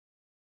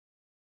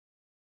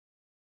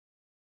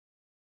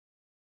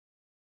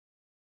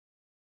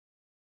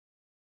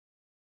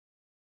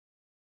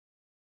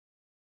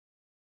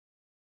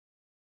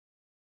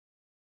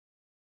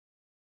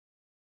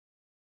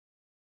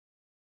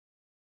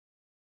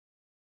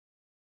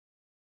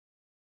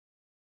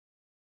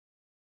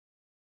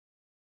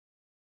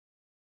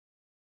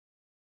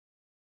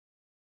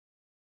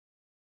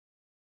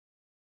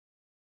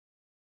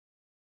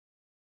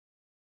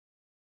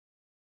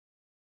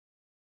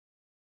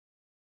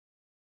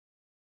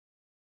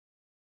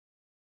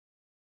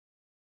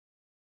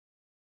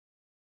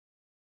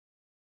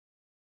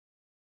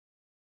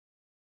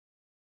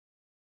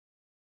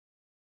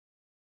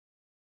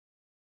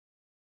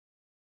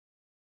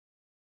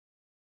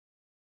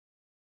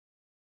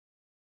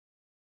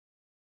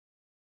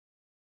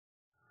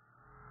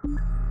Main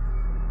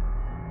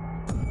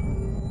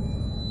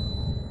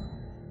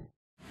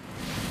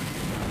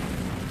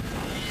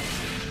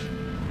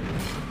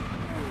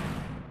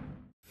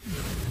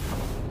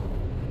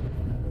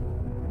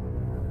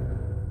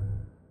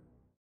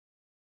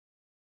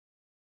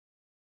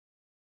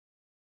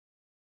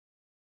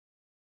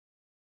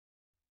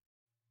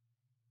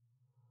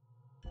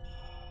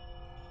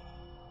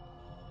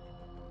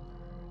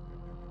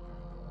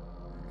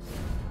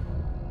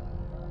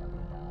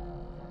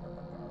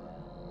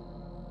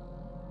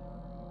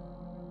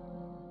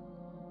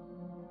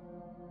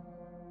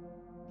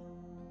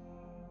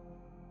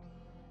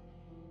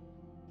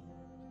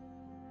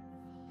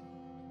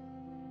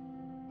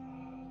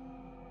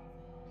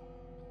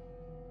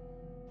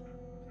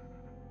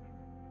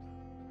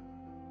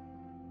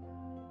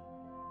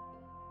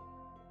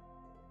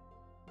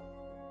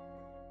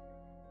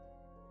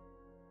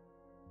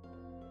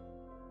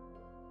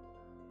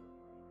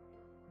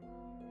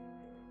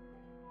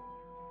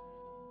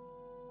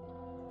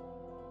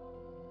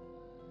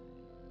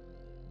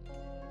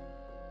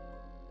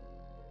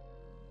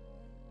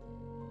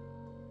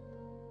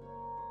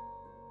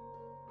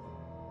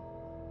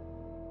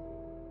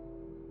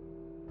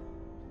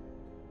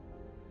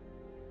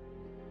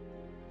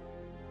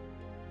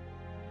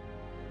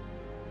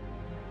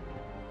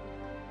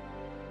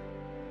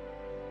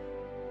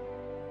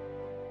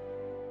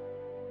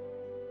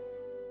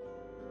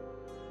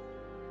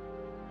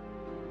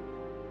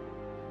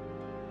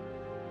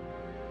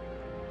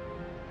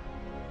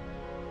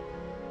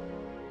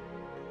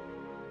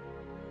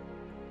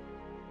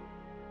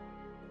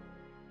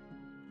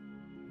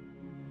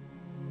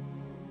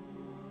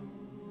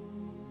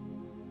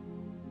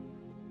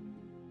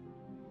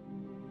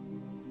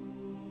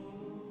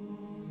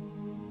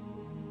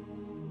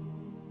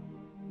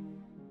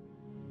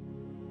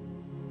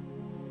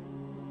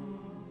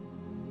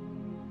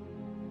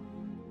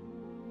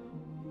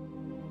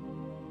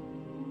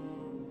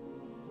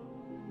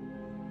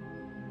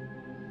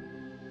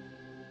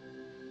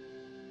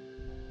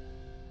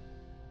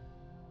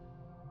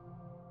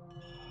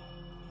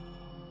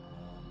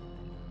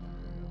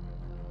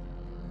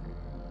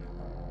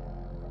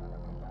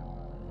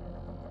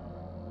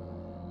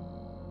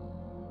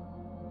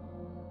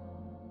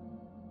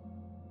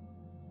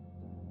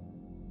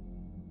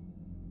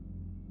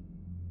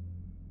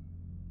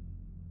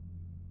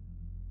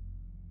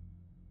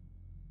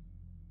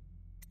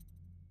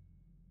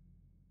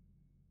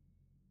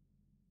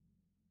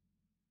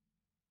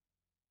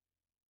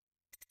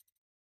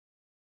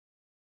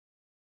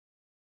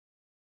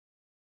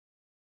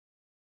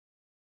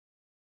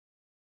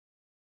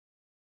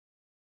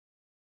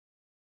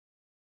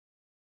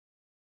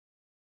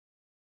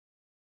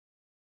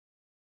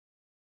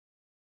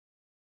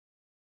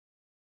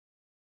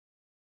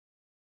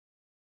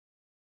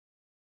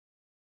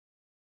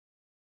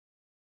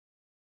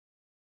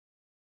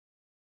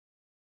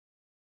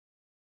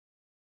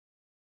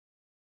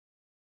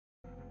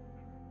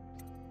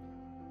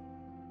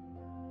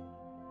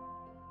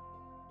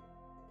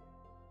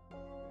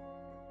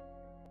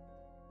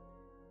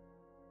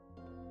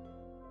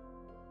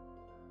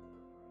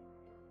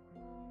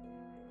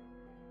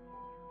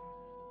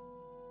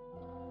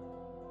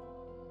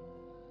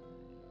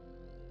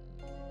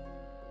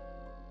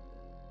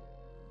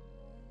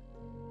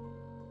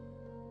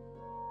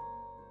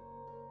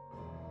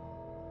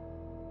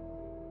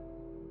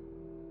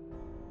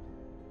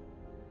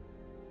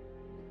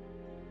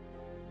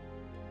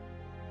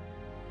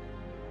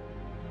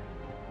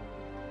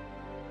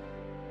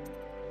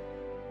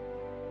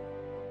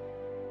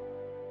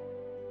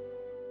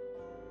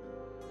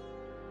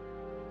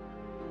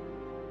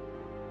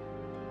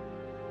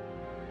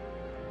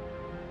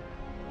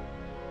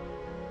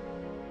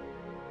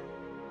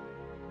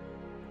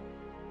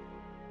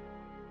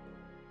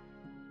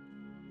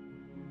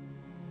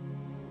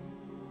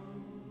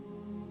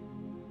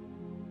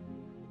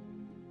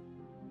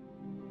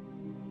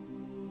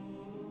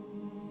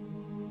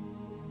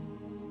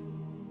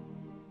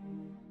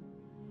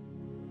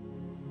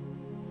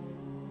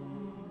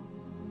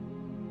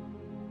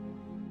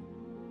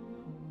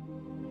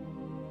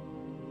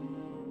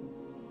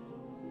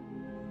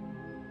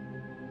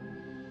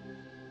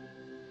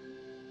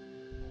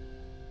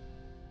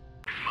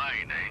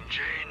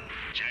engine,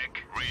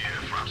 check.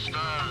 Rear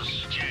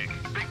thrusters, check.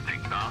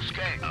 Picnic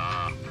basket,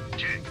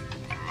 check.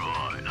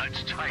 Right,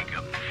 let's take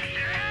 'em.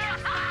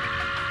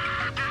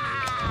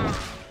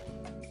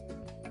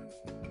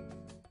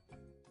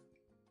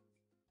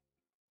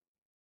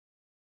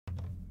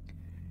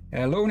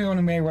 Hello, new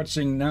anime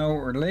watching now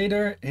or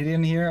later.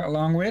 Hillyan here,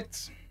 along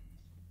with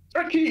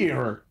Turkey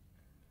here.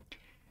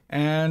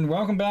 And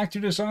welcome back to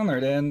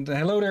Dishonored. And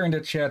hello there in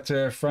the chat,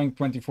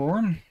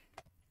 Frank24.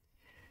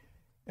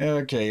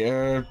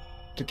 Okay,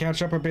 to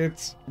catch up a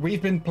bit,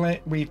 we've been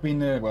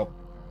well,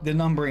 the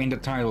number in the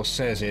title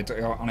says it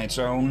on its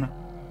own.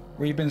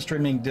 We've been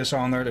streaming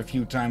Dishonored a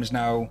few times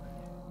now.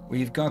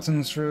 We've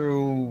gotten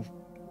through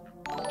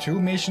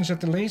 2 missions at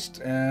the least,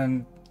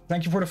 and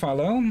thank you for the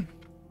follow.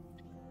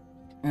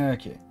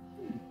 Okay.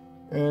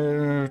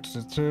 Yeah,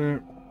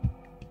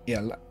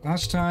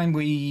 last time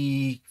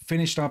we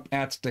finished up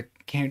at the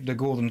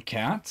Golden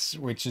Cat,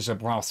 which is a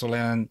brothel,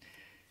 and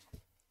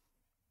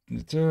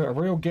our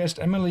royal guest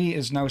Emily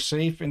is now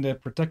safe in the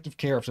protective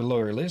care of the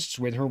loyalists.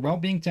 With her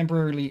well-being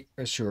temporarily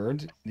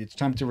assured, it's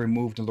time to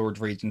remove the Lord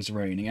Regent's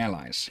remaining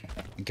allies.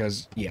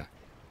 Because, yeah.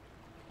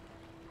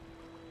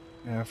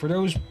 For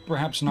those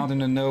perhaps not in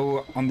the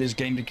know on this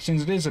game,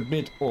 since it is a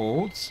bit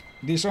old,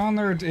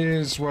 Dishonored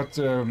is what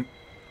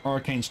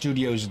Arcane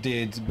Studios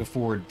did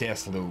before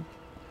Deathloop.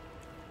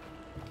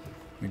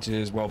 Which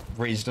is, well,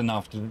 raised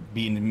enough to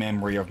be in the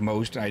memory of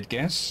most, I'd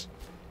guess.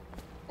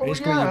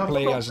 Basically, you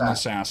play as an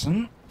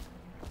assassin.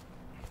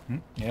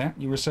 Yeah,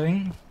 you were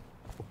saying?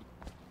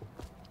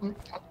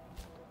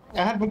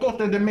 I had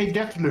forgotten they made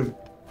Deathloop.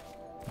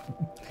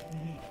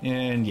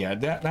 And yeah,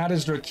 that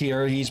is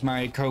Drakir. He's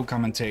my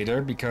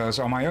co-commentator, because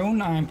on my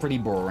own, I'm pretty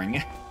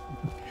boring.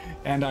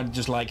 And I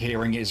just like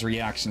hearing his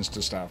reactions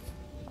to stuff.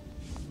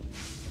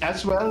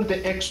 As well,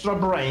 the extra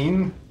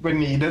brain when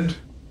needed.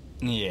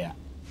 Yeah.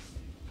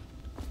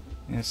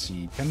 Let's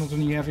see.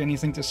 Pendleton, you have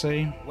anything to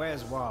say?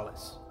 Where's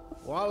Wallace?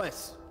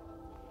 Wallace!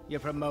 You're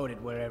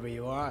promoted wherever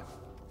you are.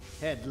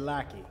 Head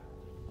lackey.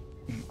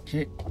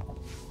 Okay.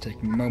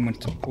 Take a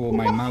moment to pull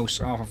my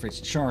mouse off of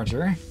its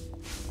charger.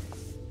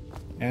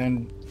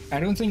 And I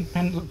don't think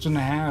Pendleton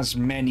has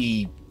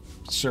many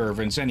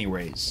servants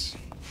anyways.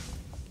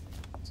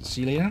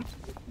 Cecilia?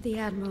 The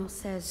Admiral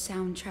says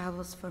sound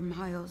travels for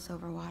miles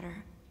over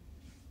water.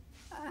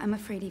 I'm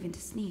afraid even to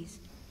sneeze.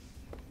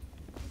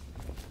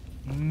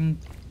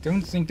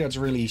 Don't think that's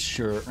really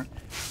sure.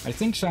 I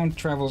think sound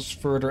travels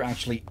further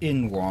actually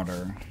in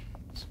water.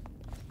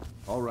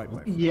 All right,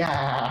 my friend.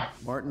 Yeah.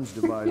 Martin's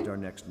devised our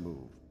next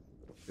move.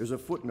 There's a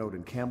footnote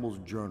in Campbell's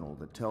journal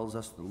that tells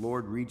us the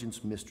Lord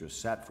Regent's mistress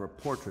sat for a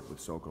portrait with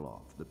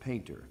Sokolov, the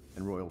painter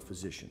and royal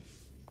physician.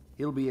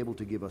 He'll be able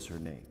to give us her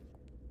name.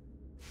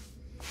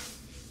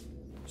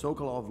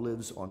 Sokolov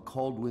lives on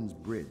Caldwin's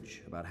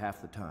Bridge about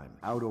half the time,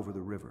 out over the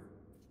river.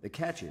 The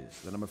catch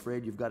is that I'm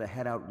afraid you've got to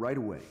head out right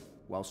away,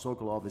 while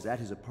Sokolov is at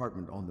his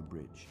apartment on the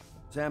bridge.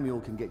 Samuel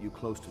can get you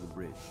close to the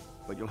bridge,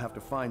 but you'll have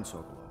to find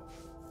Sokolov.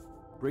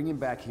 Bring him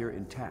back here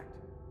intact,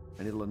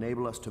 and it'll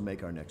enable us to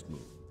make our next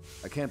move.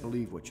 I can't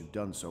believe what you've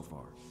done so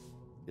far.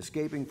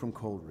 Escaping from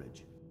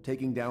Coldridge,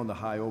 taking down the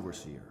High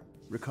Overseer,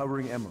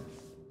 recovering Emily.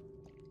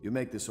 You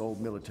make this old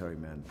military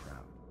man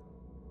proud.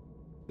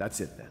 That's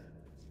it then.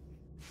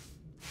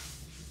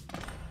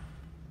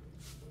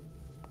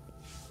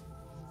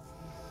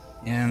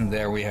 And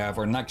there we have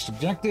our next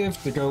objective,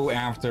 to go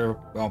after,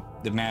 well,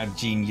 the mad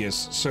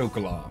genius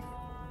Sokolov.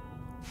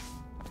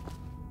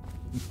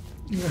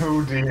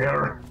 Oh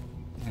dear.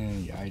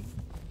 Yeah,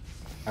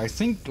 I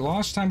think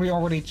last time we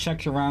already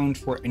checked around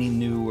for any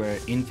new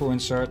info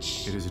and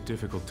such. It is a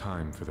difficult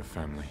time for the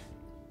family.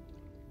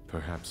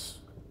 Perhaps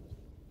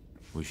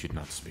we should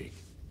not speak.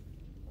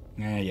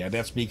 Yeah,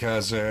 that's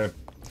because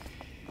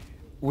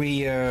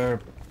we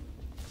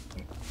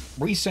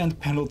sent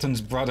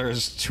Pendleton's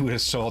brothers to the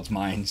salt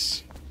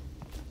mines.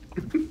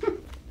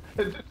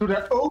 To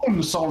their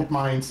own salt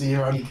mines,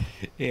 even.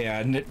 Yeah,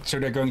 and so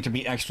they're going to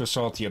be extra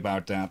salty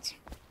about that.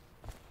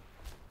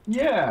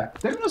 Yeah,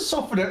 they're gonna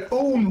suffer their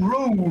own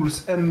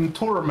rules and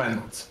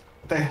torment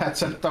they had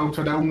set out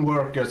for their own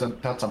workers, and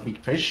that's a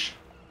big fish.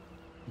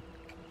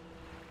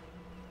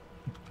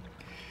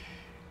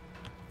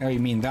 Oh, you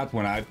mean that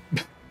one? It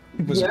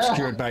was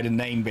obscured by the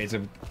name bit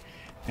of...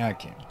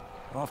 Okay.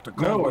 Off to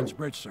Caldwin's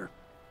Bridge, sir.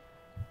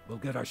 We'll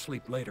get our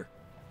sleep later.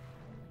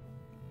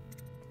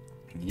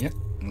 Yep,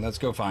 let's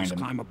go find Just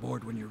him. climb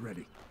aboard when you're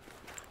ready.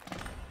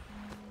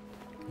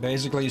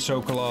 Basically,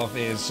 Sokolov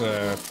is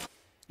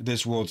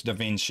this world's Da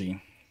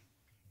Vinci.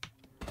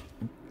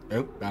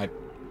 Oh, I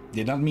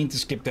did not mean to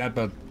skip that,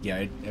 but yeah,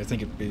 I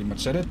think it pretty much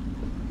said it.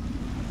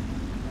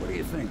 What do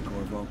you think,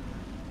 Corvo?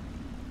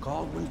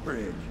 Caldwin's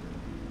Bridge.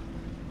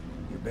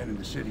 You've been in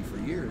the city for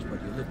years,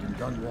 but you lived in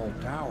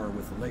Dunwall Tower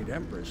with the late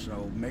Empress,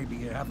 so maybe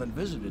you haven't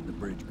visited the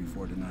bridge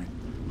before tonight.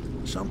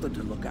 Something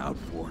to look out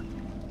for.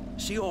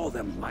 See all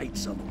them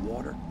lights on the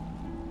water?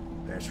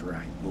 That's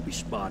right, we'll be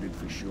spotted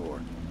for sure.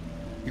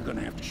 You're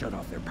gonna have to shut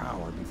off their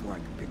power before I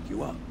can pick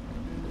you up.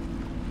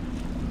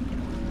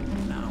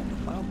 Now,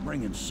 about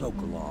bringing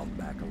Sokolov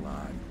back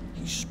alive,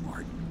 he's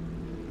smart.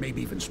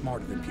 Maybe even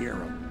smarter than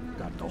Piero.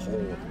 Got the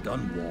whole of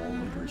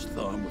Dunwall under his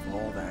thumb with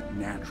all that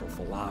natural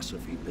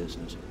philosophy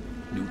business.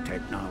 New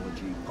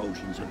technology,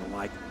 potions and the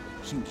like.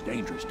 Seems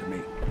dangerous to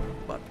me.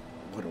 But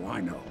what do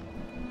I know?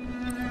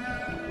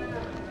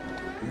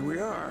 Here we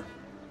are.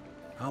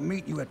 I'll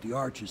meet you at the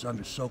arches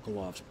under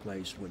Sokolov's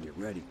place when you're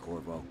ready,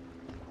 Corvo.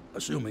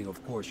 Assuming,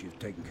 of course, you've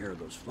taken care of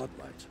those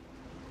floodlights.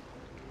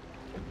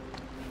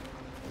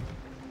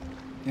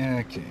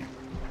 Okay.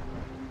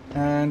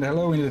 And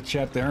hello in the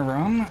chat there,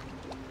 Ron.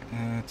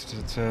 Yeah,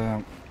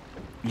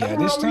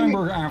 this time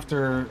we're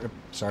after...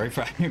 sorry if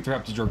I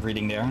interrupted your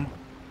greeting there.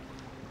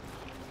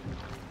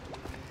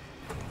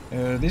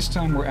 This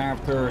time we're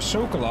after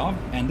Sokolov,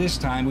 and this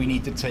time we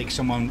need to take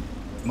someone...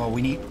 Well,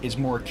 it's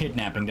more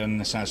kidnapping than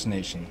an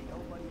assassination.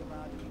 Nobody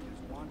about you,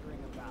 just wandering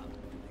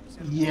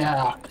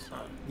Yeah.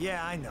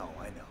 Yeah, I know.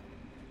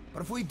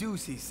 But if we do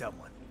see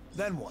someone,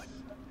 then what?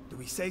 Do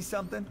we say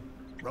something?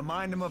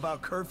 Remind them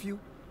about curfew?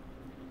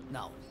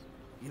 No,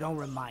 you don't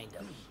remind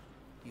them.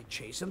 You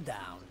chase them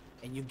down,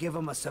 and you give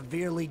them a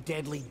severely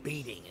deadly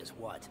beating is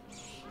what?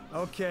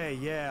 Okay,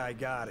 yeah, I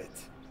got it.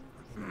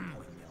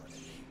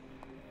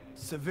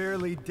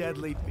 Severely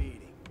deadly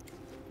beating.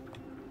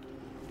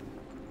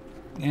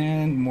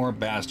 And more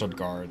bastard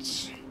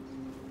guards.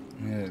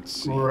 Let's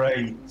see.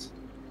 Great.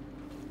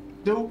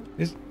 Do.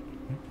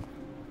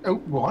 Oh,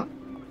 go on.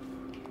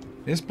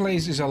 This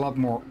place is a lot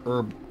more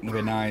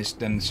urbanized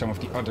than some of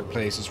the other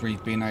places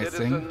we've been, I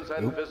think. Citizens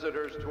and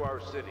visitors to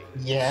our city.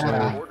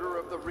 Yeah. Order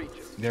of the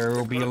Regent. There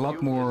will be a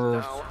lot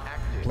more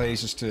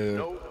places to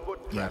No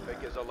foot traffic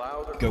is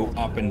allowed go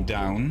across up and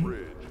down.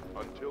 bridge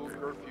until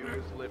curfew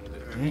is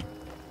lifted. Okay.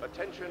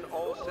 Attention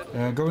all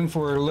citizens. Going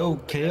for low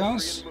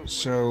chaos,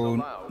 so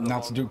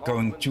not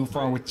going too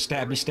far with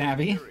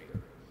stabby.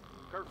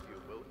 Curfew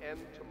will end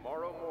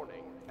tomorrow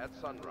morning at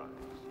sunrise.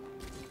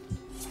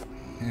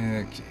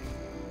 Okay.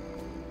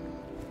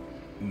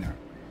 No.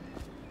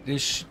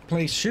 This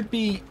place should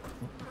be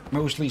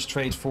mostly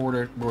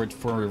straightforward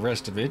for the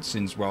rest of it,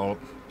 since, well,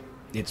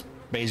 it's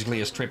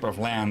basically a strip of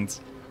land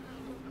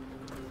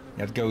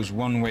that goes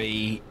one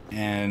way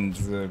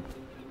and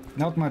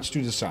not much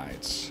to the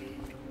sides.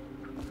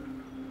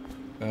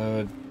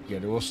 Yeah,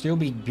 there will still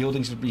be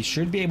buildings that we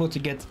should be able to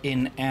get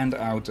in and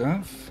out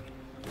of.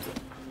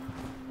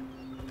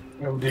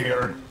 Oh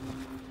dear.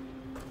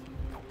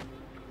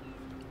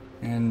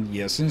 And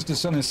yeah, since the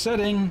sun is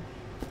setting,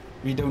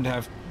 we don't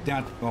have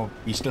that, well,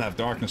 we still have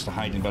darkness to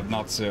hide in, but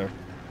not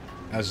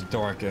as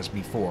dark as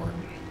before.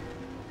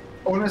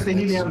 Honestly,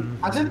 Hillyan,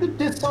 hasn't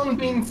the sun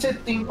been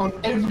setting on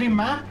every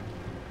map?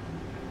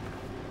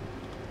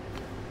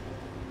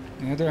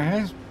 Yeah, there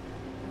has...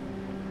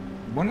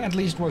 One at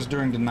least was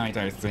during the night,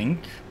 I think,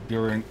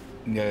 during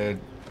the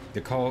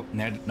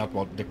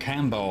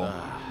Campbell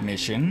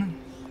mission.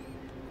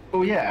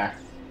 Oh yeah.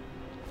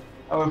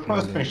 Our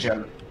first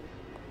mission.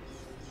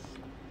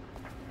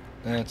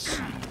 Let's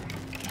see.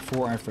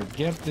 Before I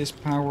forget this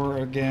power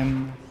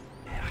again.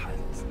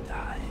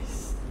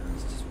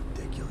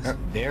 Oh,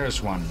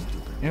 there's one.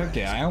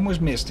 Okay, I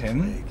almost missed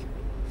him.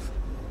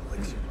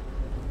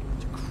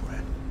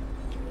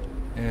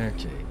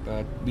 Okay,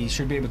 but we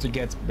should be able to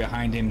get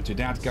behind him to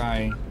that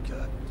guy.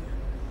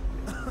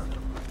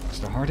 Does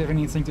the heart have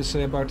anything to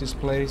say about this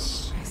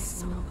place? I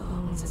smell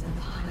bones in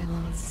the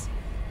pylons,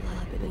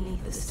 blood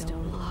beneath the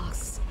stone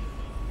blocks,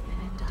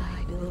 and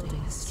I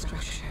building a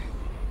structure.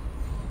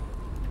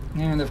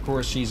 And of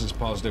course, she's as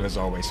positive as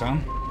always, huh?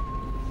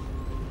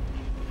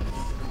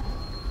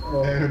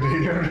 Oh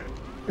dear.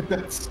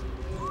 That's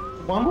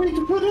one way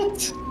to put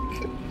it.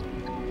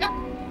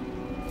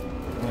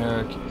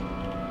 Okay.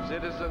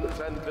 Citizens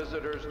and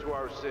visitors to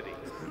our city,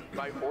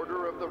 by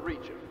order of the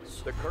Regent,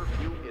 the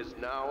curfew is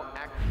now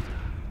active.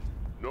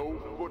 No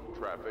foot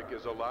traffic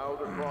is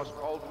allowed across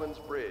Caldwin's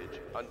Bridge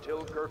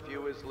until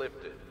curfew is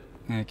lifted.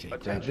 Okay,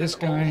 grab Attention this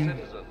all guy.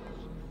 citizens.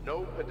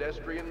 No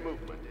pedestrian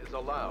movement is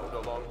allowed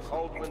along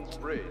Caldwin's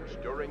Bridge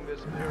during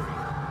this period.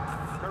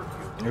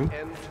 Curfew will Nope.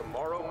 end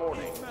tomorrow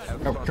morning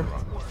at Oh, come.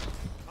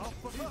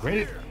 sunrise.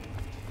 Wait.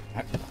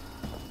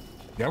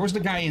 That was the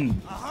guy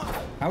in...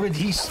 How did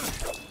he...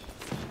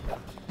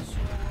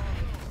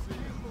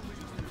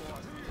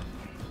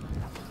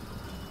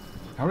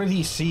 How did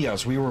he see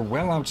us? We were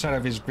well outside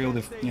of his field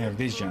of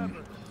vision.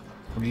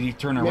 Or did he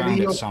turn around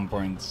Maybe at some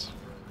point?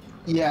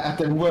 Yeah, at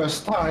the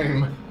worst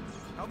time.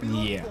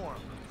 Yeah.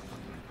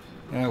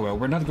 Well,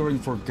 we're not going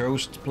for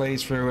ghost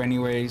playthrough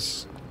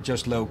anyways.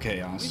 Just low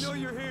chaos. We know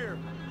you're here.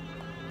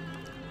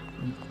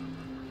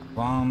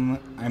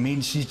 I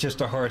mean, she's just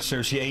a heart,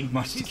 so she ain't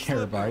much to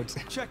care about.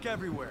 Check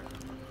everywhere.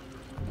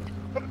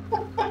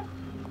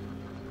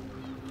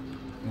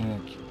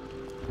 Okay.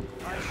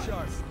 Eyes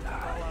sharp. All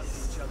out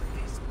each other.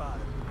 They spot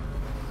him.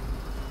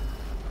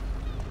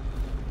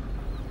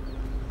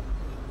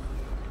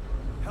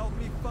 Help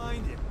me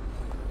find him.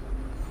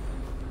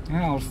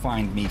 I'll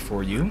find me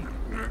for you.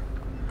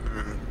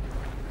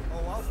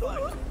 Oh, I'll find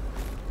him.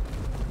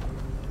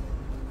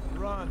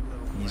 Run,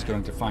 little He's rat.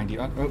 going to find you.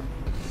 Oh.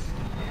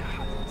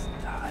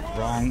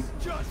 Wrong.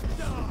 Just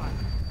die.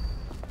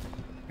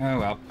 Oh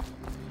well.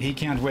 He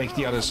can't wake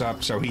the others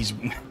up, so he's...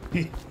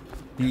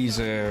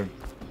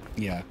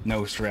 yeah,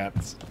 no threat.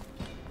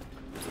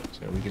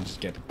 So we can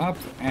just get up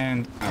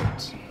and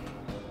out.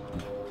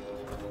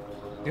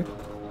 Yep.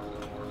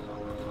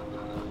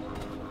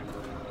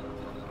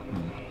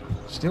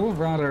 Still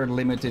rather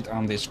limited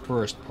on this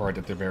first part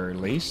at the very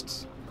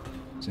least,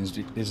 since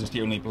this is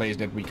the only place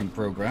that we can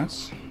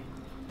progress.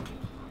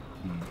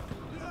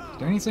 Is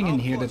there anything in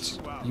here that's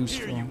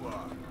useful? Here you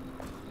are.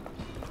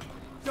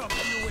 Dump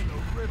you in the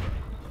river.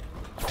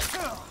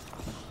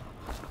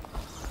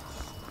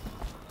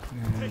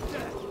 Take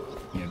that.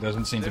 Yeah,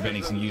 doesn't seem to be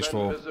anything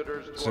useful.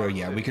 So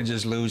yeah, we can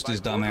just lose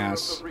this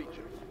dumbass.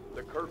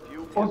 The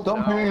curfew Or is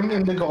dump now him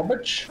in the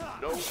garbage.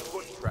 No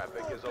foot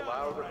traffic is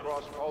allowed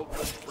across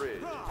Caldwin's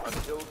Bridge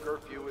until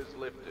curfew is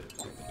lifted.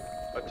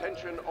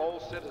 Attention all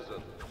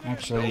citizens.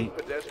 Actually, no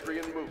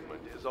pedestrian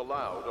movement is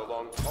allowed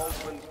along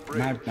Caldwin's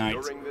Bridge night.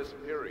 during this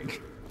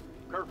period.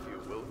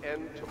 Curfew will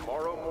end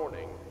tomorrow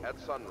morning at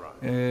sunrise.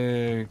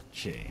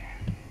 Okay.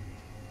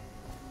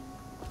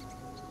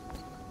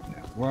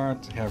 Now,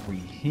 what have we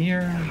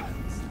here?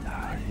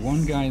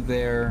 One guy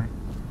there.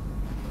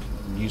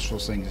 Useful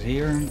things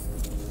here.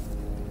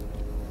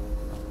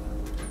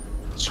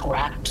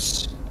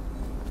 Scraps.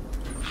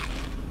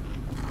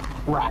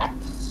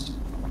 Rats.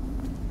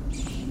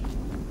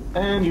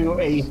 And you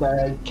ate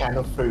a can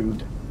of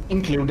food.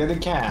 Included a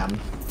can.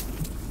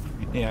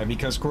 Yeah,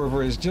 because Corvo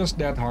is just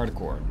that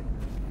hardcore.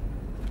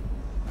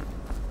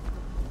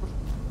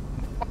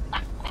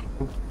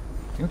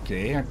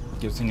 Okay,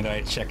 good thing that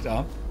I checked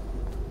up.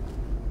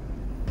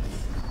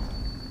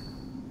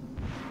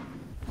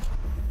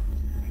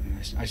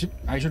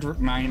 I should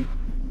remind.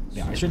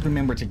 Yeah, I should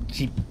remember to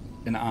keep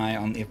an eye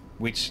on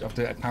which of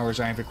the powers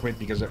I have equipped,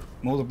 because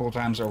multiple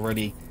times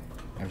already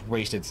I've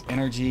wasted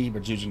energy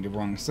but using the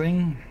wrong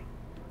thing.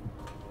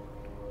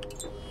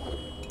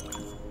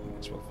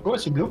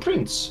 What's your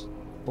blueprints?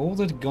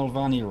 Bolted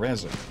Galvani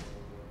resin.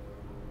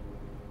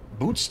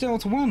 Boot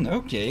stealth 1,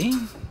 okay.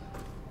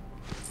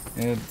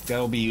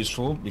 That'll be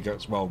useful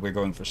because, well, we're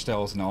going for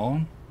stealth and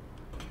all.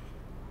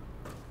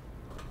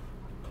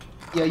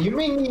 Yeah, you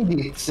may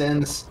need it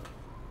since.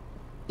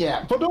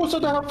 Yeah, for those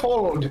that have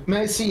followed,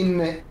 may have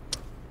seen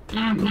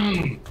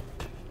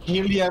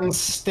Hillyan's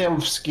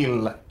stealth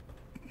skill.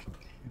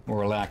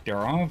 Or lack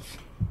thereof.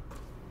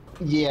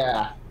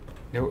 Yeah.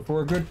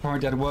 For a good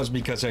part, that was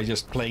because I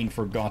just plain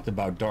forgot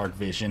about dark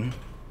vision.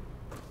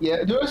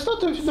 Yeah, do I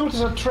start to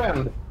notice a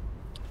trend?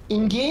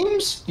 In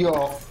games,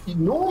 you're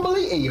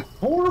normally a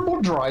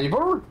horrible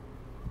driver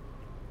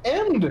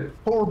and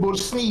horrible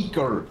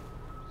sneaker.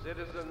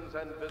 Citizens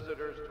and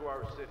visitors to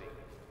our city,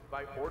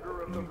 by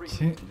order of the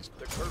region, Okay,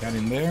 just that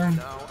in there.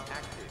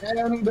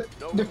 And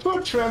the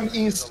third trend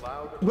is,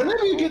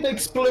 whenever you get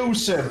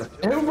explosive,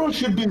 everyone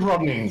should be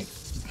running.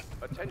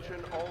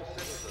 Attention all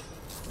citizens.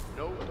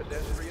 No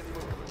pedestrian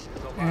movement is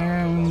allowed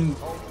And along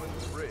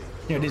Caldwin's Bridge.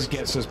 yeah, this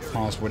gets us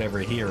past whatever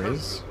here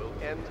is. Will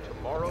end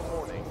tomorrow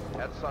morning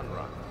at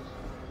sunrise.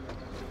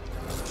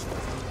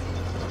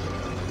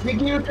 The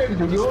gear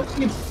character, you also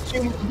need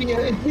to be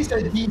at least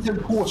a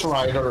decent horse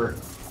rider.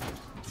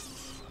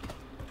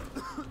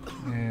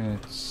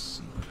 Let's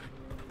see.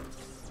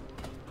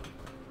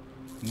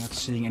 Not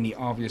seeing any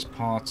obvious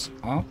paths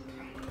up.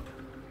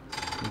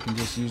 We can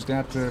just use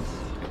that to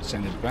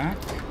send it back.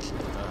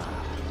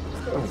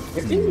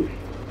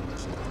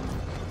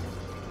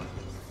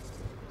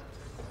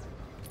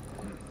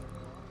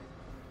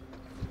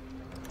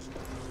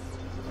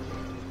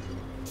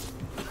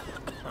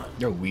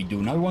 No, we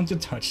do not want to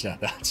touch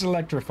that. That's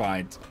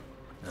electrified.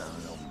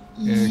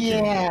 Okay.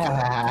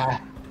 Yeah.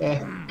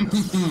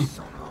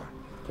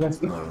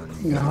 That's not.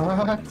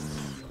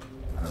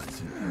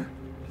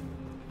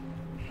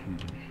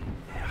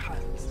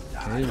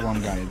 Okay,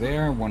 one guy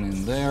there, one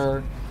in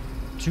there,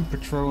 two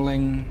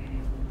patrolling,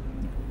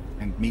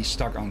 and me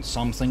stuck on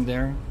something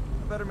there.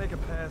 I better make a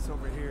pass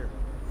over here.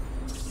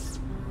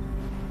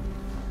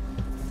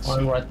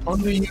 I'm right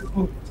under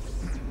you.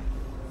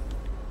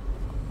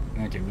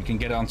 Okay, we can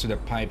get onto the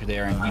pipe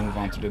there and move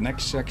on to the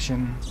next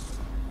section.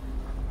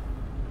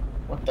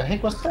 What the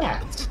heck was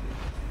that?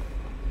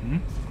 Hmm?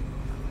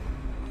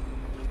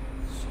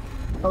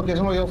 Okay,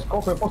 somebody else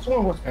coughed. But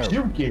someone was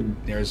puking.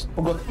 There's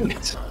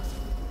it.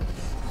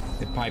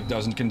 The pipe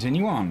doesn't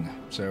continue on,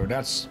 so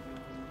that's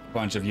a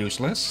bunch of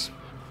useless.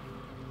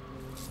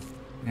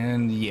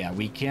 And yeah,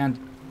 we can't.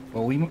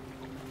 Well, we.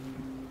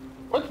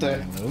 What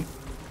the? Hello.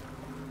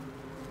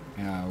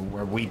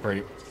 Where we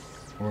pretty.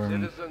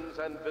 Citizens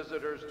and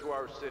visitors to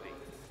our city,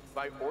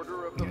 by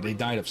order of the Yeah, they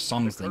died of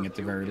something at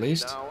the very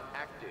least. now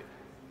active.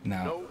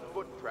 Now, No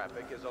foot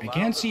traffic is I allowed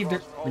can't see if there.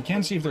 across We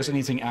can't see if there's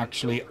anything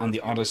actually on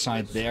the other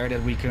side there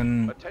that we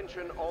can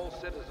Attention all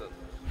citizens.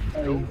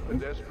 No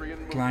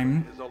pedestrian climb.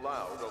 movement is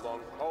allowed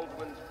along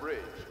Caldwin's Bridge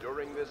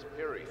during this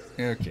period.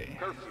 Okay.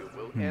 Curfew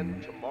will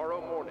end tomorrow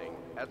morning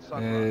at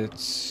sunrise.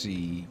 Let's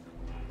see.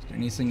 Is there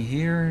anything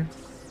here?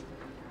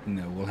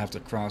 No, we'll have to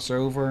cross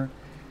over.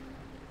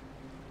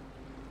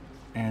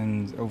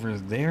 And over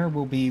there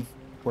will be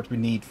what we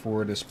need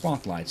for the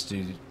spotlights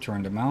to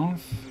turn them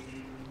off.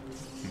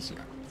 Let's see.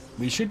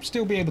 We should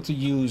still be able to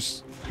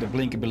use the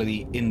blink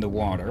ability in the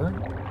water.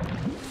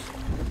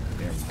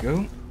 There we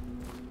go.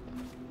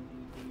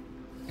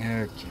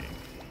 Okay.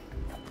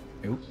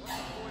 Nope.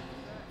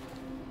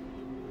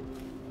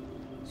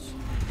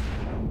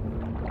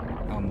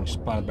 Almost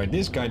spotted by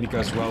this guy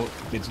because, well,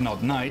 it's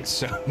not night,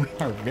 so we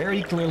are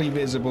very clearly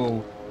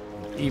visible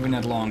even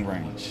at long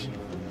range.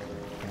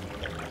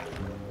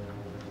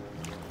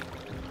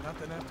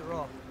 Nothing after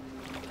all.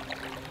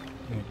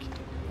 Okay.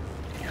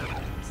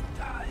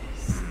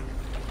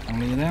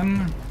 Only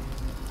them?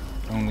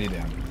 Only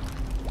them.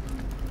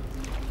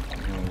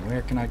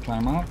 Where can I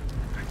climb up?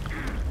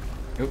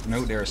 Oh,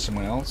 no, there's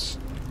someone else.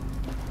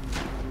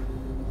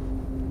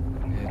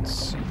 Let's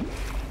see.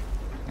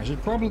 I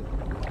should probably...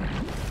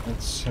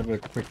 Let's have a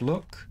quick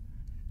look.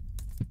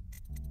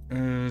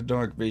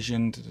 Dark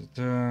vision.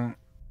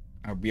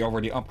 We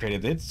already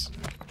upgraded it,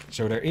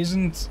 so there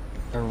isn't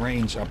a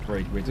range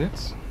upgrade with it.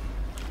 So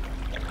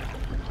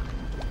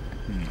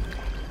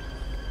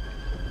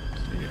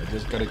yeah,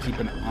 just gotta keep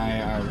an eye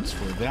out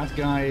for that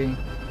guy.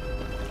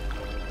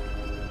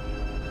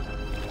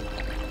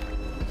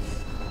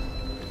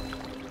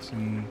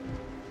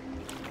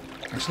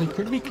 Actually,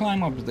 could we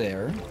climb up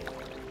there?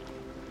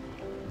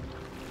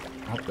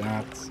 Not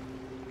that.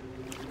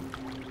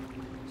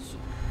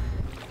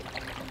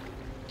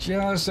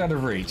 Just out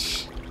of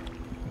reach.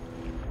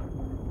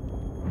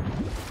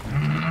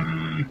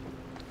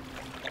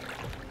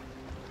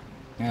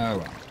 Oh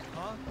well.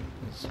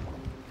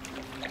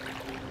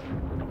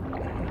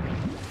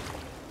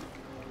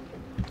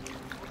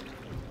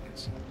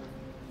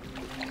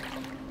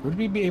 Would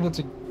we be able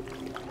to...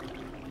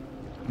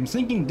 I'm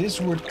thinking this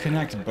would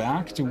connect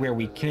back to where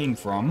we came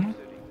from.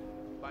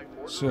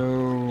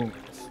 So...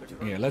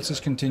 yeah, let's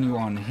just continue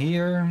on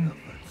here.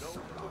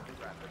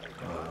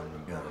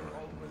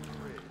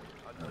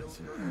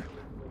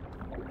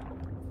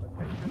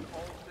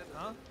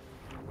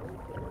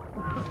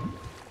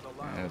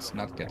 Let's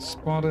not get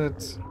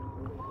spotted.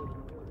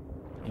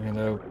 Even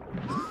though...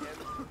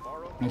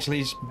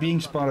 actually, being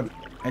spotted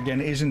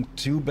again isn't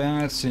too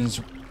bad, since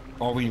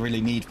all we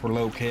really need for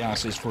low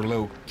chaos is for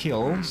low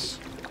kills.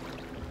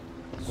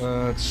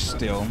 But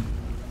still,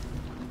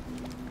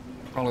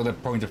 probably the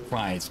point of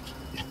fight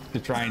to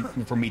try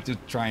and for me to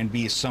try and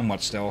be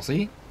somewhat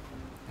stealthy,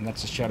 and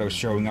that's the shadows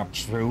showing up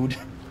through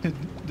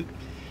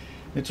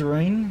the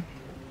terrain.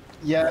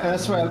 Yeah,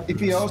 as well. If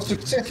we are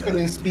successful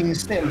in being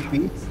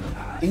stealthy,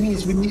 it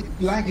means we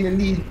likely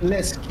need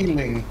less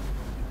killing.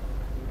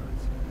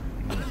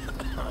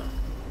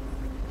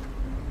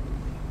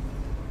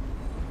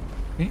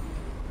 Okay.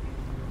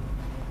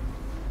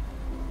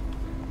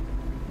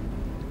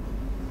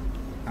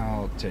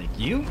 I'll take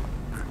you.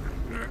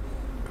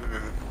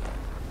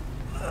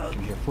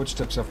 We hear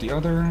footsteps of the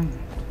other.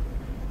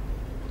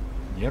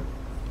 Yep.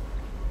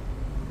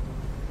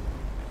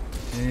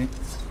 Okay.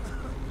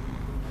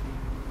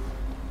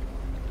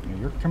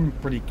 You're coming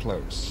pretty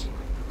close.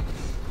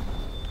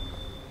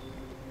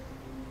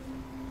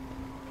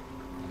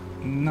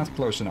 Not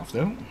close enough,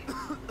 though.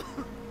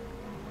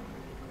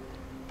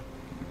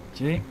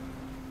 Okay.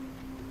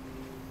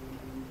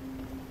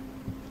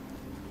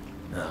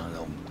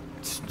 No,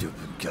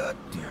 stupid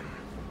goddamn.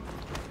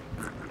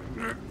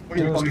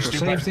 Close for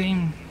safety.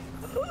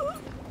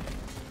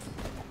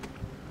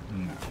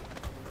 No.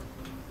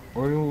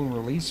 Oil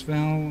release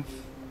valve.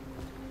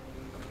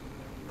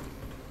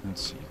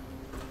 Let's see.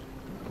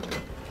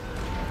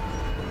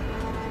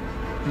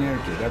 Yeah,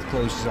 okay, that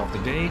closes off the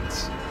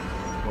gate.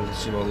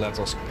 Also will let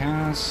us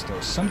pass.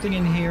 There's something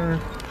in here.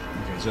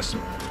 Okay, just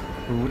some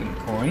food and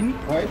coin.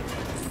 Right.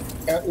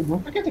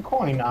 Don't forget the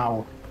coin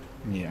now.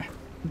 Yeah.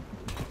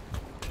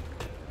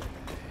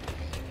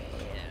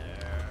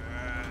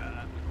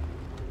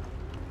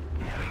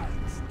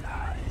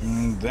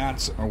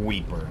 That's a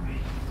weeper.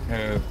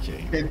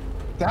 Okay.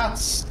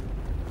 That's...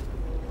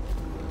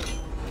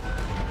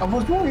 I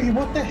was wondering,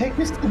 what the heck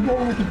is the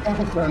wrong with the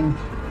elephant?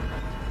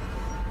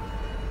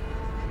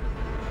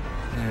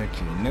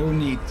 Okay, no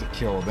need to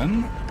kill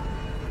them.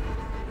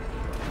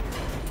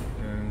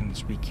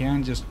 So we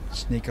can just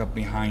sneak up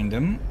behind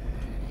them.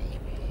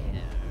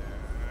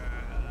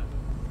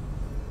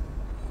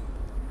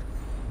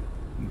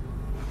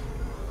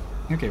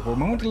 Okay, for a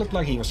moment it looked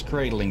like he was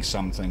cradling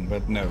something,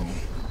 but no.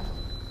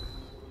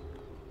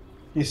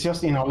 He's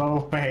just in a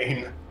lot of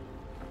pain.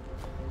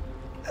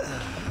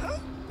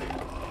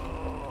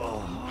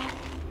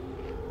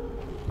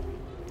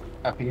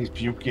 I think he's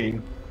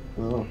puking.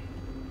 Ugh.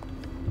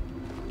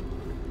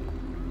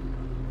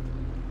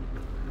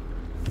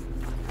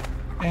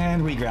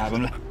 And we grab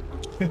him.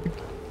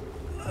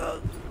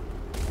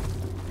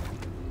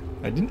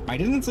 I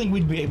didn't think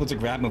we'd be able to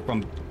grab him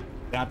from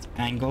that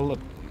angle.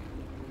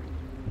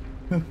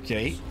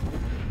 Okay.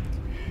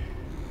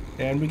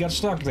 And we got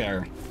stuck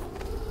there.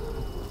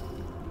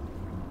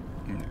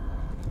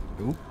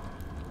 Oop.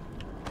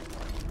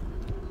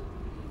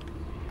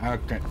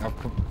 Okay.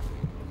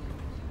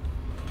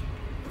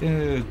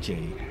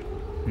 Okay.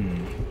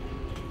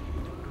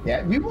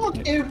 Yeah, we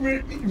want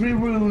every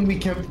room we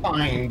can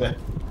find.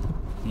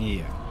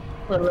 Yeah.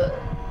 Well,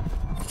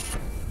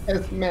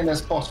 as many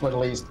as possible, at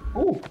least.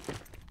 Ooh.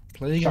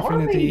 Plague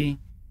Affinity.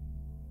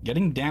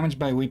 Getting damaged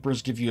by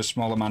Weepers give you a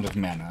small amount of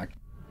mana.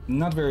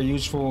 Not very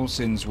useful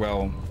since,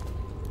 well...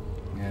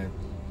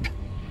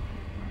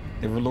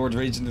 the Lord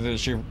Regent of the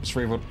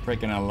Shriveled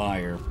freaking a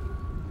liar.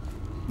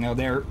 Now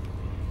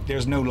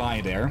there's no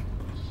lie there.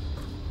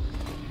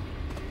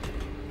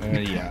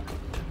 Yeah.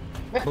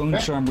 Bone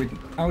Charm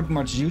without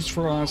much use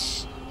for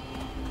us.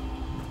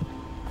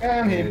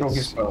 And he broke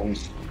his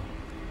bones.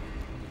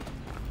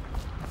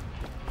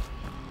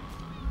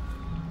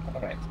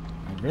 Alright.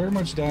 I very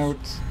much doubt.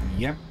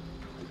 Yep.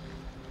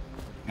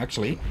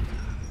 Actually.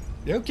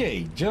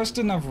 Okay, just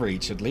enough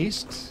reach at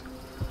least.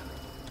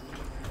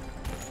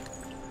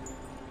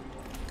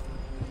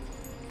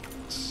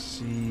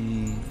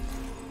 see.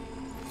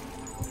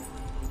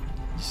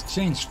 Just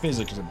change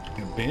physics a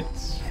bit.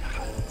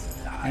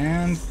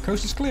 And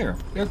coast is clear.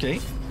 Okay.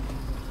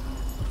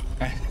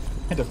 I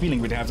had a feeling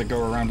we'd have to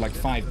go around like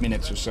 5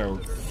 minutes or so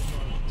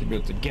to be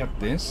able to get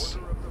this.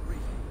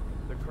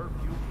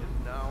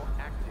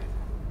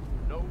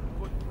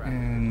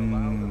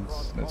 And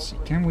let's see,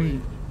 can we...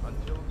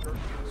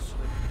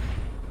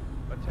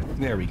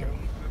 There we go.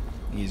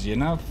 Easy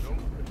enough.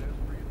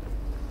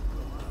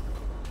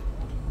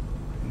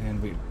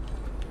 And we...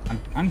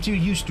 I'm too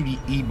used to the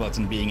E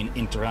button being an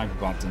interact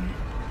button.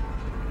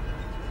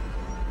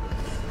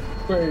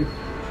 Wait,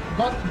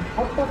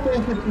 what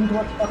button is the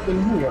interact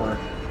button here?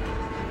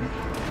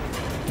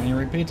 Can you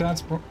repeat that?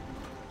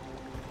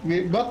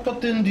 What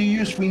button do you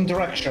use for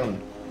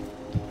interaction?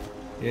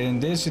 In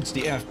this it's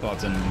the F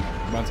button,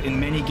 but in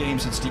many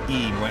games it's the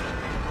E.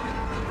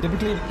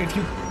 Typically, if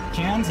you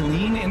can't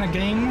lean in a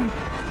game,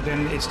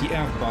 then it's the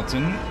F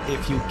button.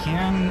 If you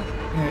can...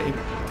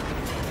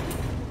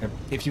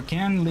 if you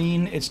can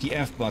lean, it's the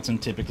F button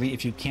typically.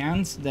 If you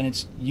can't, then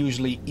it's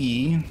usually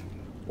E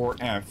or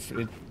F.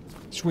 It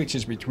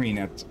switches between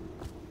it.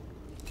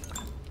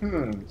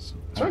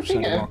 So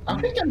I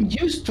think I'm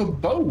used to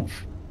both.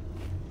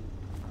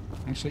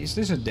 Actually, is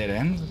this a dead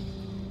end?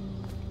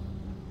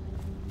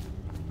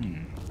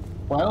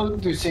 Well,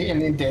 do you see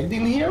any dead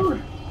in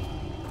here?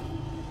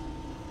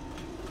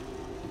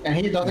 And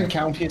he doesn't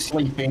count, he's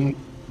sleeping.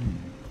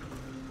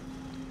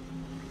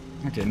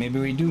 Okay, maybe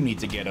we do need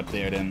to get up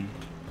there then.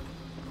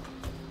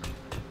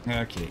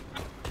 Okay.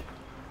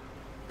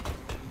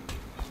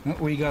 Well,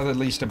 we got at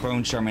least a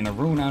bone charm and a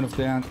rune out of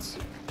that.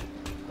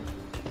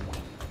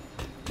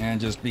 And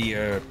just be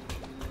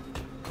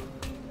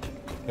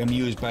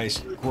amused by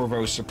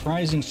Corvo's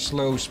surprising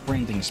slow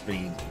sprinting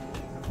speed.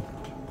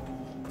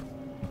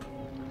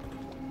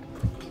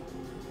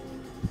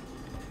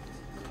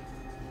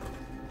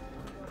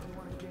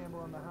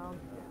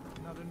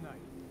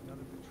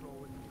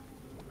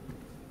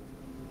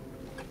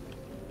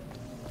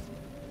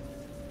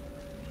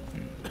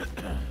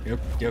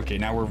 Okay,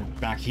 now we're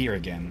back here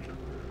again.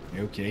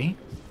 Okay.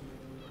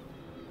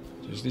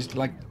 Is this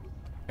like...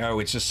 Oh,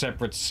 it's a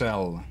separate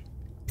cell.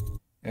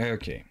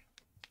 Okay.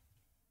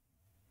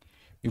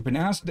 You've been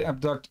asked to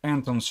abduct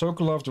Anton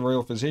Sokolov, the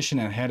royal physician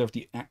and head of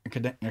the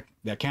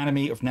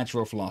Academy of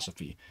Natural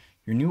Philosophy.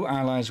 Your new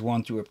allies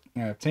want to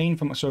obtain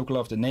from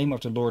Sokolov the name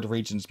of the Lord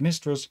Regent's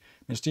mistress,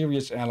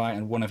 mysterious ally,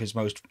 and one of his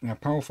most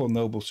powerful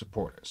noble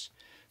supporters.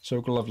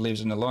 Sokolov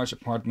lives in a large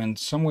apartment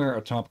somewhere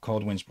atop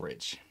Caldwin's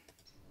Bridge.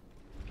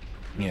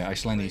 Yeah, I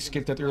slightly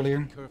skipped that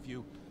earlier.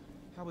 Curfew.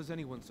 How is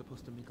anyone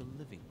supposed to make a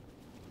living?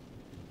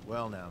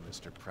 Well now,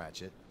 Mr.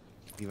 Pratchett,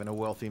 even a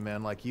wealthy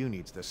man like you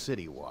needs the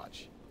city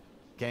watch.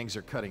 Gangs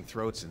are cutting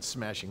throats and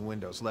smashing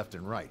windows left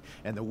and right,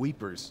 and the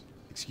weepers,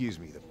 excuse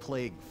me, the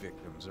plague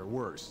victims are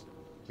worse.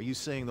 Are you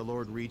saying the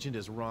Lord Regent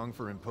is wrong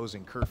for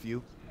imposing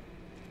curfew?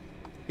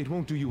 It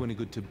won't do you any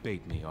good to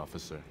bait me,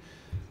 officer.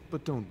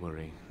 But don't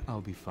worry,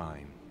 I'll be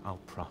fine. I'll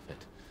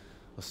profit.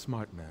 A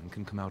smart man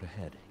can come out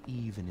ahead,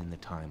 even in the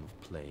time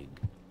of plague.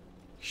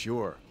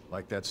 Sure,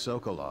 like that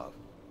Sokolov.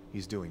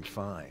 He's doing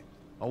fine.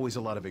 Always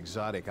a lot of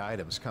exotic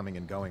items coming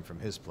and going from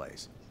his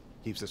place.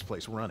 Keeps this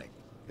place running,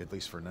 at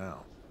least for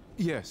now.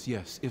 Yes,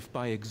 yes, if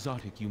by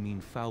exotic you mean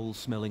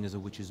foul-smelling as a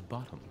witch's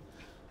bottom.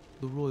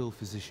 The royal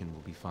physician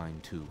will be fine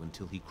too,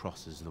 until he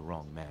crosses the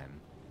wrong man.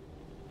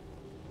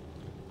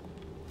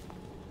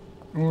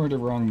 Or the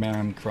wrong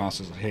man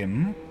crosses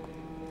him.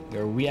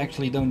 Though we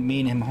actually don't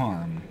mean him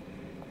harm.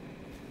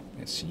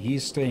 Let's see,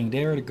 he's staying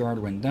there, the guard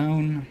went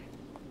down.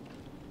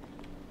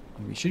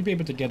 We should be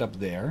able to get up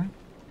there.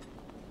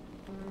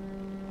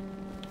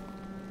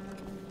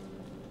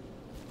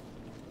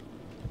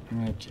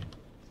 Okay.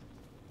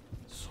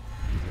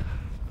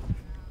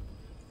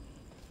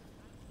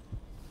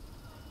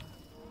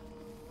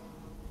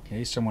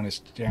 Okay, someone is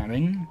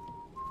standing.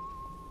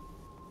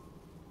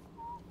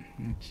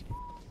 Okay.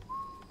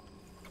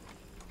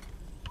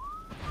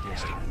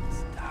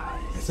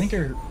 I think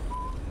I...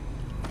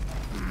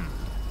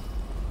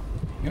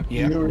 Yep,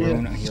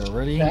 we're not here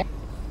already. Yep.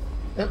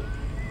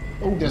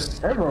 Oh, there's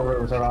several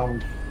roads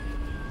around.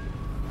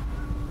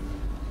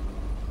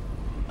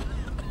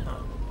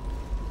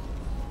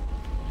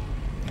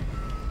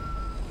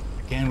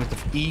 Again with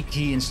the E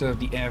key instead of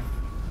the F.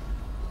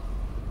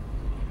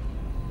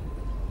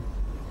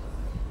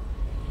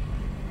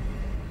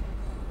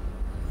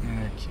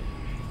 Okay,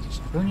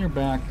 just turn your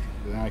back,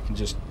 then I can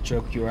just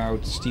choke you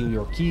out, steal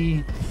your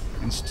key,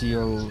 and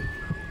steal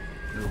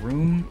your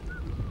room.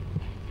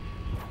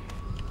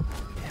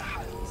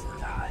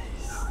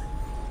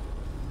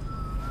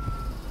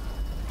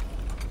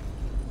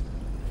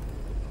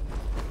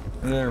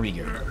 There we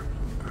go.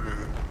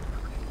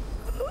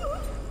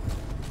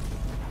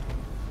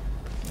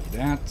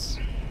 That.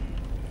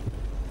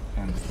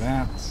 And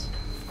that.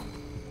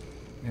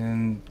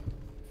 And...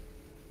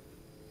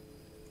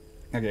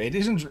 Okay, it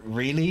isn't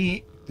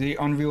really the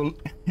Unreal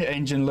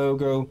Engine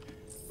logo,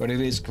 but it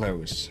is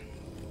close.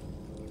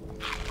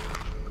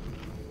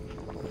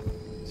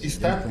 Is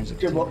that...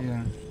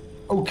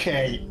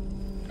 Okay.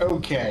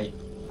 Okay.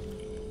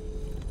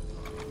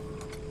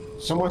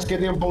 Someone's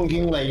getting a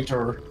bonking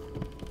later.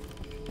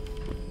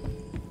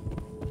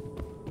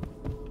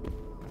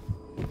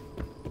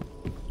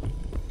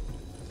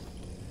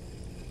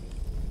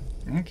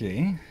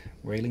 Okay,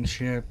 whaling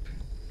ship.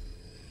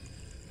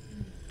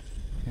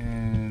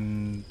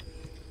 And...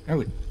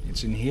 oh,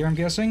 it's in here, I'm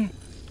guessing?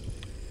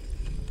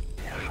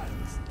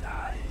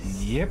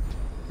 Yep.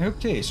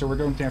 Okay, so we're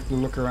going to have to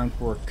look around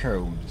for a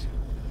code.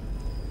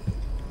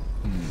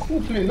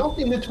 Hopefully not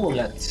in the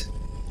toilet.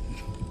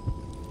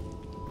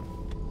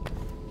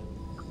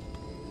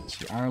 It's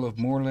the Isle of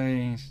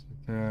Morley.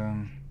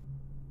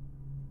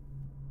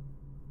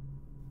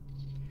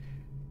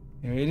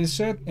 It is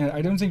said,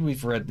 I don't think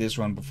we've read this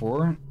one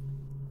before.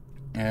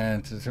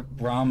 And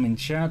Ram in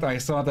chat, I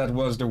thought that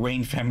was the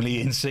Wayne family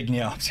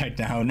insignia upside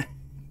down.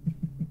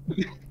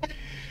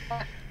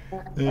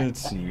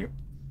 Let's see.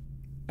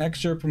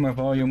 Excerpt from a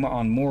volume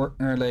on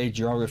Morley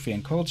geography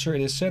and culture.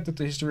 It is said that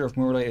the history of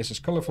Morley is as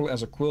colorful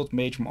as a quilt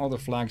made from all the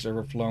flags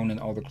ever flown and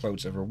all the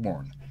clothes ever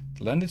worn.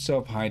 The land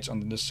itself hides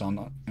under the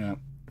sun,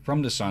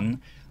 from the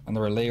sun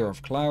under a layer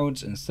of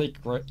clouds, and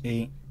thick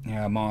gray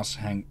moss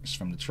hangs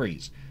from the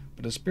trees.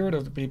 But the spirit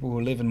of the people who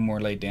live in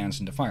Morley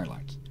dance in the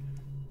firelight.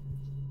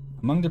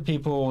 Among the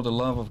people, the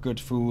love of good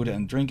food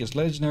and drink is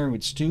legendary,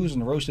 with stews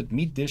and roasted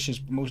meat dishes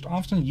most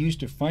often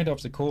used to fight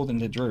off the cold and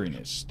the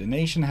dreariness. The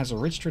nation has a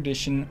rich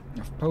tradition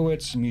of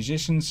poets,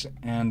 musicians,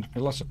 and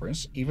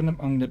philosophers, even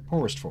among the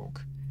poorest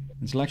folk.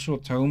 Intellectual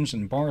tomes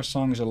and bar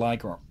songs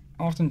alike are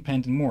often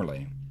penned in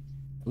Morley.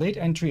 A late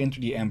entry into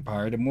the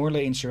empire, the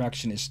Morley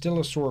insurrection is still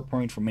a sore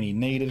point for many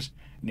natives,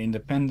 and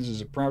independence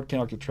is a proud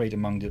character trait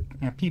among the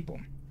people.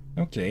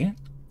 Okay.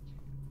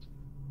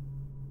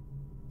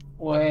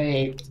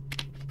 Wait.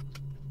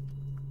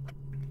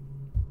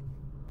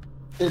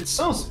 It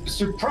sounds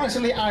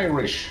surprisingly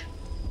Irish.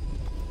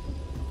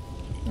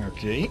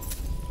 Okay.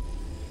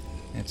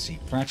 Let's see.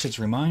 Pratchett's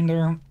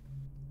reminder.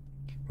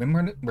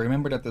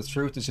 Remember that the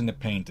truth is in the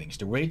paintings.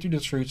 The way to the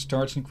truth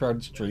starts in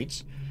crowded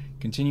streets.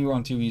 Continue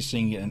until you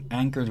see an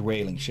anchored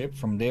whaling ship.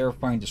 From there,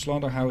 find the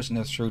slaughterhouse and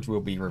the truth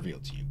will be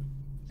revealed to you.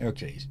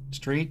 Okay.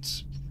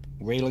 Streets.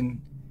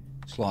 Whaling.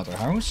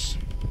 Slaughterhouse.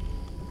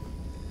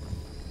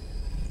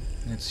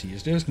 Let's see.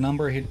 Is this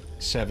number hit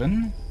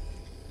 7?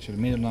 So the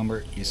middle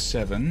number is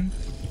 7.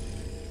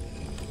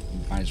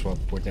 Might as well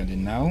put that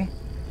in now.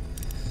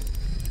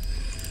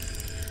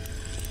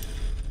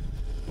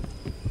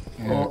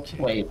 Okay. Oh,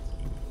 wait.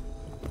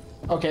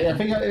 Okay, I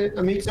think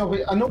I mixed up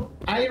with... I know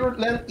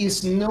Ireland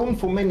is known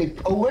for many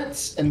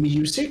poets and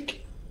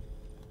music.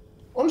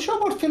 Unsure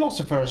about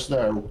philosophers,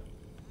 though.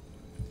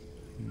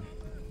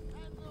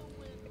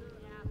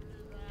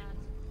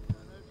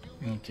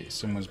 Okay,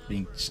 someone's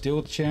being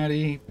still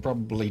chatty,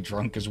 probably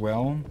drunk as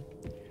well.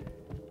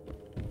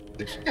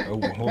 Oh,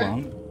 hold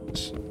on.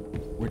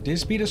 Would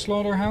this be the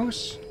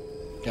slaughterhouse?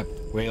 Yep,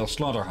 whale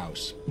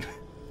slaughterhouse.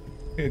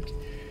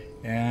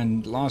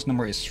 And last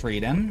number is 3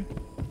 then.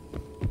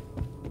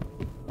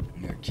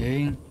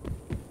 Okay.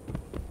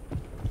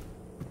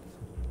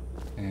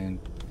 And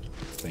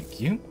thank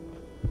you.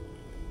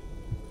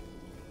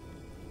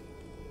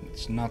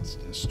 It's not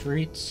the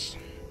streets.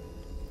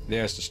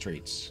 There's the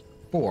streets.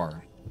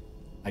 4.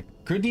 Like,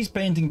 could these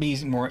paintings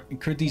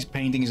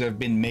have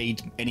been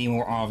made any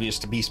more obvious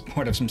to be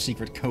part of some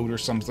secret code or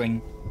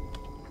something?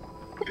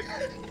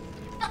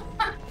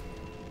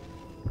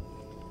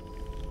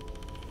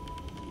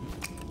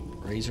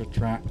 Razor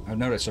trap. Oh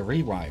no, that's a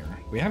rewire.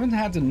 We haven't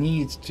had the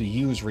need to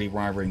use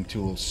rewiring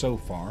tools so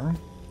far.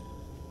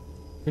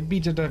 Could be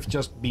that I've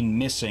just been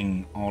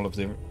missing all of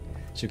the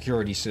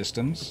security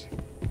systems.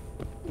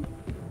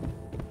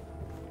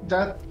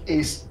 That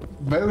is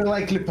very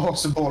likely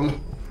possible.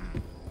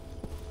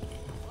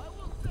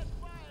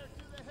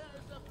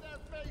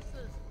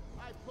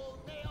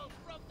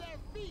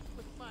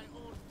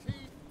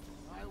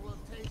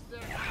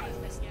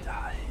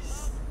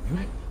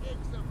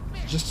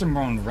 Just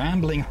someone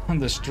rambling on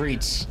the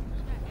streets.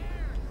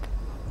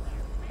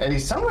 And he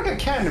sounds like a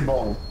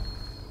cannibal.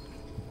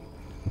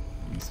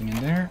 Anything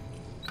in there?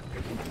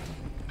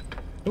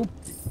 Oh,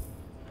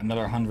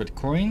 another 100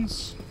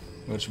 coins,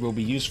 which will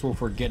be useful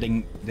for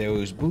getting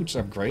those boots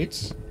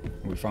upgrades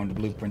we found the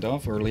blueprint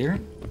of earlier.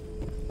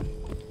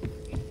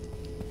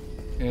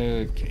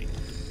 Okay.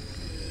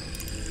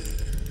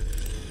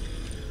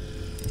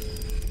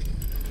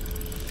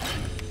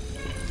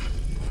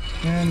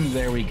 And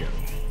there we go.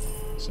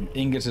 Some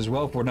ingots as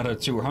well for another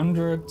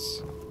 200.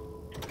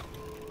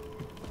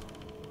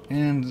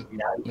 And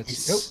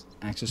let's go.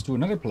 Access to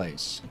another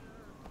place.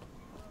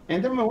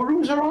 And the more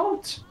rooms are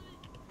out.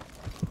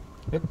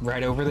 Yep,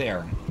 right over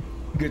there.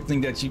 Good thing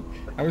that you...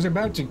 I was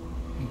about to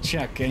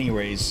check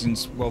anyways,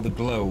 since, well, the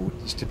glow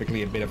is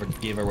typically a bit of a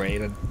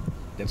giveaway.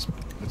 That's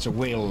a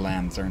whale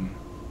lantern.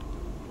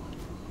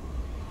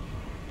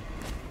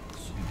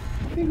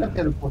 I think that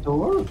teleport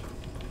over.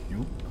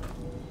 Nope.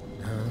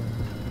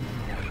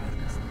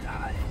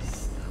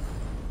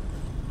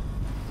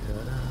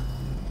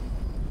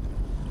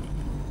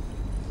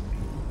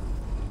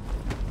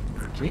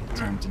 Okay,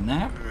 time to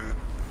nap.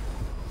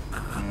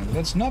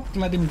 Let's not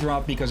let him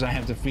drop because I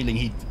have the feeling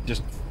he'd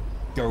just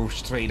go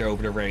straight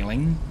over the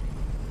railing.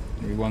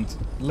 We want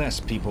less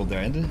people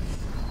dead.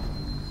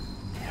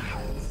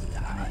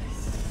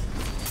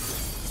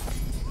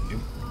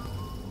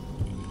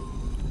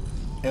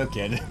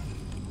 Okay.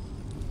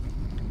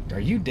 Are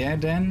you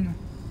dead then?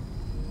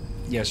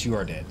 Yes, you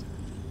are dead.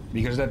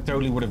 Because that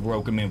totally would have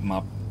woken him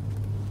up.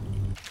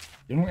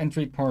 General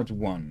entry part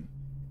 1.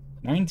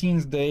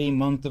 19th day,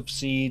 month of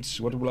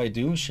siege. What will I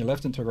do? She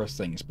left and took her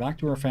things. Back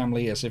to her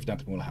family as if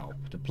that will help.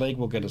 The plague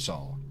will get us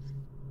all.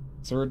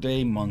 3rd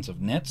day, month of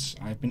nets.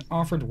 I've been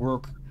offered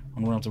work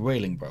on one of the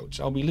whaling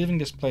boats. I'll be leaving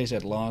this place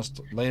at last.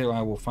 Later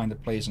I will find a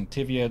place in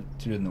Tivia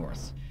to the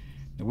north.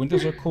 The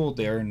winters are cold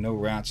there. No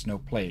rats, no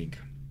plague.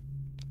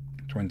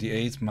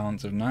 28th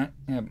month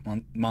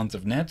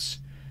of nets.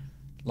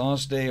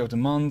 Last day of the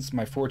month.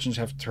 My fortunes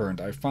have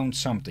turned. I found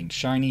something.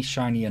 Shiny,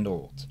 shiny and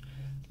old.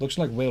 Looks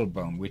like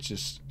whalebone, which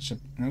is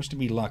supposed to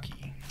be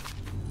lucky.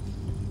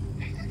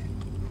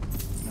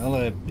 Well,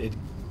 it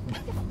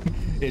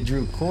it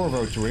drew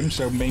Corvo to him,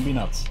 so maybe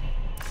not.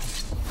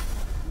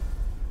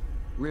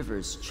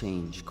 Rivers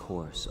change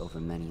course over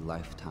many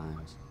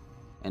lifetimes,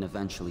 and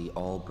eventually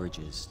all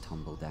bridges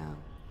tumble down.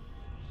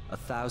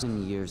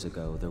 1,000 years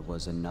ago, there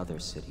was another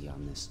city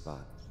on this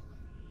spot.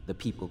 The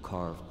people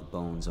carved the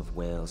bones of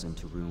whales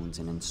into runes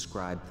and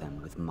inscribed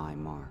them with my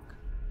mark.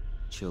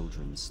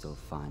 Children still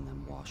find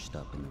them washed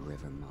up in the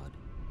river mud.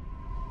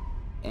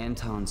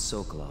 Anton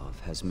Sokolov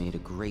has made a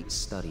great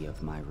study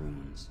of my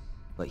runes,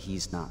 but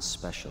he's not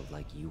special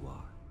like you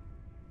are.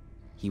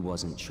 He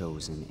wasn't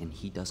chosen, and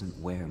he doesn't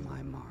wear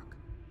my mark,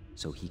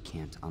 so he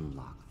can't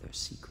unlock their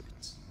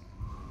secrets.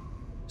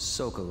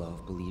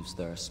 Sokolov believes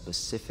there are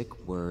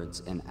specific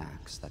words and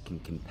acts that can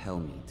compel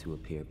me to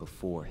appear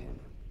before him.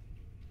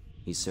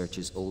 He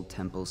searches old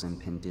temples in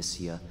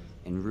Pendicia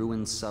and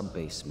ruined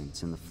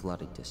sub-basements in the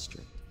flooded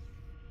district.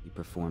 He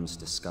performs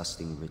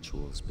disgusting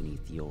rituals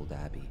beneath the old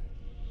abbey.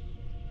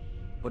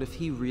 But if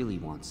he really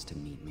wants to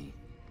meet me,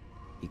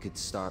 he could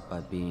start by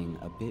being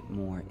a bit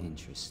more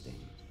interesting.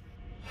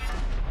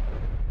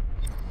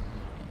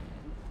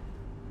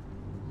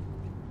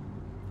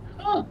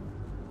 Huh.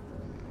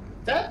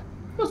 That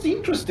was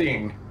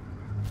interesting.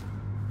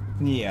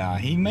 Yeah,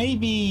 he may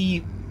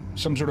be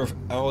some sort of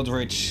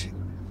eldritch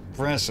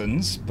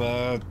presence,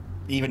 but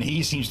even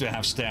he seems to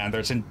have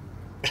standards and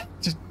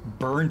just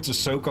burned to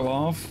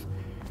Sokolov.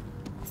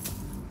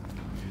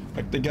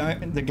 Like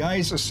the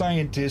guy's a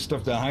scientist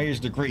of the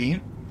highest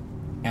degree,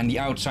 and the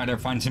outsider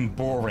finds him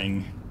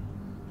boring.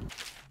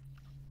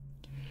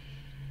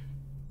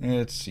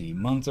 Let's see,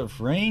 month of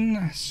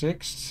rain,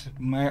 6th.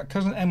 My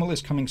cousin Emil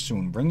is coming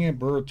soon, bringing a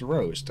bird to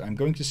roast. I'm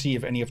going to see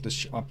if any of the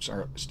shops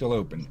are still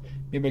open.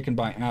 Maybe I can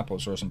buy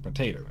apples or some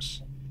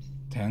potatoes.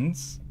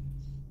 10th.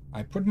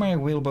 I put my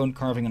whalebone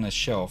carving on a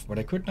shelf, but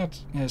I could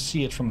not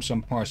see it from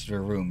some parts of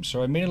the room,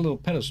 so I made a little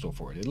pedestal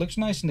for it. It looks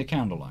nice in the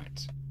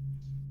candlelight.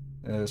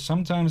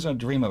 Sometimes I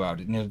dream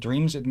about it. In the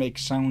dreams it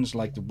makes sounds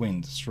like the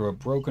wind through a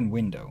broken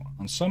window.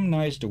 On some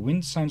nights the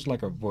wind sounds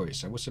like a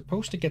voice. I was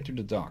supposed to get to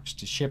the docks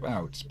to ship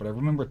out, but I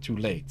remember too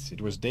late. It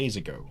was days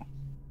ago.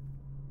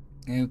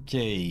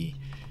 Okay.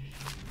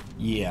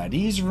 Yeah,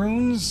 these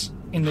runes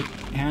in the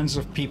hands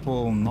of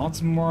people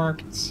not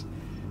marked,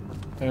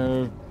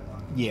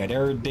 yeah,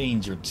 they're a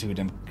danger to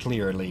them,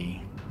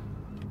 clearly.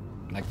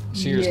 Like,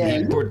 seriously,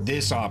 Yeah, put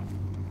this up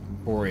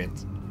for it.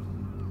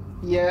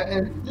 Yeah,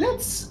 and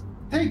let's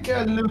take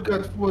a look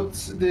at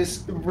what's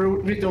this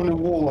written on the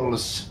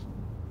walls.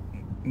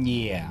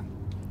 Yeah.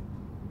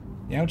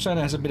 The outside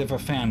has a bit of a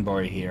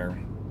fanboy here.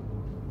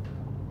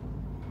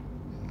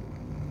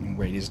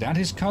 Wait, is that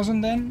his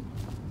cousin then?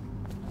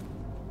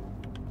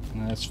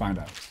 Let's find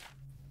out.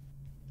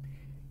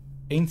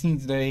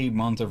 18th day,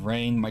 month of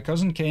rain. My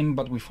cousin came,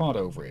 but we fought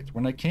over it.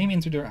 When I came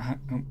into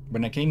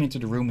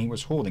the room, he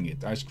was holding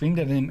it. I screamed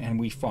at him, and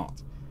we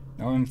fought.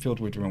 Now I'm filled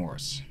with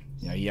remorse.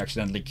 Yeah, he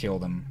accidentally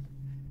killed him.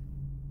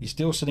 He's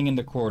still sitting in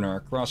the corner,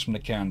 across from the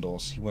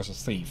candles. He was a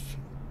thief.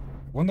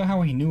 Wonder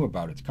how he knew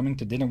about it. Coming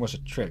to dinner was a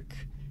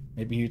trick.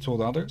 Maybe he told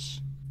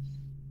others?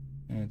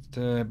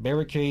 The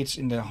barricades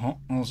in the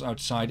halls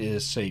outside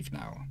is safe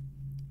now.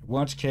 The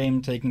watch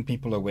came, taking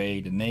people away,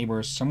 the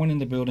neighbors. Someone in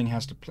the building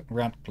has the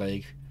rat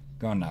plague.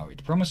 Gone now.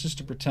 It promises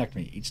to protect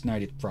me. Each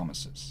night it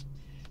promises.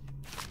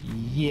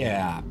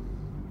 Yeah.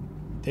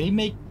 They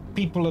make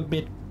people a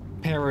bit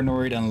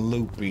paranoid and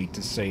loopy,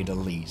 to say the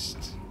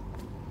least.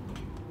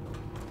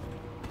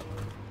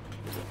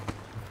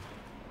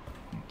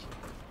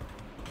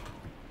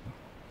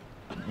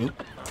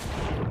 Oop.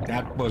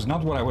 That was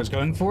not what I was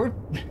going for.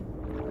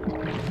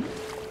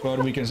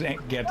 But we can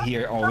get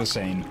here all the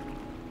same.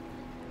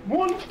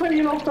 One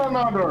thing after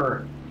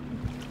another.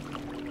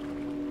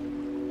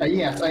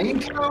 Yes, I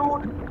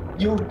include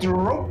you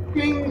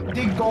dropping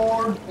the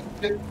guard,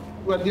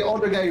 the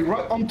other guy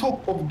right on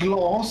top of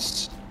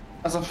glass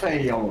as a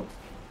fail.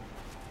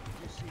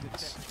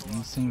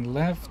 Anything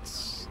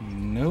left?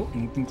 No,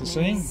 anything to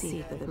say?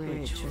 See the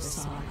bridge for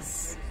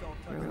solace.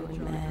 Ruined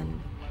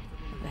men,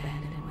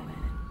 abandoned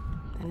women,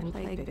 and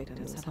plague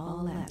victims have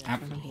all left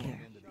from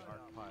here.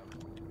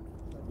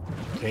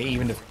 Okay,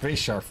 even the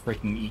fish are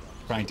freaking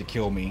trying to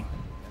kill me.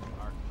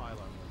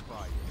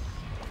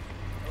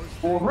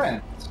 For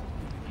rent.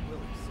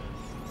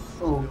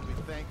 You'll be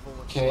thankful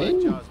when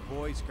Sludjaw's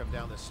boys come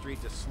down the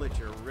street to slit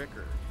your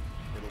ricker.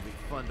 It'll be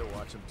fun to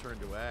watch them turn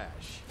to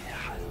ash.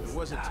 There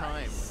was a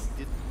time when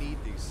you didn't need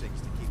these things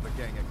to keep a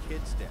gang of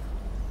kids down.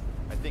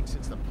 I think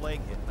since the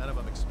plague hit, none of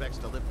them expects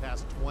to live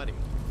past 20.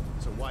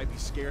 So why be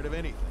scared of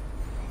anything?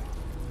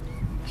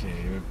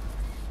 Okay.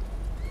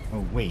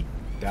 Oh wait,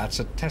 that's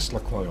a Tesla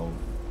coil.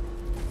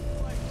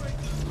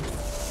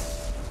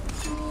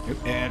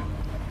 And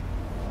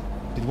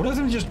did one of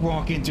them just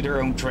walk into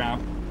their own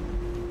trap?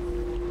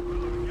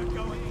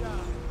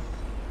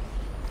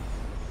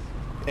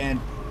 And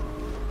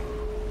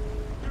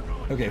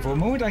okay, for a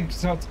moment I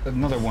thought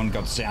another one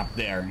got zapped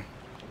there.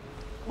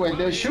 Wait,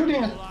 they're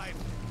shooting.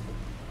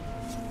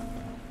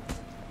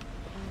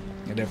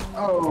 Yeah, they're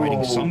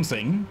fighting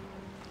something.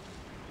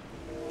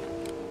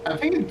 I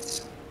think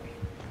it's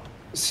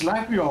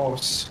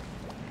Slappyos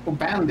or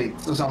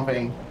bandits or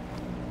something.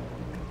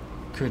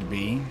 Could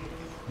be.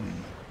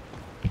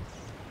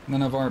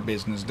 None of our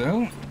business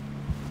though.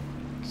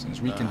 Since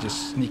we can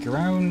just sneak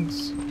around.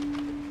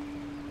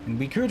 And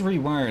we could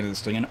rewire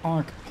this thing, an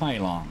arc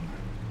pylon.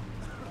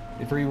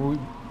 If we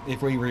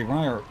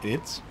rewire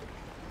it,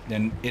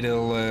 then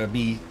it'll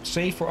be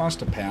safe for us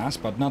to pass,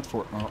 but not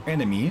for our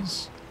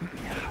enemies.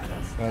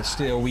 But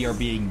still, we are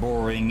being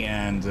boring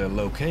and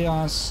low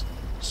chaos.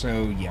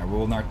 So yeah,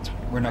 we're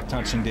not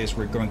touching this.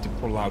 We're going to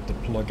pull out the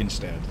plug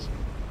instead.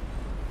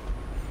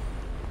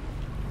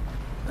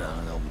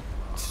 No,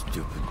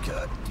 stupid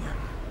goddamn.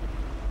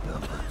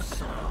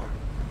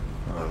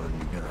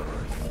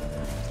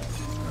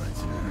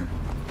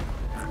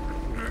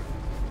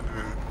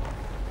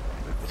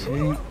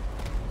 Okay.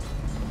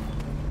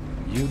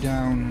 You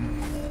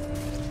down.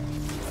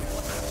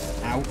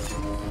 Out.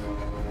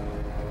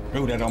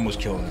 Oh, that almost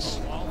killed us.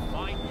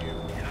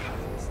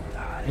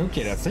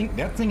 Okay, that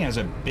thing has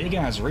a big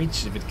ass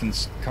reach if it can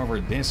cover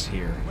this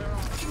here.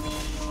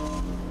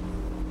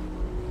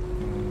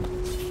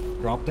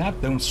 Drop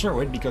that, don't throw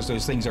it because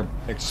those things are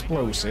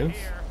explosive.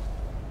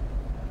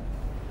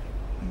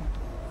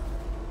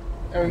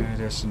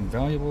 There's some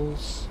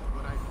valuables.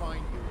 When I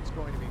find you, it's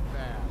going to be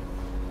bad.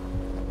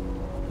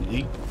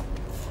 Yeet.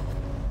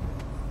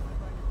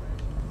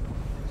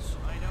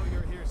 I know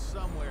you're here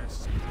somewhere.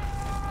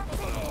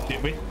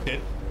 Wait.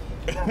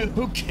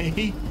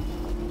 Okay.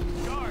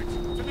 Guards,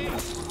 to me.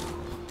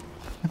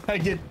 I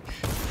get.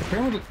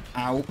 Apparently,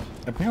 ow.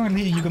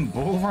 Apparently, you can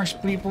bull rush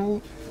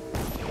people.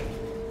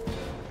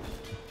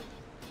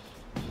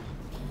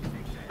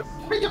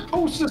 Make a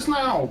post this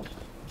now.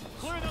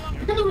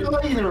 You can do it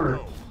later.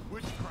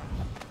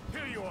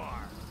 Here you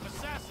are.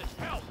 Assassin,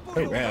 help.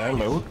 Oh,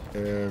 hello.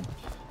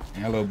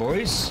 Hello,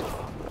 boys.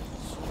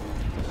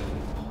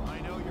 I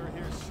know you're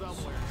here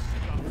somewhere.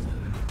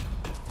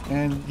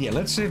 And yeah,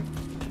 let's see.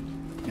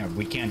 No,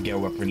 we can't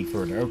go up any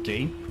further.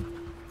 Okay.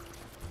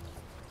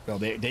 Well,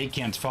 they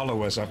can't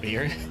follow us up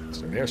here,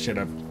 so they're shut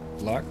up.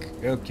 Luck.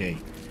 Okay.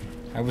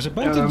 I was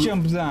about to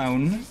jump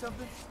down,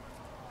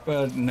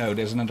 but no,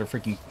 there's another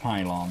freaking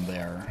pylon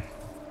there.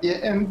 Yeah,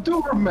 and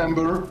do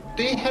remember,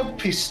 they have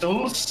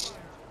pistols.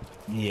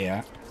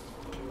 Yeah.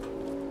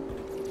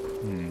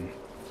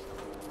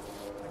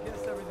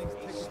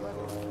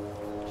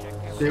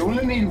 They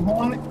only need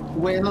one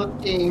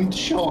well-aimed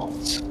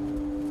shot.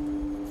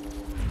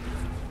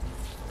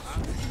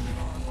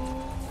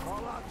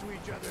 Call out to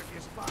each other if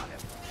you spot him.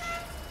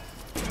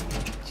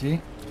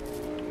 See?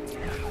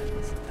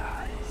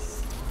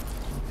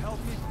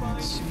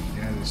 Let's see,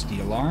 that is the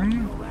alarm.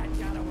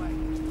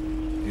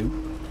 Oop.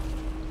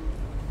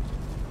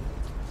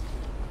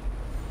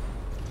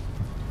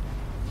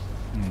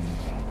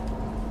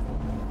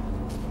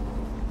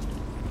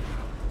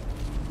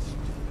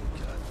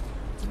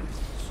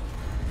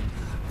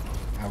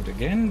 Out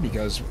again,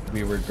 because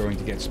we were going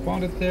to get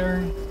spotted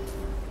there.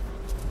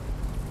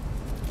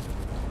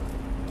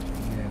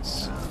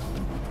 Yes.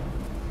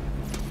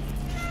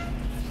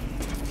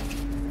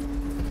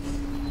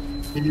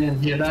 You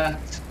didn't hear that?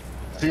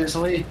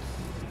 Seriously?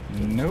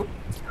 Nope.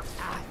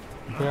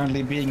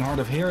 Apparently being hard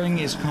of hearing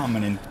is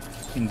common in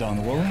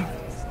Dunwall.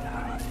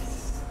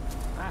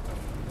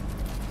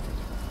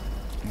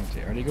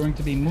 Okay, are they going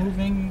to be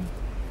moving?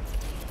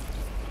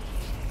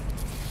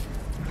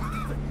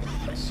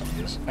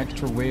 There's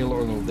extra whale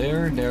oil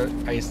there.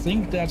 I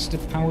think that's the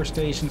power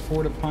station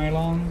for the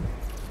pylon.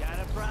 Got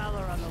a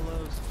prowler on the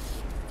loose.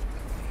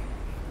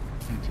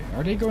 Okay,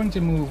 are they going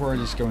to move or are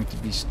they just going to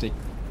be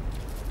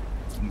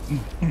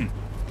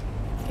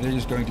They're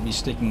just going to be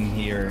sticking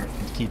here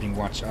and keeping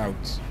watch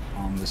out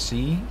on the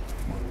sea.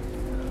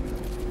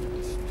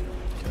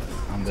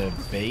 On the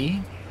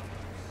bay.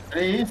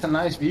 Hey, it's a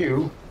nice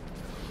view.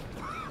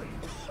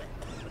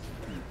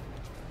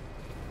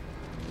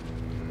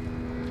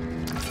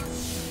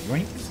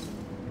 Yoink.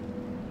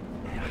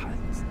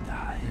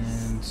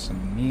 And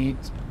some meat,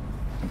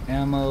 some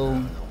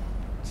ammo.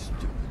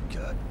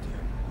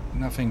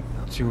 Nothing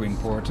too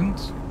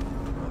important.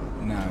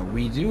 Now,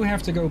 we do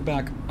have to go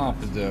back up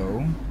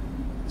though.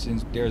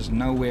 Since there's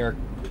nowhere...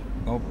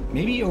 Oh,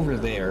 maybe over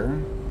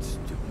there.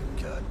 Stupid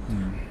god.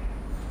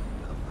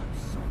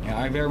 Yeah,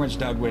 I very much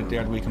doubt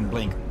that we can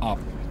blink up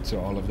to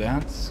all of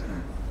that. So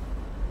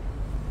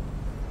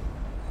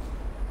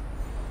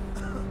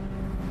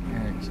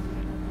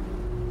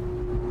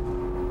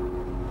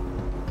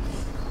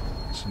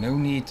no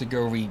need to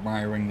go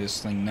rewiring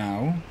this thing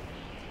now.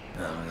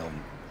 No,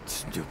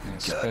 stupid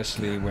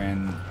especially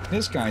when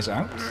this guy's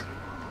out.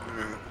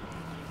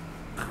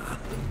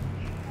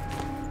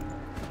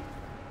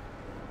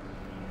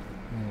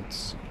 Let's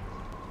see.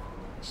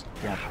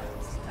 Stop.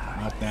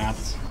 Not that.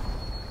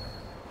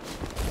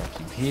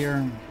 Keep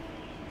here.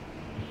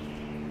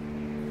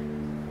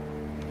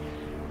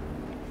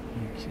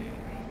 Okay.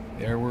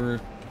 There were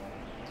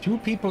 2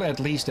 people at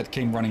least that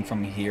came running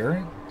from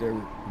here.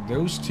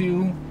 Those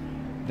 2.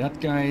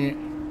 That guy,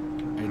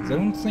 I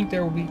don't think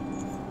there will be...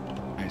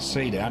 I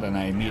say that and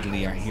I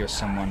immediately hear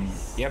someone...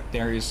 Yep,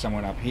 there is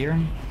someone up here.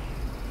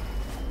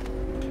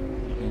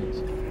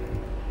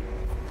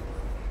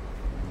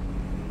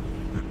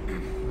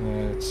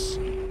 Let's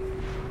see.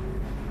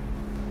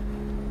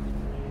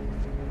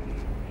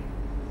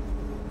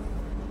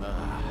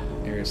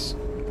 There's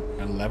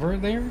a lever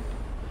there?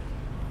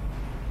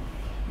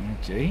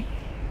 Okay.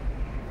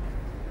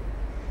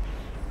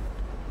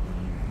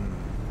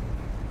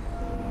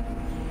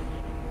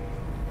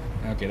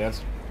 Okay,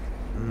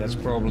 that's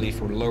probably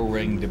for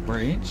lowering the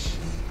bridge.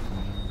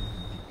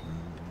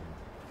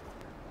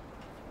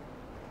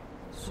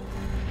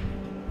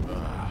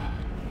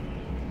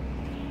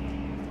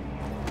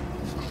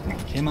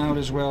 Take him out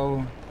as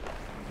well.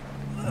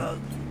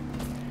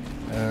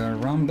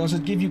 Ram, does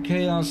it give you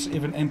chaos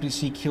if an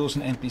NPC kills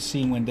an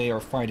NPC when they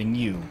are fighting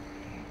you?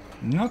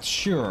 Not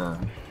sure.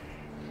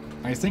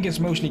 I think it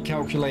mostly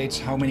calculates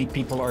how many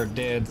people are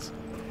dead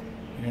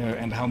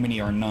and how many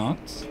are not.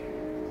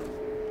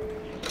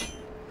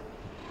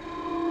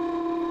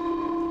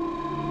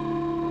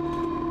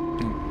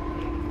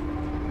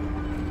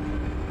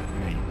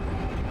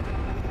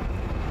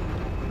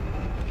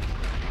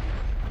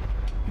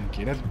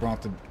 Okay, that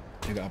brought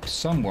it up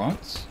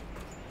somewhat.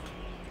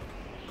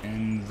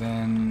 And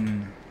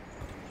then...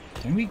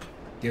 Can we...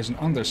 There's an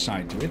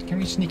underside to it. Can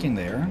we sneak in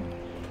there?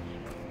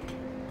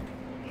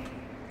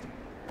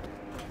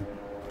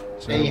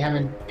 So, they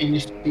haven't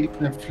finished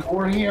the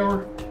floor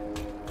here?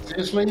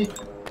 Seriously?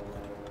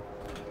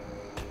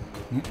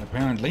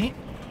 Apparently.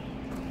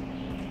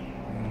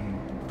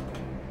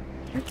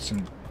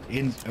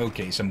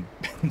 Some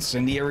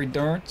incendiary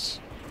darts.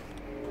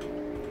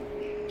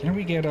 Can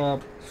we get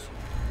up?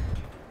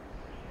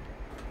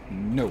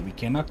 No, we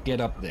cannot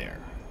get up there.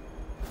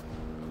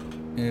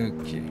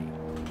 Okay.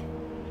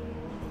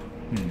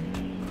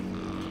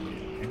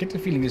 I get the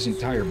feeling this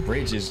entire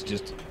bridge is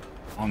just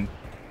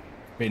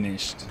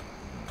unfinished.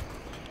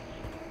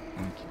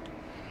 Okay.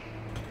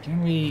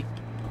 Can we...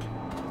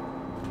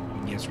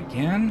 Yes, we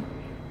can.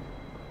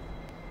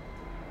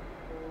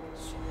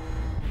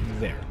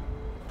 There.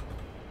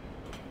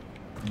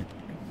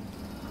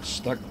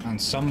 Stuck on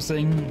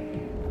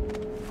something.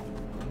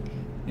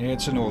 Yeah,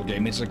 it's an old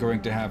game. It's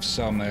going to have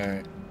some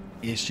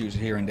issues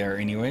here and there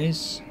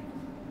anyways.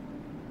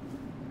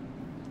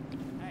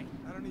 Hey,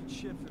 I don't need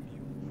shit from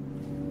you.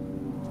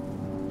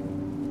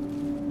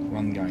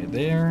 One guy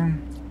there.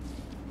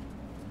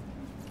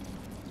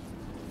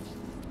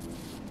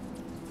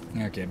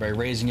 Okay, by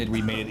raising it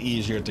we made it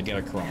easier to get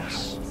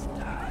across.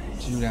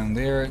 2 down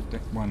there,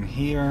 1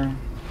 here.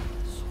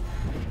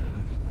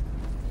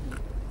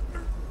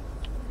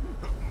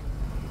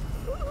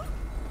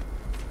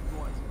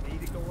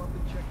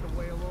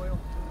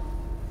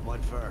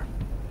 What for?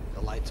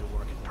 The lights are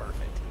working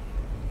perfect.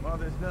 Well,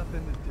 there's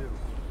nothing to do.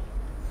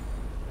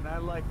 And I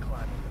like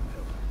climbing the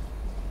pillars.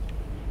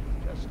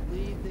 Just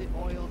leave the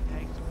oil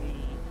tanks be.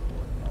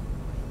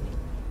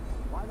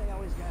 Why they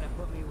always gotta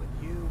put me with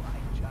you, I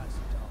just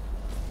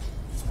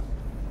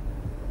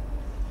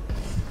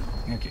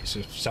don't. Okay,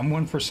 so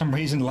someone for some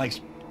reason likes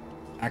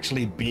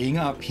actually being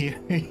up here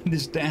in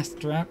this death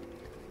trap.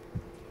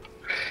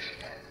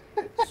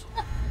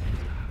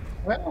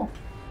 Well,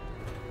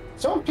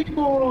 some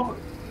people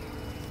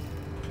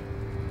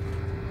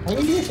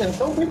hate it and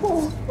some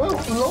people, well,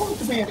 love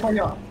to be a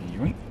fire.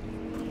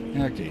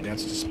 Okay,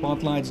 that's the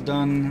spotlights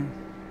done.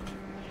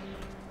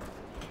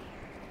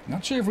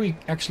 Not sure if we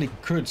actually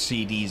could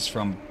see these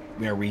from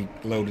where we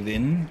loaded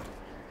in.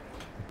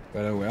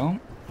 But oh well.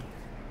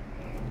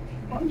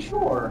 I'm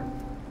sure.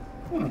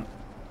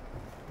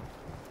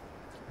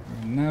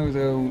 Now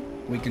though,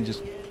 we can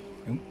just...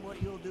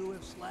 What you'll do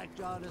if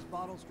Slackjaw and his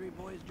Bottle Street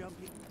boys jump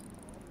you?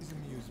 Please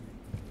amuse me.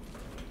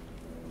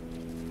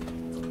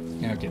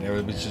 Okay, there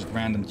was just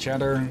random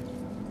chatter.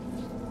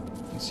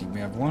 Let's see, we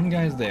have 1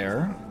 guy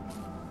there.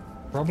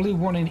 Probably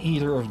 1 in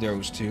either of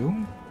those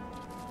 2.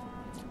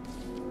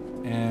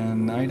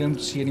 And I don't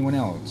see anyone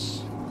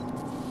else.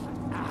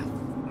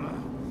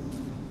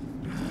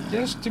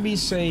 Just to be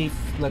safe,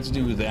 let's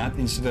do that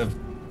instead of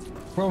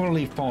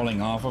probably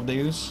falling off of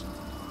these.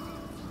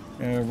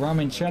 Ram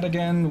in chat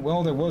again.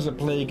 Well, there was a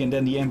plague and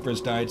then the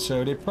Empress died,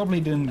 so they probably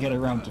didn't get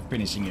around to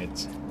finishing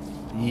it.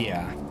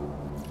 Yeah.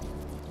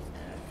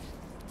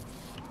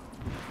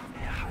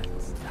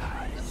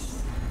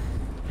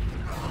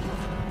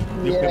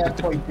 Yeah,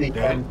 point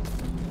taken.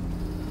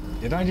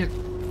 Did I just...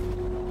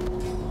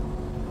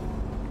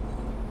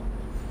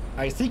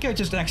 I think I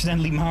just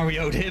accidentally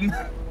Mario'd him.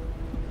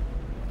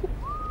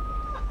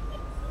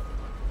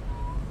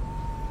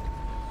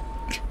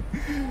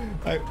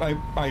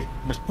 I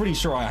was pretty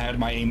sure I had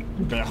my aim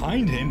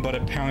behind him, but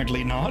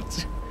apparently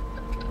not.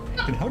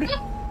 And how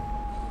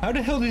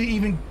the hell did he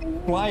even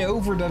fly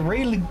over the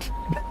railing?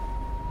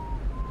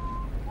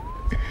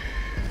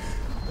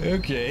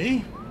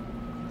 Okay.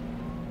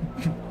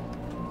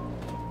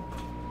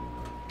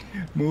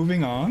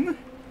 Moving on.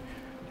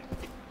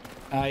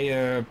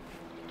 I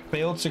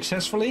failed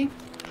successfully.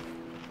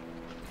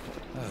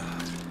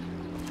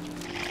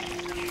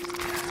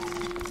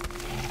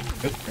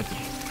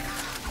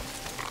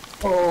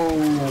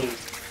 Oh.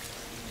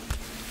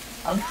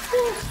 I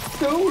think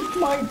those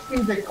might be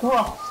the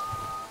cross.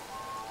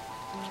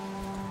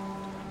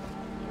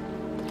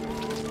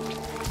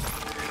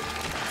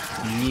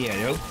 Yeah,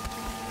 nope.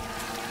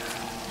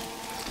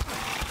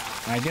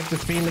 I get the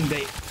feeling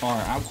they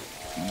are out.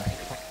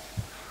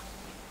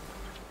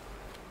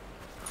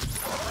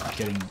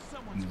 Getting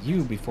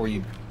you before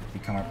you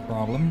become a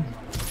problem.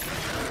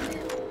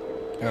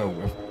 Oh,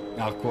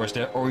 of course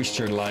they're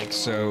oyster-like,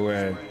 so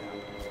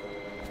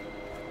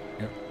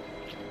yep.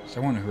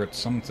 Someone heard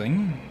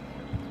something.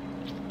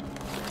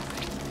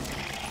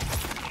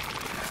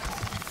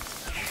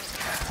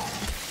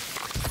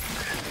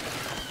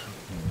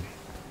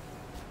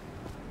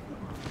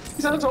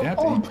 These are some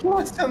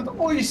unpleasant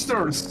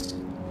oysters.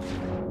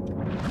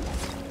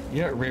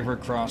 Yeah, river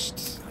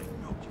crossed.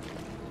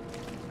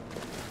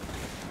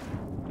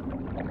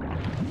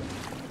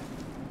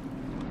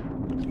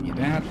 Give me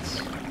that.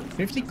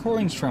 50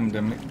 coins from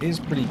them is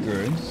pretty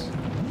good.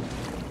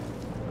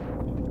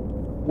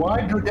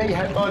 Why do they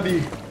have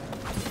money?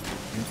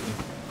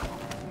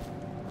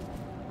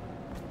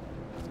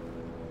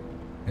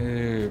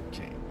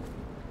 Okay.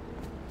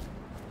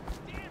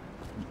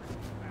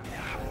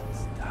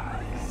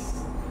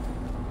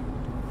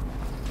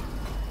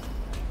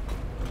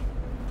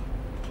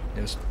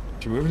 There's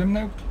 2 of them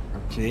now?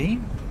 Okay.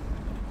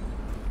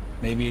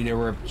 Maybe there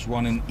was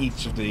 1 in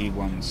each of the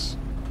ones.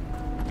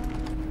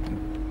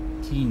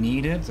 Key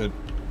needed.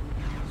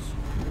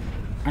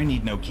 I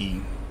need no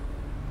key.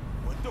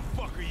 What the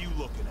fuck are you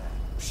looking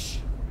at? Psh,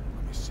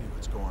 let me see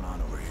what's going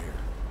on over here.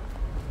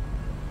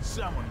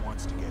 Someone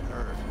wants to get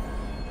hurt.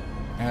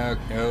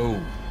 Oh.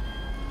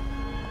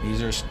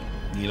 These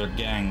are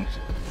gangs.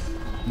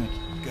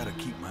 Gotta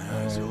keep my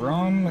eyes open.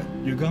 Ron,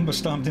 Ugamba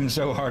stomped him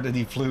so hard that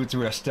he flew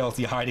to a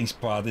stealthy hiding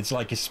spot. It's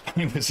like his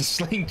spine was a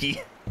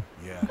slinky.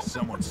 Yeah,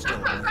 someone's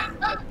still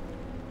around.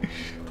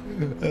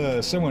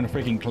 Someone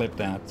freaking clipped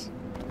that.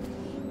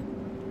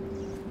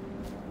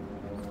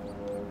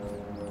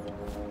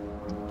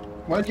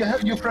 Well, you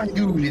have your friend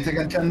Google it,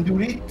 I can do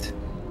it.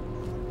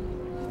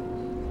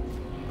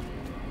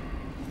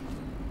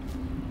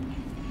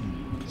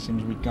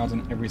 Seems we've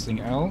gotten everything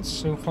else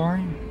so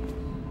far.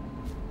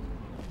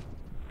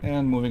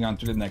 And moving on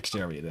to the next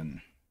area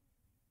then.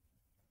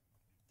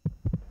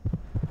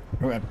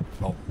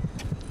 Oh,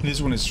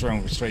 this one is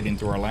thrown straight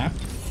into our lap.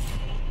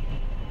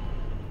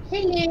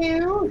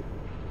 Hello.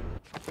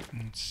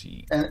 Let's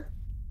see. And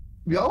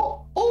we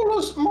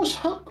almost must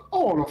have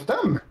all of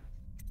them.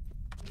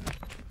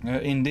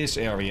 In this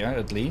area,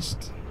 at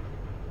least.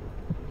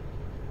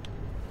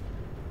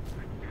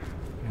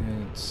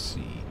 Let's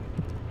see.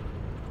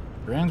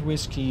 Brand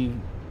whiskey.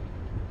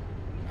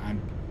 I'm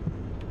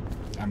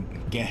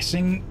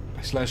guessing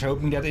 /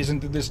 hoping that isn't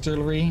the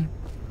distillery.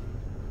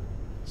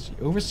 Let's see.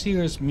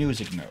 Overseer's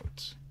music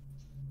note.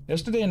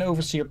 Yesterday an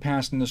overseer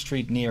passed in the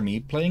street near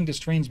me, playing the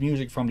strange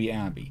music from the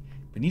abbey.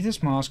 Beneath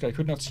his mask I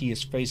could not see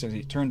his face as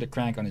he turned the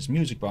crank on his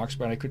music box,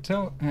 but I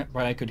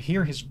could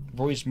hear his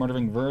voice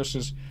muttering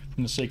verses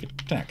from the sacred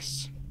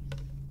texts.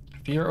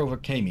 Fear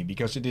overcame me,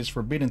 because it is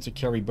forbidden to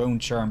carry bone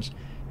charms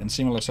and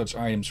similar such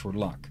items for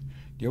luck.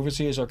 The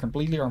overseers are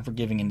completely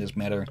unforgiving in this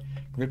matter.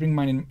 Gripping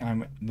mine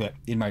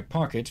in my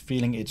pocket,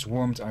 feeling its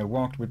warmth, I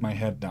walked with my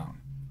head down.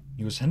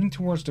 He was heading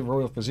towards the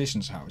royal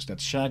physician's house, that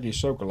shaggy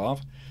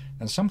Sokolov,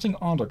 and something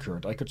odd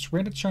occurred. I could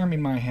swear the charm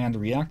in my hand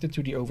reacted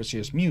to the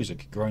overseer's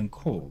music, growing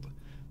cold.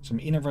 Some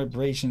inner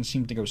vibration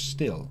seemed to go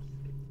still.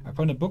 I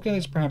found a book that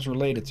is perhaps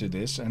related to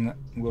this, and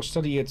will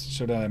study it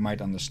so that I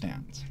might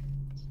understand.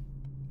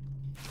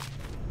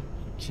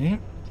 Okay.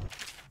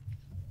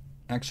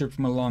 Excerpt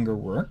from a longer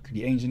work,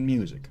 The Ancient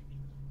Music.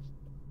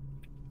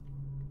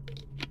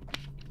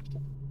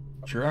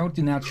 Throughout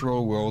the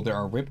natural world there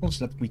are ripples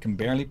that we can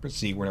barely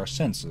perceive with our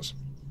senses,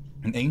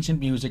 and ancient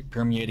music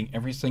permeating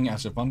everything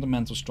as a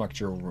fundamental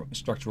structural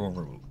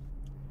rule.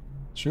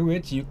 Through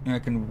it you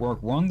can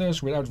work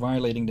wonders without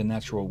violating the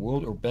natural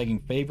world or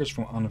begging favors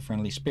from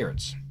unfriendly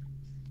spirits.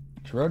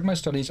 Throughout my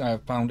studies I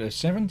have found a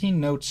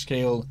 17-note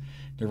scale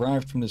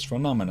derived from this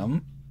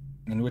phenomenon,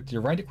 And with the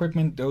right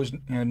equipment, those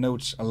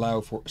notes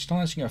allow for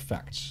astonishing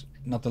effects.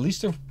 Not the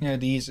least of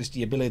these is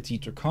the ability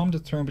to calm the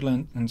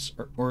turbulence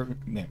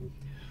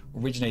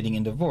originating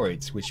in the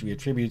void, which we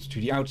attribute to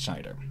the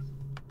outsider.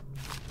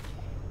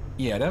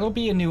 Yeah, that'll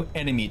be a new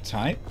enemy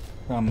type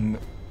from,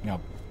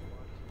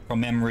 from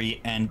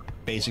memory and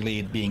basically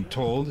it being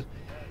told.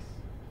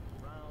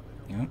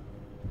 Yeah.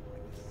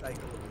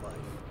 Cycle of life.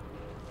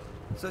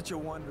 Such a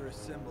wondrous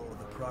symbol of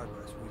the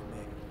progress we've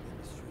made in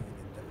industry and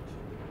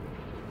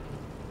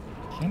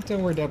invention. Can't tell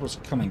where that was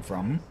coming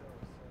from.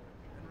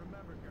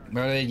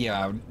 But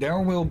yeah, there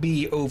will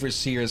be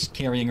overseers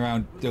carrying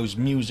around those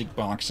music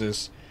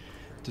boxes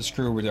to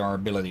screw with our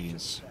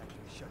abilities.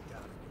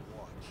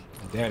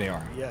 There they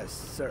are. Yes,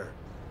 sir.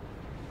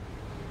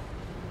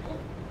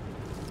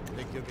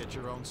 Think you'll get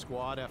your own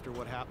squad after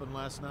what happened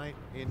last night?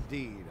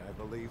 Indeed, I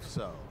believe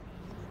so.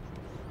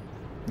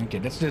 Okay,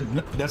 that's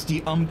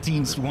the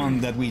umpteenth one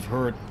that we've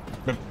heard.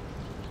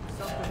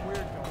 Something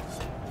weird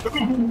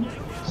going on.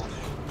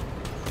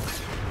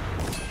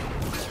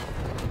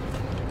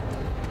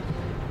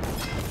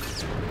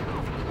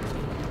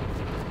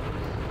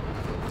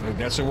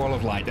 That's a wall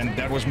of light, and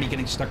that was me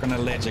getting stuck on a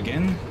ledge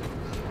again.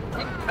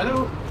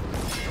 Hello.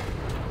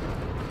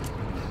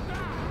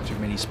 Too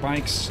many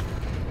spikes.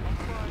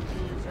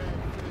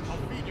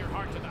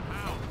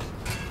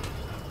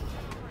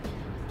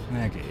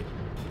 Okay.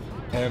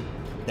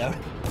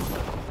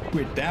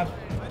 With that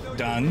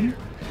done,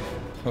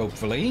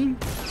 hopefully.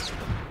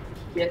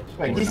 Yeah,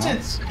 wait, he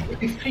said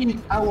we feed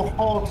our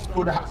hearts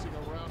to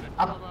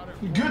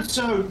the good,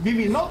 so we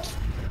will not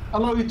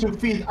allow you to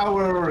feed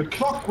our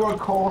clockwork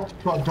heart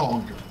to a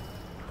dog.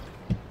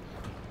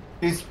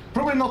 It's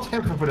probably not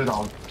helpful for the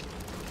dog.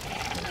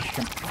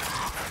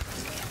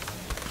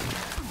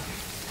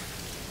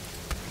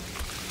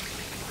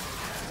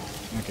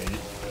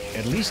 Okay,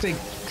 at least they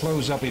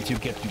close up if you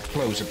get too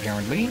close,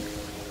 apparently.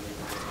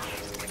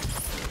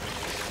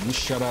 You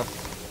shut up.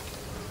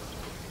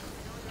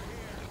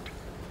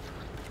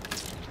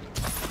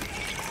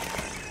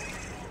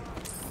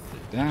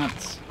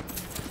 That.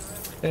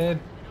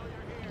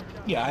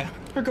 Yeah, I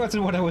forgot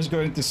what I was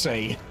going to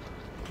say.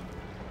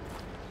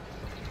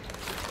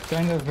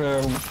 Kind of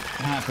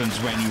happens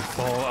when you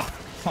fall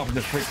off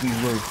the freaking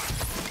roof.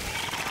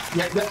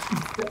 Yeah,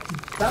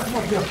 that's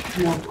what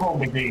your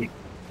comedy.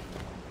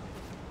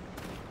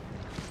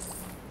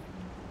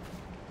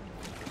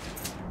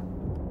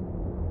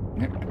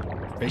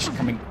 Fish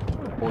coming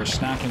or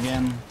snack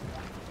again.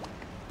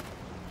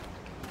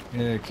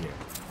 Okay.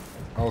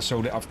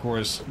 Also, of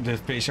course, the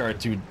fish are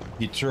to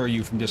deter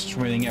you from just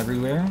swimming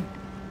everywhere.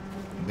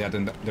 That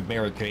and the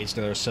barricades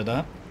that are set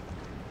up.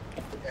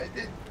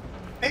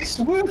 This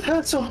world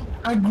has some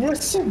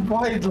aggressive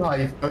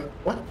wildlife, but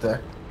what the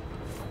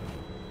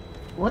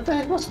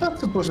heck was that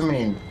supposed to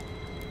mean?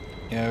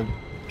 Yeah,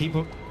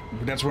 people.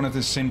 That's one of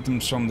the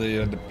symptoms from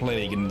the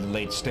plague in the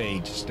late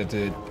stage, that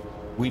the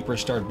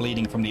weepers start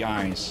bleeding from the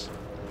eyes.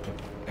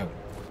 Oh,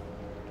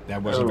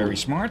 that wasn't very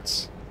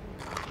smart.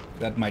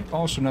 That might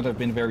also not have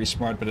been very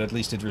smart, but at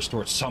least it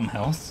restored some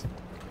health.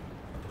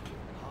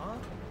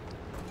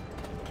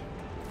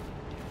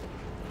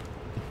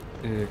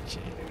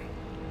 Okay.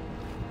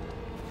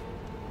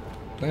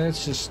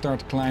 Let's just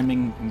start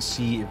climbing and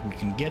see if we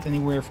can get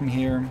anywhere from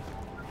here.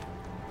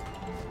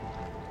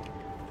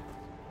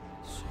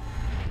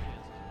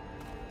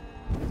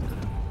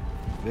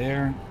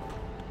 There.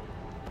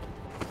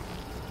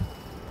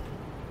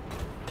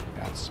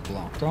 That's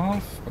blocked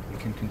off, but we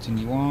can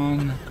continue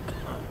on.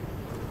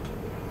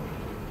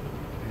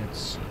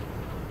 Let's...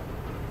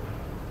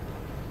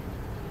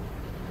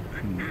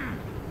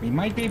 We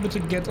might be able to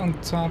get on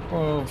top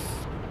of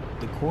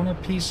the corner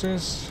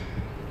pieces.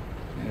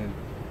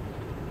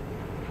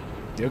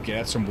 Okay,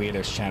 that's some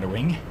weird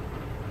shadowing.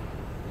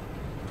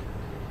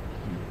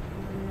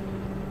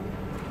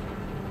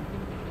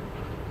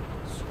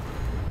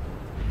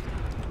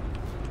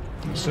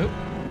 So,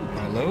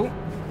 hello.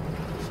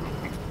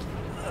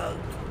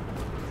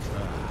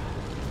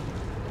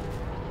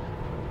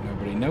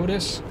 Nobody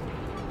notice.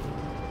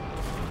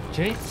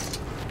 Okay.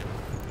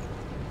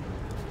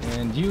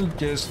 And you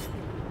just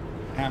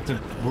have the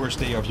worst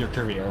day of your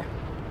career.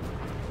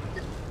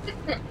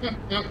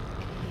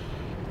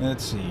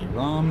 Let's see,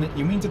 Rom,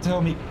 you mean to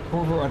tell me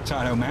Corvo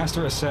Atano,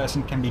 Master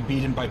Assassin, can be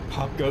beaten by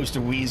Pop Goes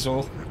the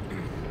Weasel?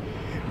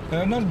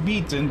 Not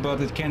beaten, but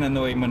it can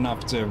annoy him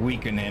enough to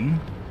weaken him.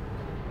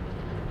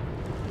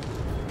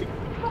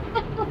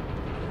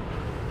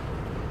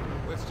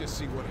 Let's just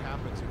see what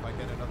happens if I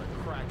get another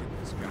crack at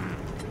this guy.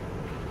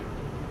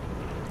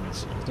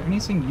 Let's see, is there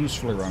anything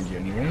useful around here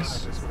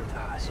anyways?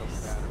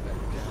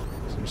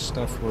 Some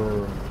stuff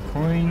for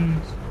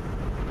coins.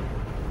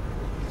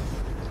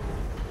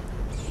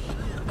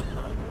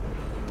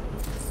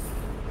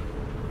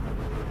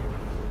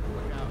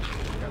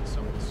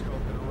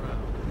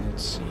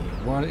 Let's see,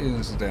 what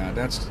is that?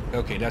 That's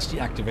okay, that's the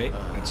activate.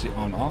 That's the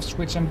on-off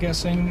switch, I'm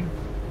guessing.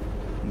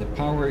 And the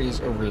power is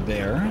over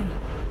there.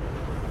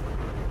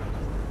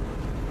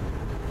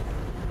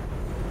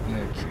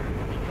 Okay.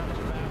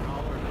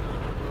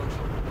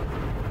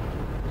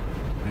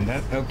 And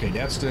that, okay,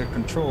 that's the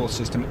control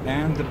system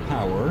and the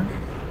power.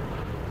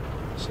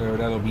 So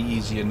that'll be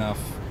easy enough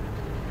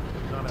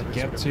to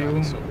get to.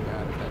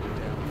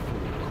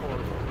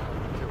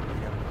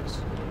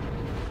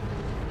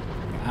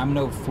 I'm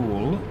no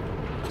fool,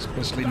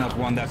 especially not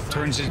one that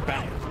turns his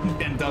back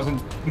and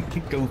doesn't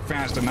go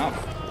fast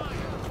enough.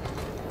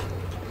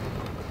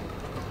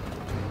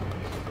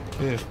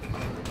 Let's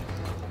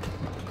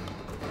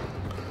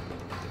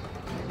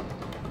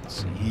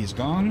see, he's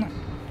gone.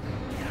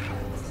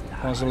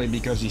 Possibly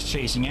because he's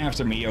chasing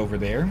after me over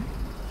there.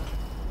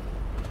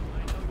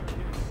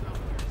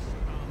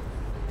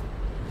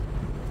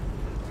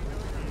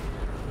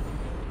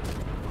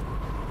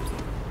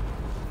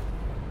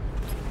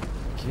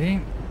 Okay.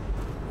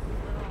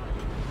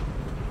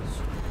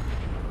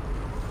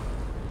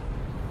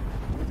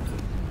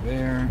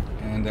 There,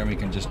 and then we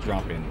can just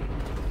drop in.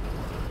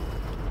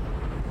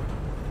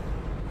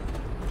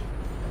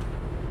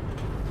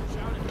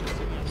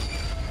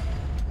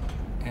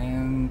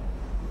 And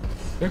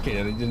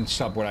okay, that didn't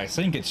stop what I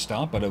think it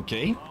stopped, but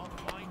okay.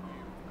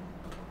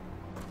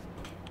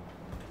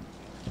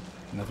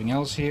 Nothing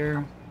else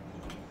here.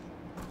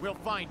 We'll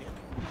find him.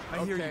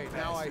 I hear you,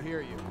 now I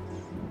hear you.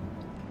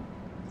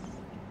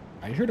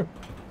 I heard a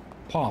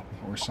pop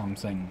or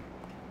something.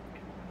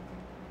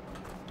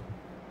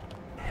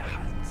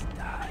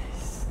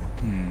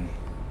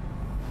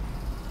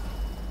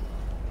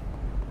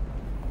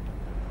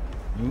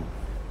 Oop,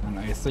 and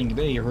I think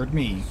they heard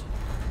me.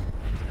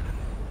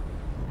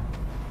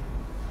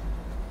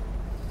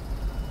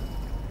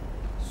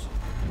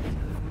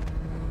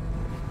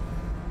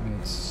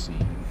 Let's see.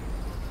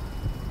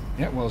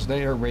 Yeah, whilst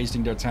they are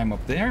wasting their time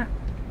up there.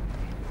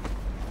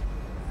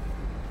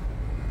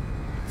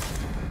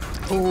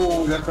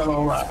 Oh, that's a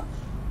low rat.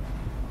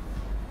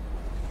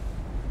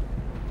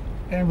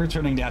 And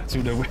returning that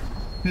to the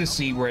to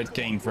see where it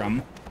came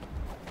from.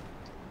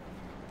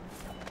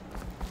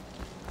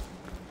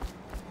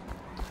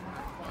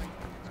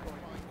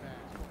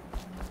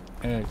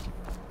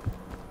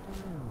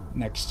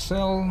 Next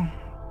cell.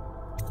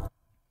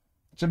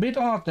 It's a bit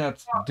odd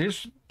that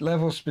this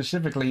level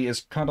specifically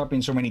is cut up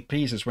in so many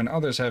pieces when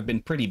others have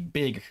been pretty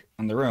big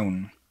on their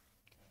own.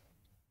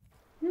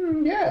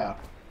 Yeah.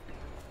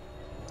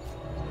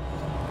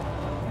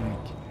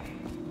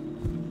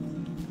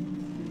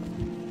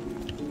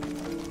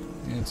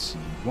 Let's see.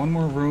 One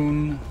more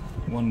rune,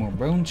 one more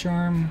bone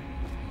charm.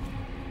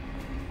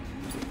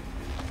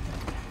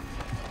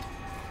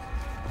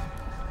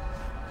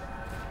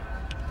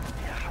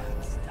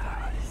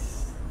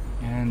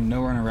 And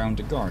no one around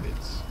to guard it.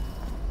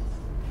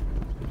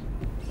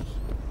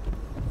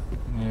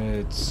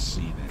 Let's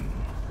see then.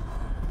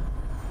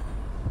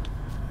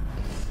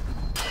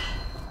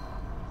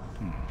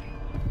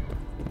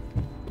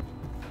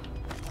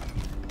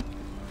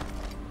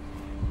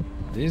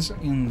 This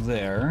in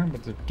there,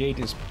 but the gate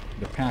is,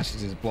 the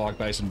passage is blocked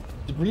by some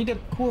debris that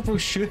Corvo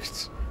should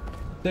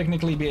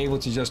technically be able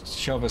to just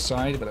shove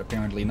aside, but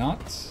apparently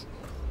not.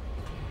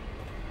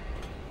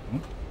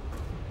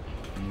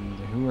 And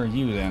who are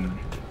you then?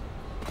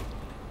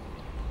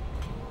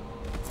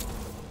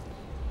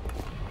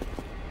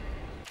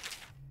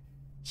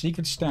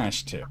 Secret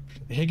stash tip.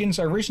 Higgins,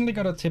 I recently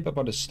got a tip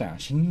about a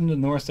stash in the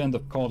north end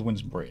of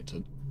Caldwin's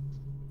Bridge.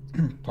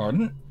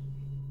 Pardon?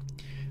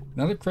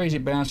 Another crazy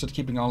bastard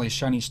keeping all his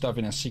shiny stuff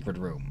in a secret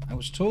room. I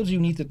was told you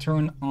need to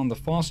turn on the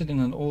faucet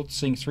in an old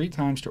sink 3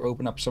 times to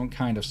open up some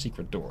kind of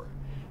secret door.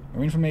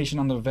 No information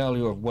on the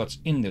value of what's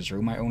in this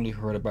room. I only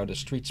heard about a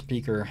street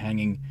speaker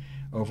hanging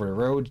over the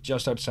road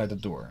just outside the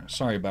door.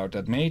 Sorry about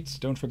that, mate.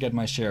 Don't forget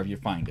my share if you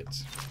find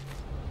it.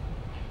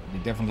 They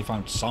definitely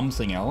found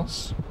something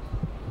else.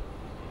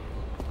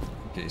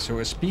 Okay, so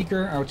a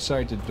speaker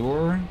outside the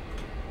door.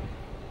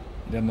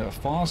 Then the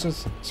faucet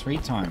 3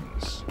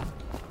 times.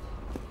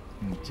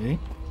 Okay.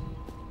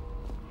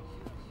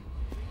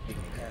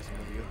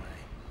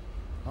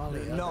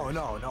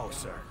 No,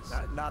 sir.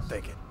 Not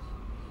thinking.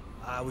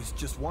 I was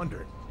just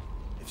wondering,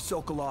 if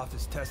Sokolov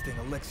is testing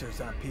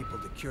elixirs on people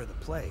to cure the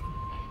plague,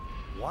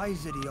 why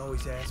is it he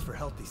always asks for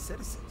healthy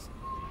citizens?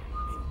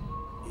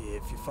 I mean,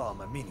 if you follow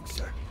my meaning,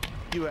 sir.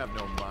 You have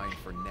no mind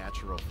for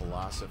natural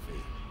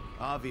philosophy.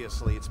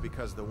 Obviously, it's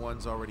because the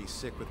ones already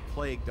sick with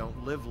plague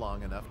don't live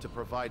long enough to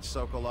provide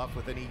Sokolov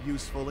with any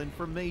useful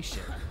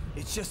information.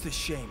 It's just a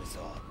shame is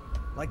all.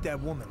 Like that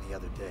woman the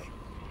other day.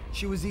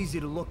 She was easy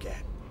to look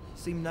at.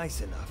 Seemed nice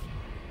enough.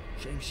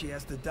 Shame she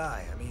has to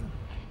die. I mean,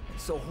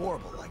 it's so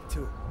horrible, like,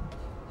 too.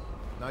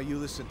 Now you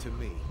listen to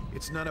me.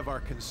 It's none of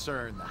our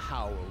concern the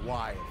how or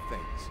why of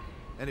things.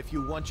 And if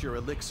you want your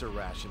elixir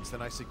rations,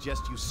 then I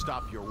suggest you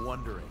stop your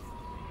wondering.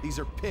 These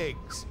are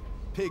pigs.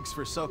 Pigs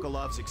for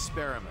Sokolov's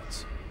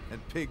experiments.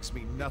 And pigs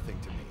mean nothing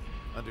to me.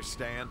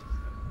 Understand?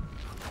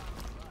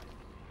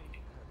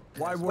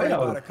 Why worry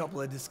about a couple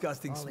of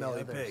disgusting,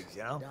 smelly pigs,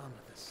 you know?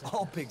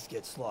 All pigs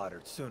get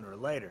slaughtered sooner or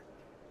later.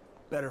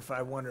 Better if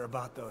I wonder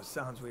about those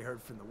sounds we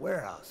heard from the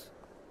warehouse,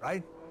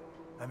 right?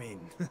 I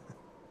mean...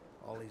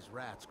 all these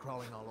rats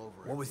crawling all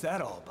over. What was that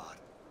all about?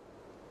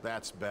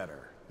 That's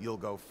better. You'll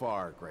go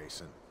far,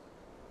 Grayson.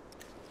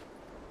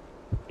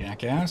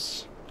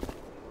 Jackass.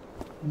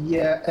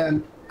 Yeah,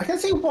 and I can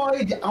see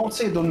why the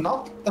outsider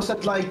not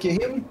doesn't like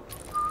him.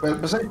 Well,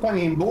 besides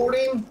finding him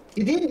boring,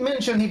 he did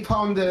mention he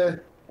found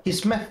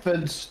his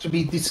methods to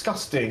be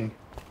disgusting.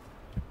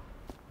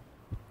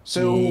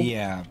 So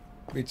yeah,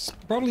 it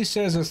probably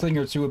says a thing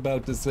or two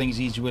about the things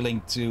he's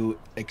willing to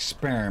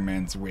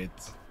experiment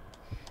with.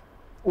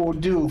 Or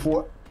do,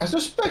 for I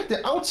suspect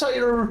the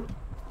outsider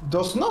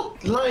does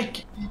not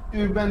like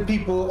when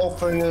people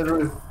offer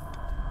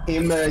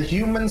him a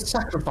human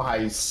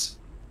sacrifice.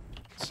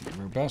 Let's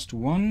see, robust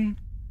 1.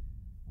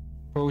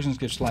 Potions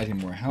give slightly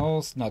more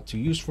health, not too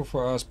useful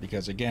for us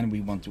because again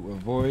we want to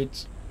avoid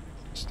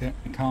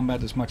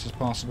combat as much as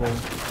possible.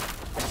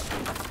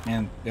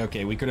 And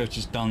okay, we could have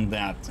just done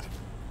that.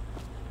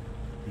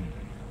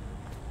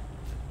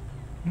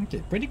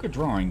 Okay, pretty good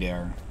drawing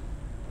there.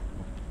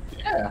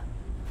 Yeah.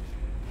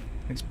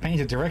 It's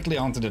painted directly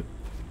onto the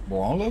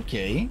wall,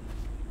 okay.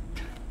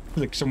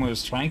 Like someone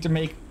was trying to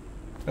make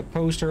a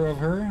poster of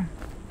her.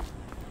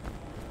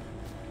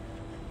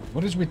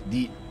 What is with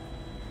the...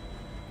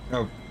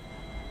 Oh.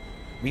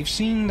 We've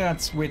seen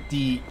that with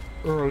the...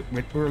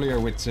 earlier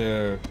with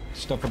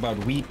stuff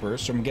about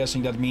Reapers, so I'm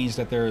guessing that means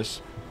that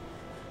there's...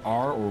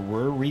 are or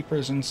were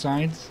Reapers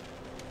inside.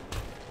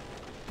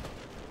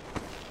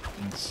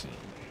 Let's see.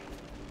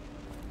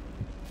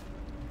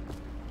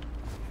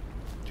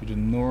 To the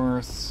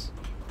north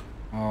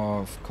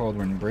of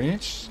Cauldron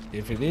Bridge.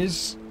 If it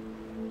is...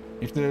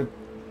 If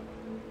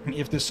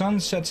the sun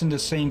sets in the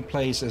same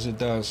place as it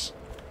does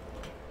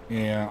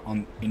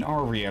in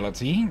our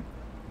reality,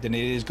 then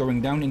it is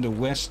going down in the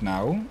west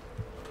now.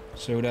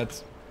 So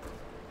that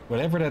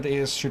whatever that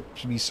is should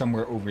be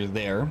somewhere over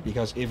there.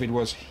 Because if it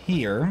was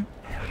here,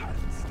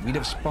 we'd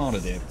have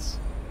spotted it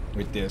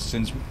with this,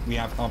 since we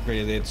have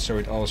upgraded it so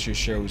it also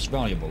shows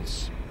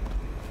valuables.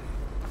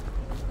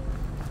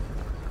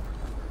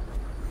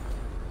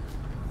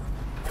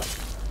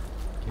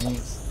 Okay,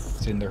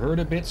 it's in the herd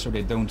a bit so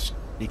they don't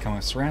become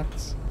a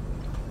threat.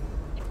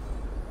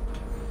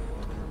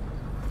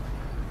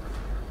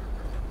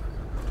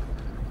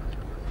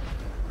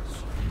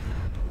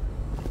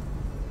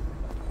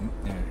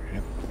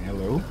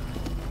 Hello.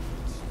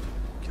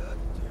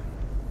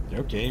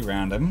 Okay,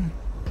 random.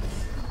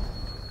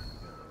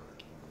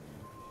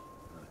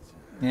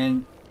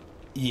 And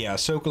yeah,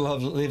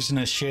 Sokolov lives in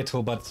a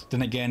shithole, but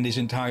then again, this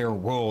entire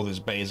world is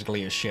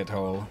basically a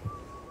shithole.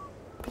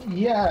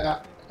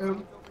 Yeah.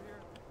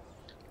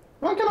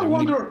 I kind of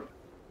wonder,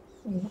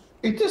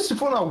 is this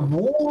for a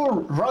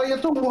war,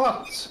 riot, or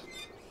what?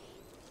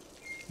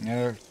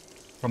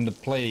 From the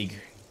plague.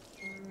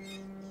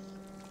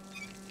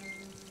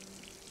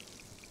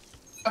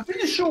 I'm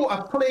pretty sure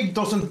a plague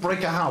doesn't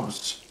break a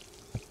house.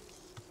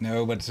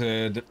 No, but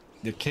the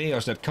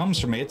chaos that comes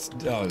from it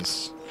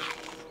does.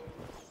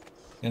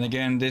 And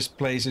again, this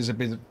place is a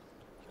bit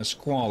a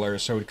squalor,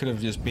 so it could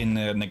have just been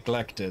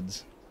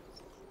neglected.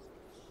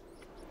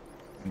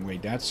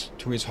 Wait, that's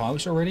to his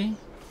house already?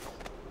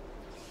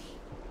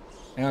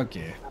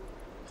 Okay.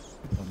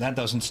 Well, that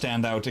doesn't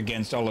stand out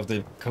against all of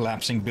the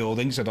collapsing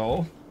buildings at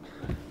all.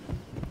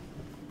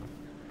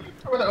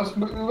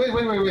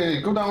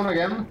 Wait. Go down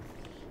again.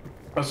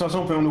 I saw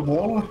something on the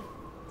wall.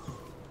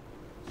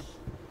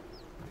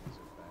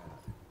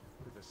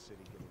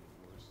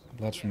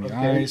 Blood from the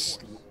eyes.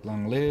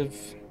 Long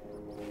live.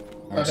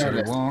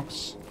 Outsider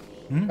walks.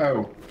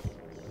 Oh.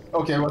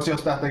 Okay, what's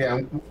just that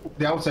again?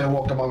 The outsider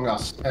walk among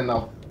us and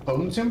a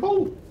phone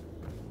symbol?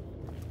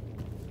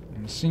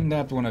 I've seen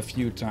that one a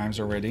few times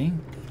already.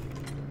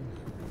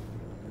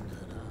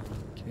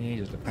 Okay,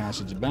 just a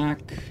passage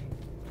back.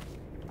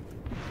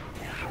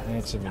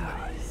 It's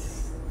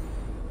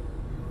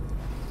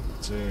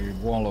a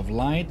wall of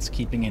light,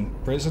 keeping in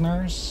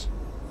prisoners.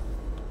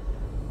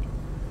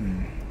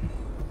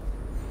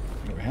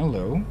 Oh,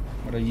 hello.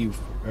 What are you?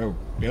 Oh,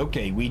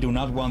 okay. We do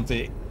not want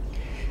to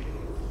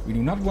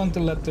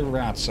let the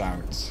rats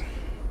out.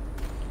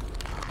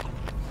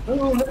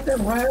 Oh, let the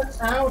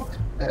rats out!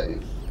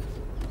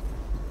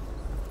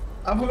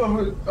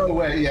 Oh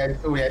wait, yeah,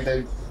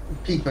 the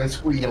peep and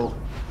squeal.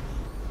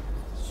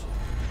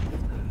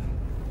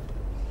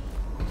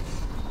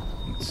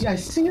 Yeah, I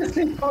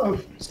seriously,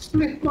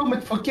 split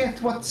moment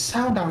forget what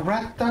sound a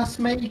rat does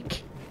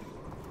make.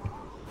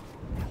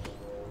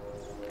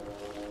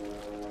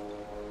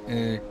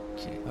 Okay.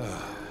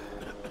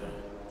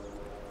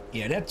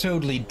 Yeah, that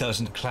totally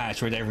doesn't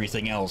clash with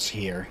everything else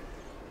here.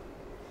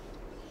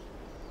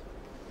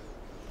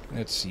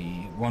 Let's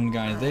see, one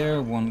guy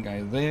there, one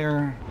guy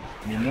there.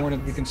 Any more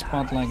that we can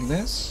spot like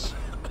this?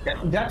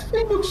 That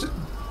thing looks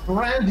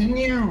brand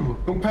new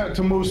compared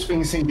to most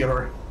things in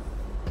here.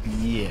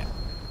 Yeah.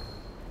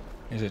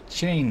 There's a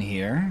chain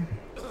here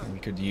we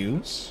could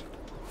use.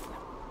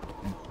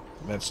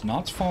 Let's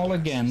not fall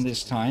again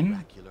this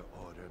time.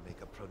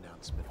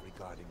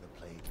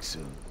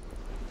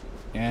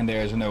 And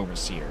there's an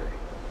overseer.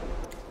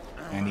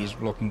 And he's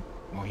looking...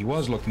 well, he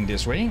was looking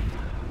this way.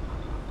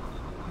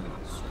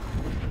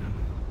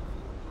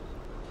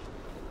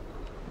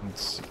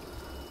 Let's see.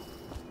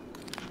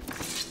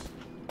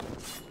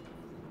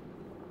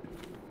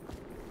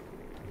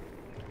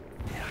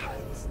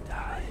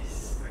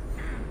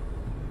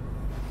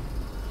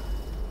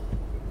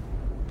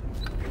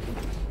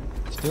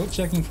 Still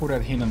checking for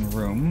that hidden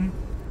room.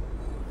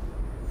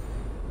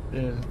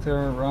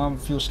 Rob,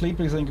 if you're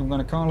sleepy, I think I'm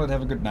gonna call it.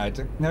 Have a good night.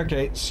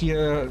 Okay, see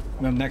you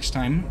next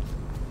time.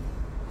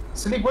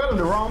 Sleep well,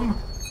 Rom.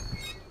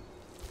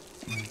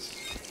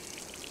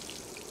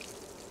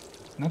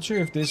 Not sure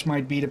if this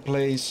might be the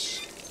place,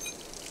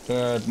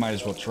 but might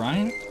as well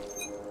try.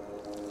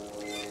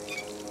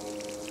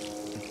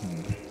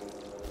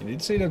 It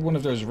did say that one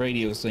of those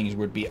radio things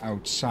would be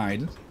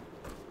outside.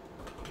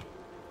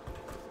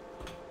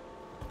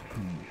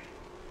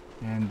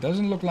 And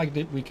doesn't look like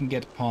that we can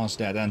get past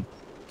that. And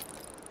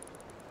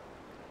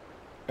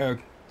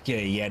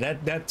okay, yeah,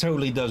 that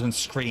totally doesn't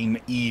scream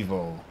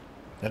evil.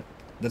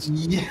 That's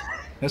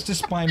the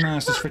Spy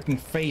Master's freaking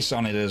face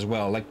on it as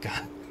well. Like,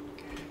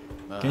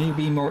 can you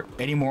be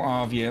any more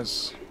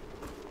obvious?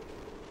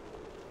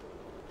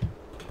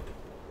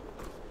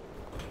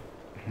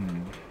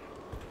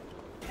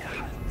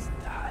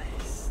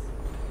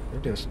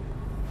 There's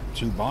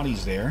 2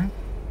 bodies there.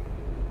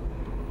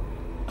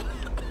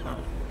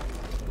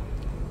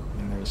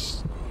 And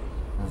there's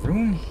a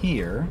rune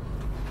here.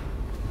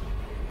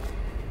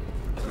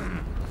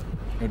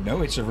 Oh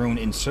no, it's a rune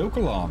in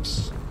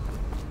Sokolov's.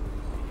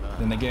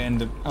 Then again,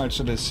 the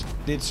Archivist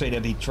did say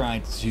that he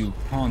tried to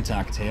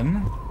contact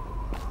him.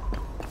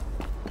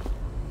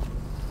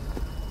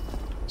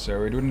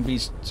 So it wouldn't be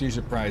too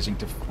surprising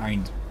to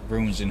find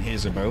runes in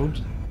his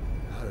abode.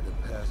 How did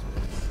it pass me?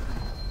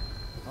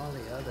 All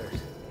the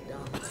others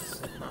down the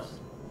signals.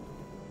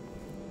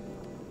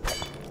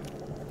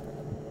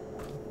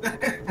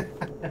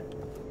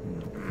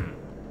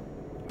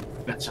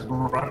 That's a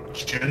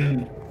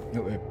corruption.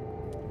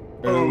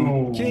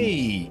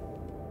 Okay.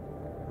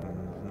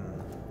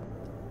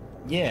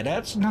 Yeah,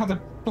 that's not a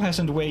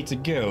pleasant way to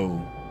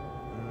go.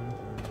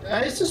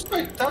 I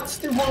suspect that's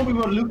the one we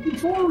were looking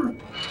for.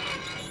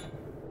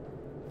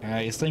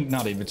 I think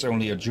not if it's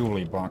only a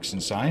jewelry box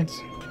inside.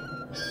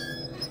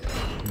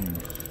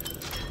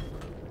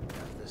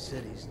 The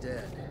city's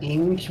dead.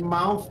 Ink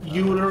mouth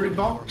jewelry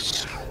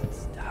box.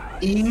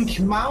 Ink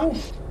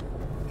mouth.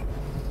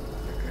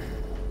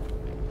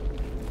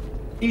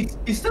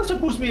 Is that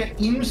supposed to be an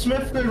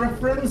Innsmouth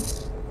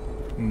reference?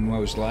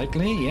 Most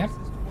likely, yep.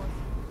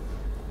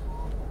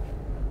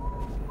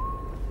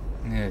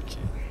 Okay.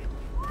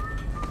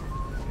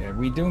 Yeah,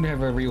 we don't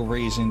have a real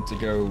reason to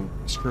go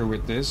screw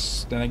with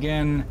this. Then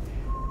again,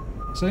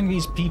 setting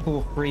these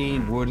people free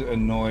would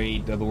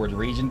annoy the Lord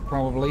Regent,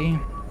 probably.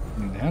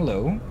 And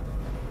hello.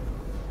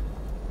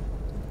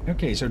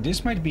 Okay, so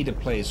this might be the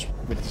place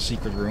with the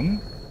secret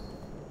room.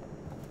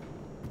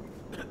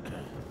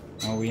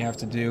 All we have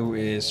to do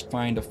is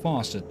find a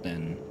faucet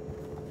then.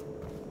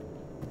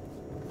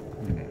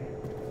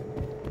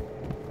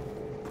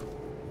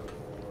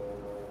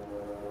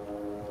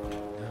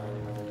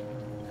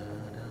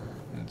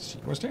 Let's see,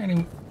 was there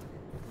any...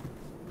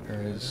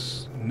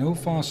 There's no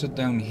faucet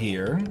down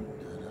here.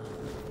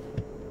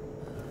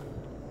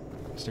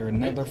 Is there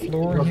another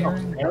floor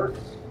here?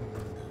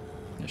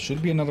 There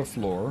should be another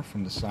floor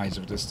from the size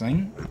of this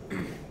thing.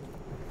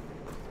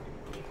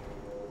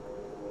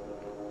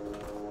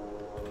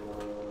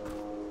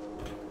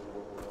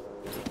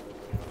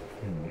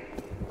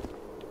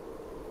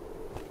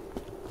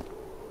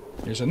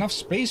 There's enough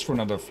space for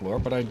another floor,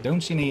 but I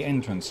don't see any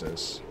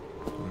entrances.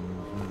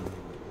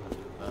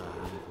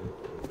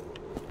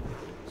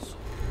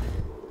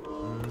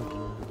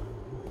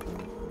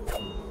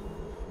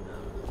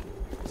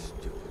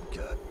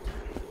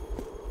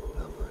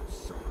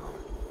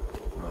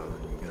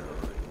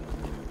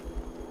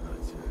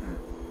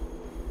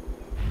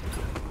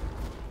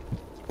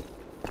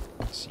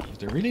 Let's see, is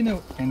there really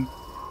no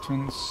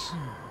entrance?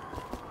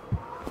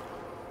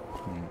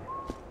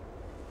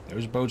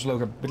 Those boats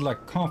look a bit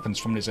like coffins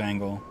from this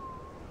angle.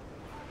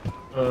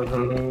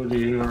 Oh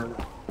dear.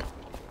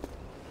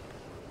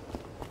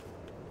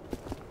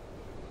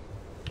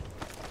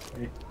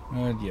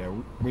 Yeah,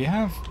 we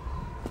have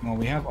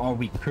all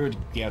we could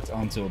get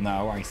until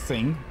now, I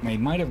think. I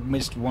might have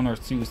missed 1 or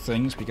 2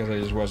 things because I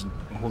just wasn't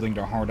holding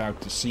the heart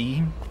out to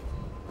see.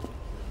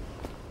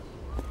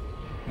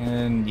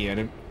 And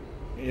yeah,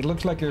 it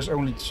looks like there's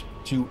only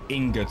 2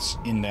 ingots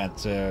in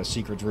that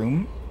secret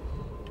room.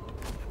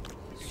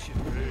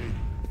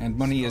 And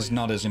money is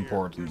not as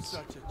important.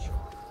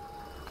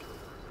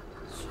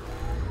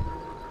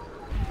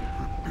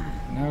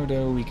 Now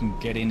though, we can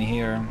get in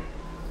here.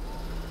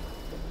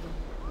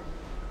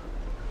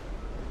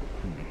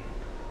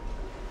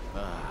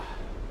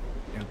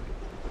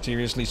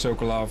 Seriously,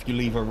 Sokolov, you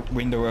leave a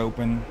window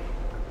open.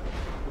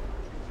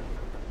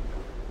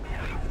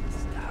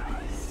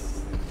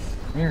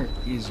 Where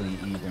is he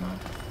even?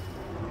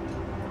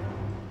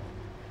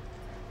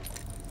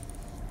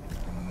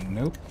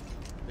 Nope.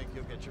 Think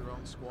you'll get your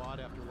own squad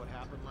after what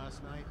happened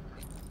last night?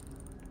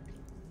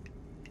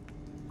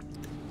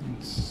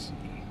 Let's see.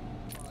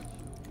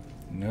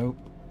 Nope.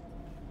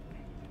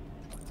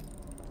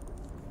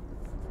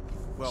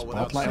 Well,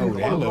 without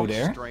Spotlight. Hello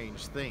there.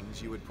 Strange things,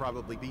 you would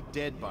probably be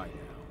dead by now.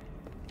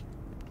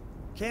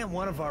 Can't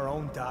one of our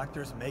own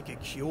doctors make a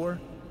cure?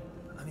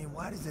 I mean,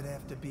 why does it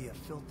have to be a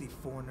filthy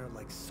foreigner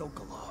like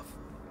Sokolov?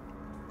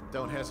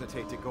 Don't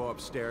hesitate to go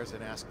upstairs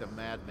and ask the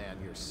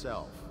madman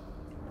yourself.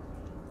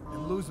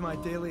 And lose my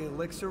daily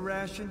elixir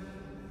ration?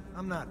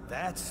 I'm not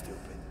that stupid.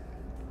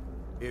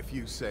 If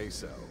you say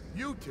so.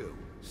 You two,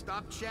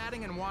 stop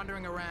chatting and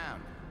wandering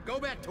around. Go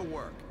back to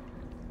work.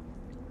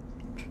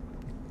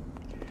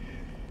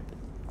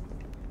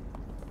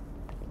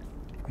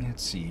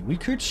 Let's see. We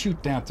could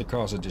shoot that to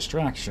cause a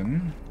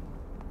distraction.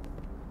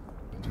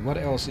 But what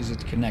else is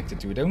it connected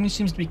to? It only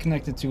seems to be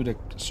connected to the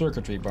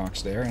circuitry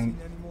box there. And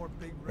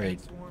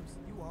wait.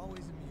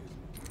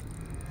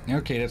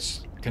 Okay,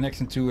 that's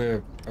connecting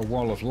to a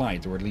wall of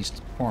light, or at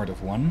least part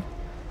of one.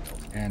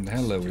 And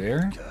hello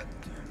there.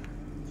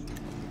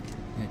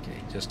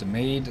 Okay, just a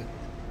maid.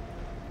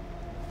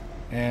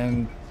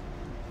 And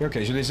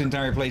okay, so this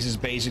entire place is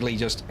basically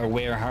just a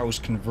warehouse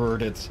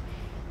converted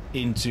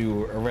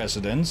into a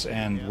residence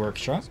and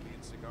workshop.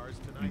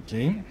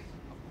 Okay.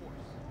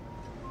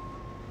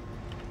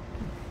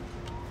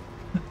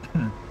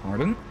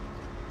 Pardon?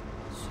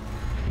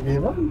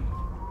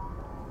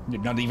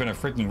 Not even a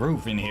freaking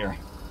roof in here.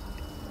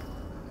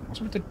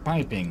 What's with the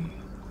piping?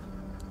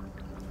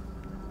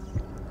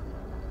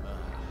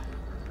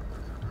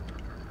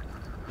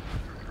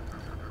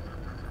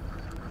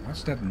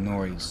 What's that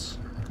noise?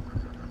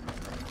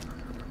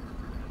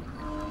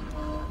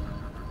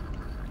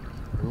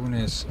 Rune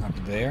is up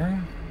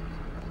there.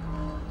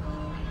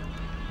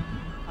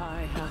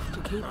 I have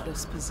to keep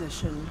this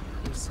position.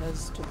 He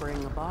says to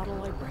bring a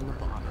bottle, I bring a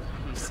bottle.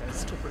 He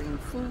says to bring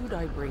food,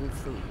 I bring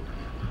food.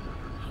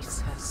 He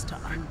says to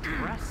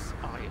undress,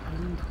 I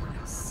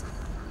undress.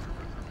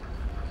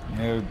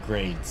 Oh,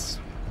 great.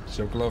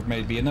 Sokolov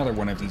may be another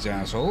one of these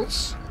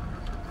assholes.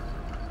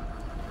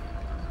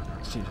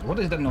 Jeez, what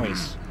is that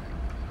noise?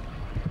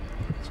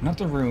 It's not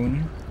the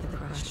rune. The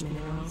crushed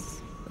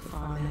minerals, the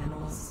farm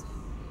animals,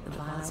 the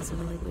vials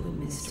of liquid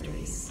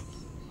mysteries.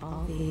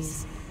 All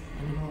these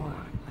and more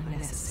are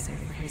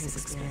necessary for his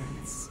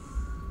experiments.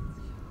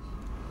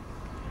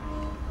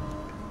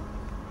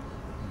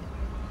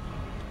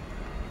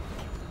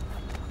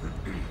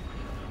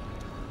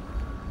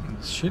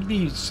 It should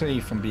be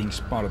safe from being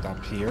spotted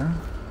up here.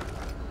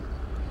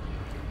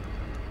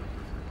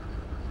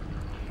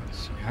 Let's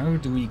see, how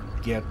do we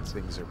get...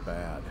 Things are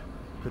bad.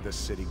 Could the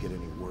city get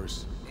any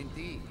worse?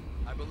 Indeed,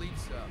 I believe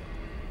so.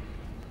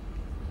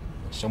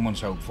 Someone's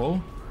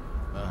hopeful.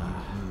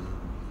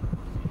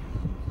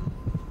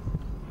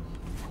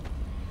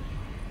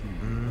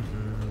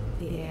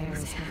 The air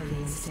is heavy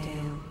and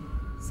stale.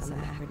 Some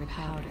acrid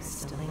powder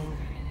still linger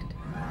in it.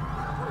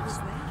 What is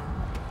that?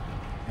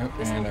 Oh,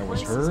 and I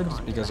was heard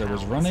because I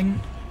was running.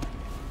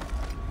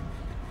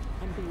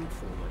 I'm being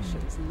foolish,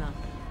 it's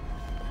nothing.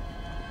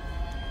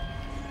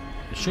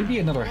 There should be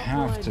another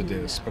half to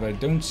this, but I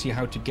don't see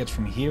how to get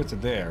from here to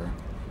there.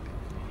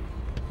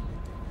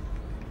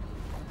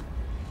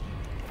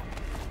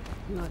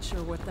 Not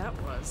sure what that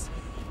was.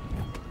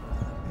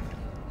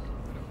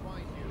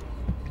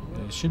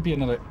 There should be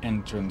another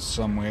entrance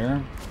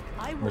somewhere.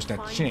 Where's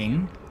that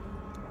chain?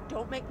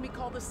 Don't make me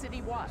call the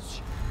city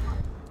watch.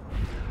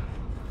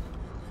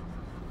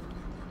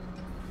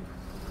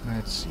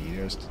 Let's see,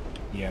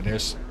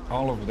 there's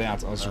all of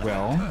that as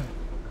well.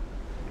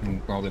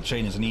 And, well, the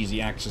chain is an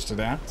easy access to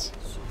that.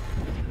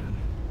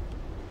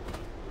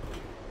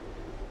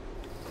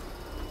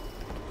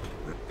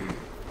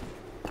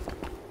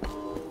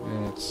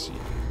 Let's see.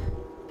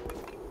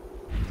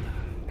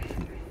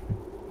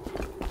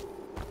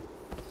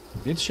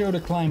 Did show the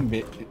climb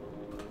bit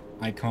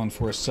icon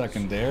for a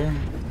second there.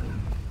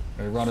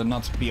 I'd rather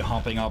not be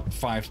hopping up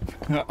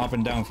up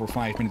and down for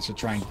 5 minutes to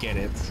try and get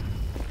it.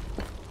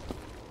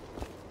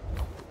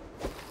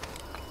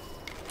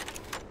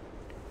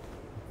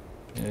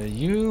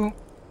 You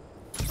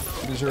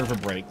deserve a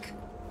break.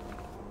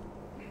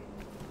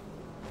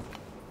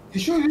 You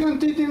sure you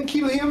didn't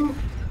kill him?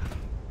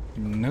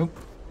 Nope.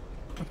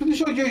 I'm pretty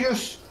sure you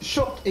just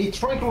shot a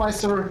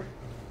tranquilizer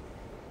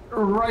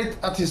right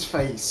at his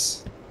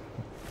face.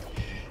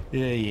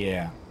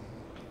 Yeah.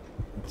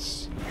 Let's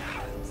see.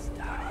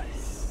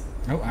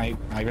 Oh,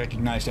 I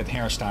recognize that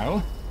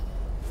hairstyle.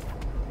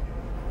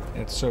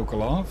 That's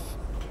Sokolov.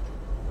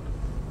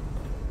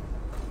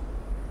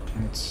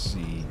 Let's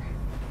see.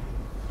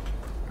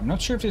 I'm not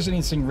sure if there's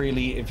anything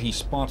really if he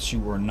spots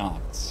you or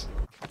not. So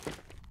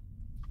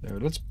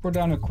let's put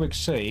down a quick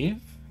save.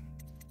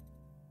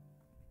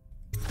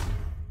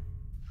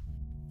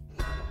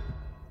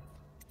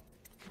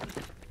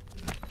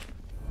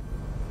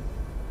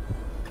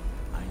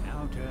 I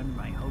now turn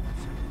my hopes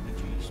and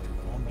energies to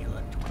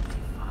Formula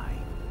 25,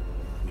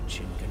 which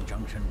in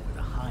conjunction with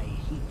a high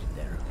heat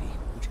therapy,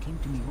 which came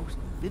to me most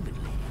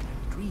vividly in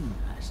a dream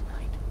last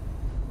night,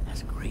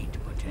 has great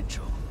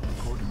potential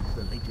according to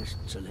the latest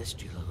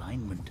celestial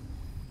alignment.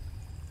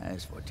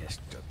 As for test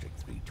subject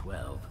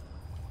 312,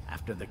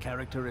 after the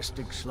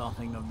characteristic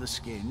sloughing of the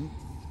skin,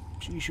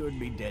 she should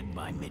be dead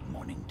by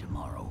mid-morning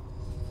tomorrow.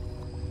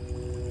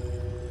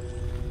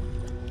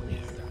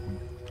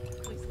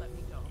 Please let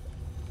me go.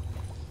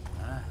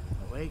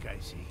 Awake, I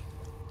see.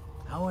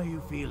 How are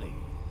you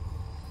feeling?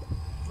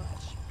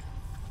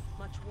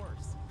 Much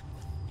worse.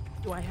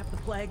 Do I have the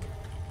plague?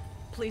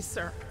 Please,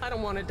 sir, I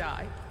don't want to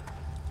die.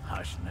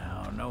 Hush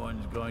now, no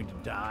one's going to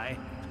die.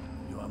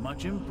 You are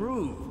much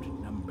improved,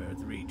 number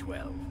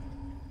 312.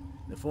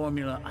 The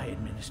formula I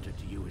administered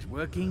to you is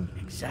working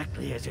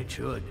exactly as it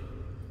should.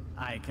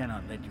 I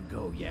cannot let you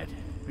go yet,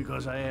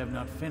 because I have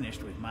not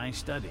finished with my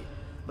study.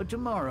 But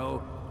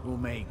tomorrow will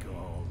make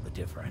all the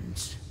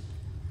difference.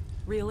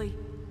 Really?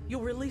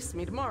 You'll release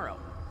me tomorrow?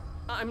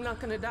 I'm not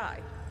gonna die?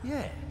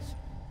 Yes.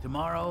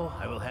 Tomorrow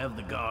I will have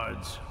the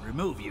guards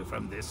remove you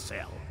from this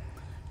cell.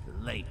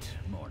 Late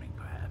morning,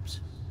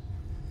 perhaps.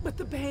 But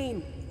the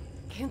pain!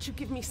 Can't you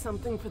give me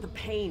something for the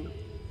pain?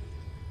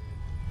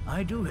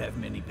 I do have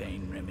many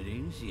pain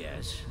remedies,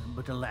 yes,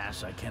 but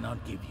alas, I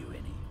cannot give you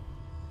any.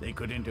 They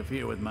could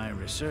interfere with my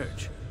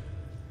research.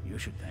 You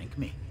should thank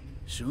me.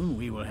 Soon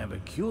we will have a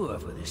cure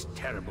for this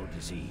terrible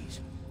disease,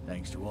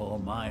 thanks to all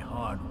my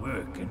hard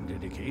work and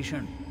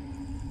dedication.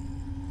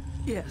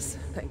 Yes,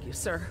 thank you,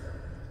 sir.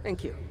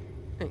 Thank you.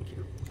 Thank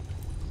you.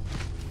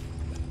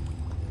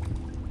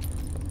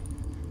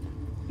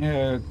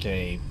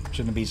 Okay,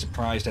 shouldn't be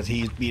surprised that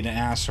he's been an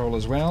asshole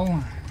as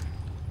well.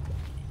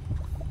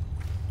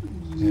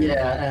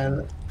 Yeah,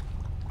 and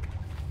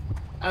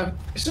I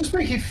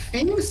suspect he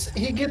thinks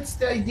he gets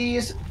the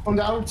ideas from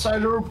the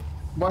outsider,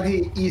 but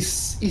he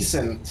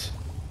isn't.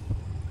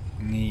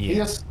 Yeah. He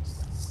is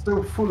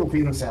so full of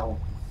himself.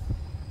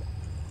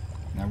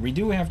 Now we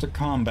do have to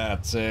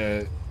combat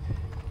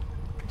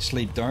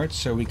sleep darts,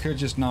 so we could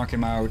just knock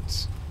him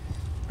out.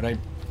 But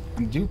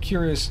I'm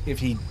curious if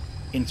he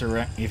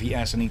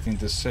has anything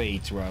to say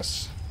to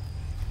us.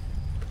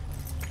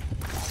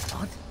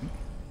 What?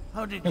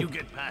 How did you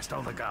get past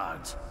all the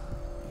guards?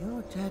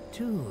 Your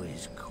tattoo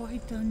is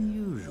quite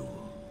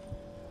unusual.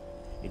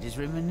 It is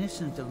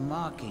reminiscent of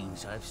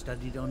markings I've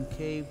studied on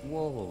cave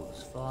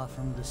walls far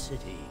from the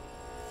city.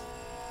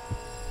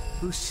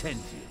 Who sent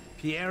you?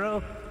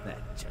 Piero?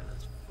 That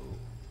jealous fool.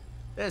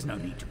 There's no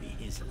need to be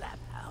his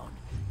laphound.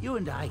 You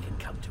and I can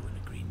come to an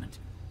agreement.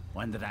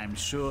 One that I'm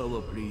sure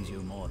will please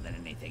you more than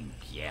anything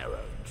Piero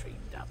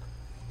dreamed up.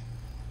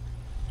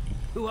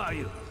 Who are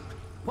you?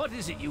 What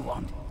is it you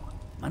want?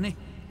 Money?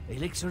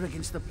 Elixir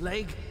against the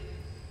plague?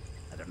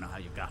 I don't know how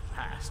you got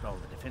past all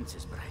the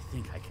defenses, but I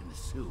think I can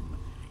assume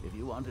if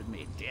you wanted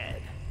me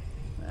dead,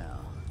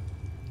 well,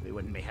 we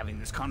wouldn't be having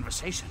this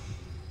conversation.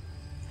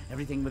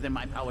 Everything within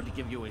my power to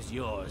give you is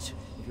yours.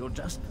 If you'll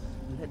just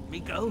let me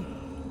go.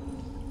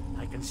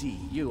 I can see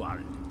you are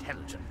an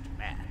intelligent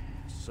man,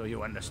 so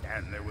you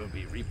understand there will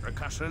be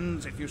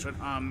repercussions if you should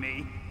harm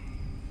me.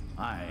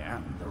 I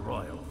am the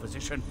royal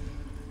physician,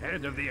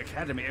 head of the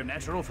Academy of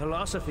Natural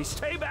Philosophy.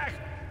 Stay back!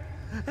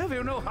 Have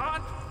you no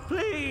heart?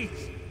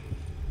 Please!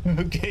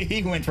 Okay,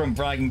 he went from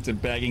bragging to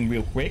begging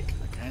real quick.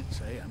 I can't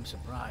say I'm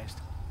surprised.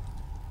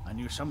 I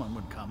knew someone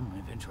would come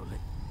eventually.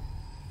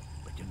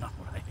 But you're not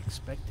what I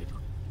expected.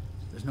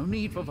 There's no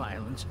need for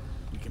violence.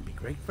 We can be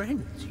great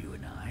friends, you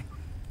and I.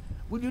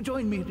 Will you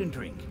join me and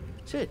drink?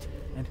 Sit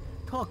and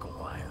talk a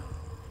while.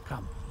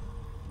 Come,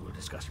 we'll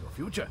discuss your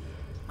future.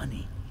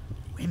 Money,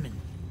 women,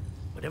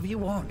 whatever you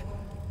want.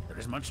 There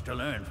is much to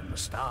learn from the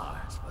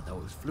stars for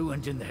those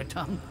fluent in their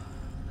tongue.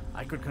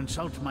 I could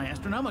consult my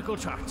astronomical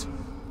charts.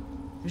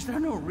 Is there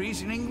no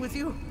reasoning with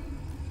you?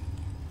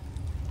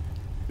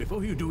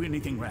 Before you do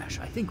anything rash,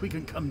 I think we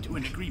can come to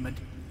an agreement.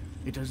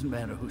 It doesn't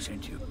matter who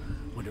sent you.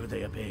 Whatever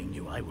they are paying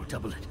you, I will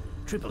double it,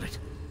 triple it.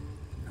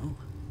 No?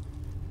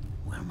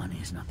 Well, money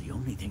is not the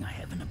only thing I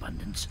have in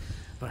abundance.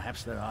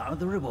 Perhaps there are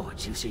other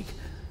rewards you seek.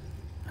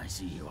 I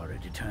see you are a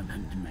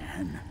determined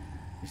man.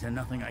 Is there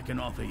nothing I can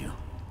offer you?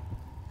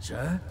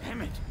 Sir?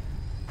 Damn it!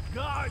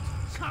 Guards!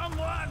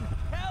 Someone!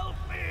 Help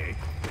me!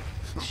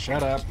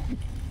 Shut up.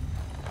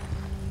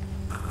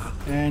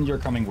 And you're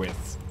coming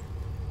with.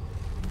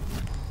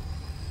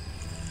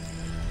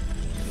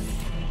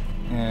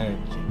 Okay,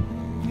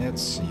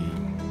 let's see.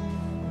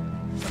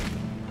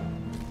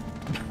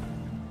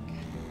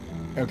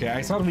 Okay,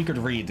 I thought we could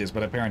read this,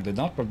 but apparently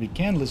not, but we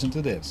can listen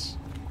to this.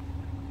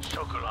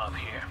 Sokolov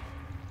here.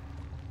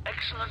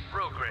 Excellent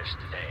progress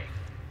today.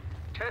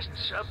 Test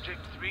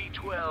subject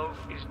 312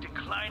 is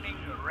declining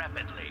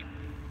rapidly.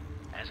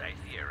 As I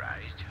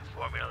theorized,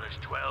 formulas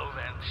 12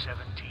 and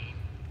 17,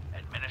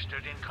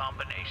 administered in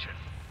combination,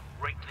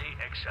 greatly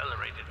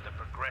accelerated the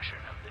progression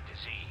of the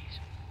disease.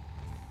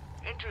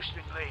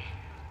 Interestingly,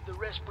 the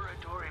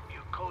respiratory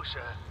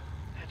mucosa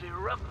have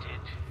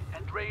erupted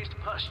and raised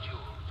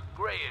pustules,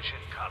 grayish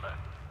in color,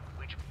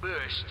 which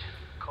burst,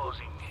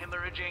 causing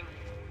hemorrhaging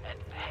and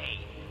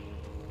pain.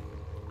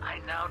 I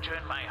now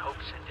turn my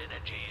hopes and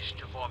energies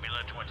to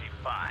Formula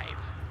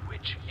 25,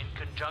 which, in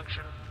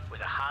conjunction with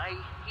a high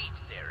heat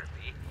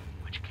therapy,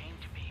 which came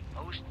to me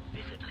most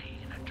vividly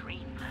in a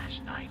dream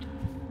last night,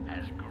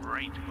 has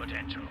great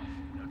potential,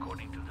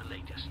 according to the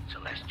latest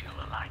celestial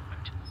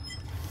alignment.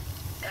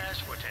 As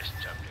for test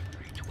subject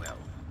 312,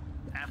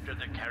 after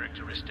the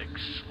characteristic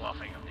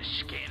sloughing of the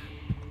skin,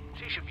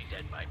 she should be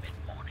dead by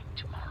mid-morning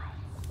tomorrow.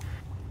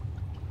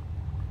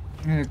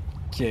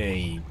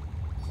 Okay.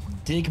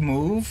 dig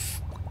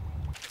move.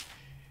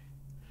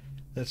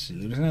 Let's see.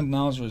 Lieutenant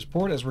Niles'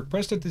 report as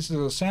requested. This is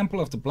a sample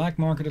of the black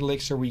market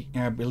elixir we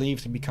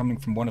believe to be coming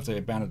from one of the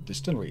abandoned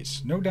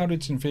distilleries. No doubt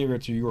it's inferior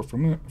to your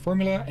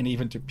formula and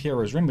even to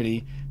Piero's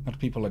remedy, but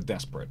people are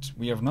desperate.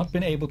 We have not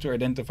been able to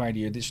identify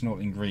the additional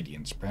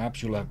ingredients.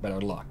 Perhaps you'll have better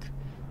luck.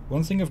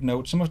 One thing of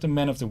note, some of the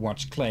men of the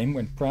watch claim,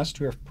 when pressed,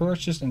 to have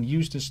purchased and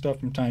used this stuff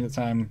from time to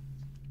time,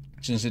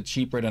 since it's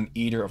cheaper than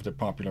either of the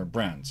popular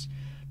brands.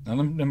 None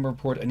of them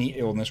report any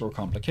illness or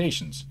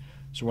complications.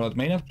 So while it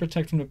may not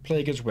protect from the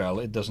plague as well,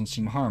 it doesn't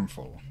seem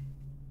harmful.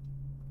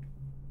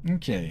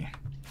 Okay.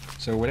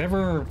 So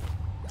whatever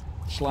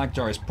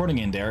Slackjaw is putting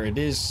in there, it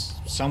is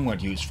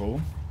somewhat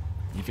useful.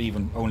 If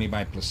even only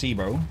by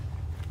placebo.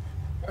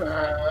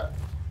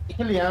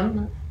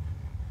 Hillyan,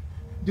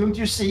 don't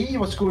you see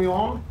what's going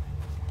on?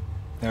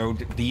 No,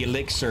 the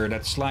elixir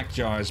that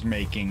Slackjaw is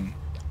making.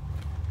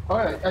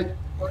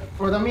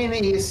 What I mean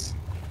is,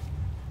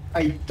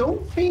 I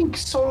don't think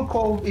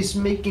Solkov is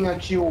making a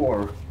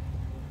cure.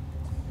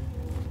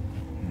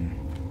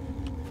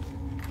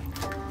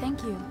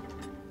 Thank you,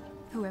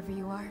 whoever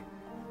you are.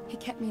 He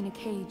kept me in a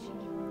cage,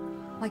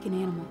 like an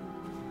animal.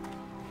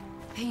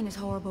 Pain is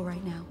horrible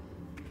right now.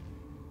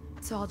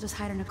 So I'll just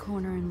hide in a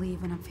corner and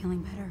leave when I'm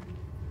feeling better.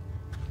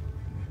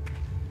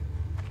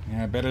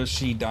 Yeah, better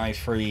she die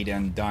free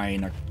than die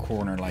in a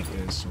corner like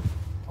this.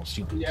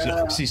 She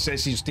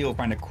says she'll still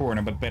find a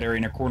corner, but better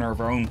in a corner of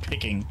her own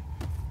picking.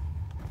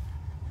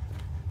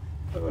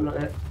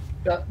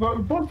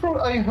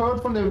 What I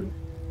heard from the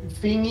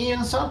thingy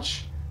and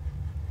such,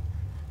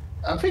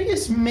 I think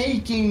it's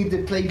making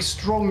the plague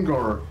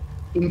stronger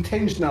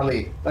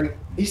intentionally. Like,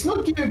 he's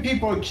not giving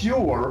people a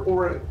cure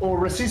or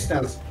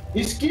resistance.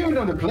 He's giving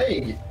them the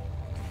plague.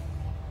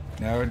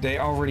 No, they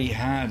already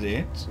had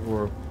it,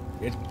 or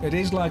it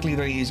is likely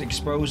that he's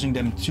exposing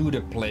them to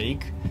the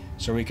plague,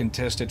 so we can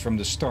test it from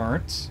the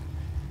start.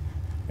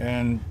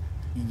 And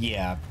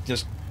yeah,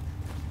 just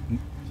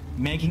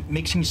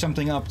mixing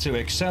something up to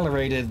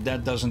accelerate it,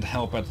 that doesn't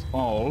help at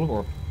all.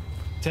 Or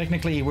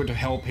technically it would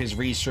help his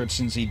research,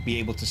 since he'd be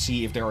able to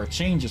see if there are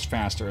changes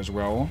faster as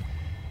well.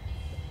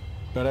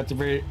 But at the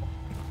very...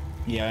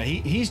 yeah,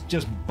 he's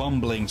just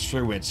bumbling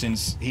through it,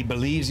 since he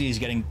believes he's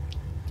getting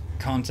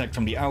contact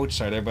from the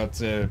outsider,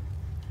 but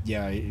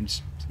yeah,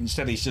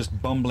 instead he's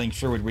just bumbling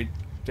through it with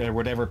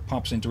whatever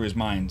pops into his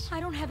mind. I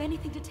don't have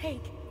anything to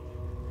take.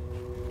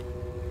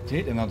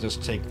 Did, and I'll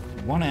just take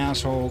one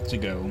asshole to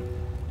go.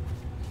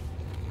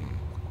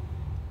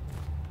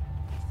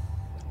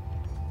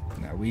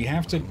 Now we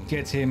have to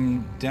get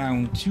him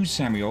down to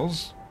Samuel,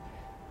 Is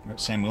it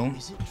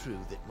true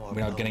that more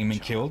without getting him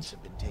killed.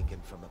 have been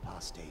taken from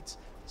apostates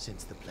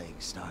since the plague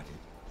started?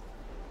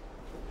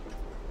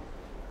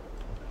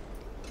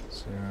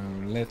 So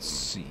let's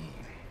see.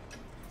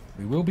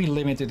 We will be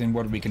limited in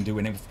what we can do,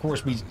 and of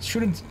course we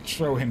shouldn't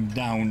throw him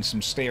down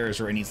some stairs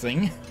or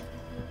anything.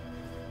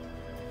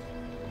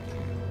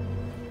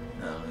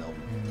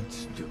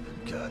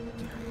 Stupid gut.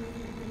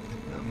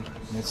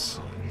 Let's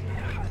see.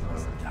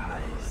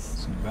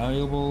 Some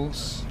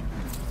valuables.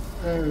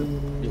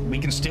 We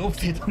can still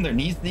fit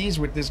underneath these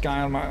with this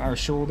guy on our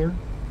shoulder.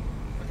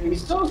 He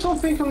saw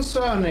something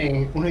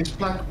concerning on his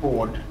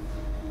blackboard.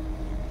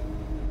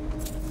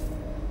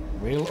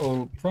 Whale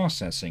oil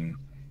processing.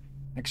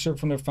 Excerpt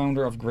from the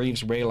founder of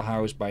Greaves Whale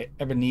House by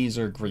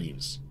Ebenezer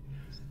Greaves.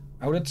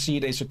 Out at sea,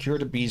 they secure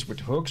the beast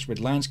with hooks, with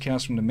lines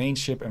cast from the main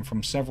ship and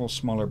from several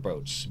smaller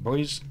boats.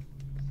 Boys,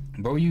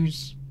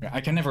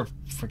 I can never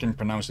freaking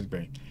pronounce it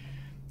right.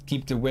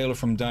 Keep the whale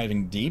from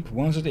diving deep.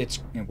 Once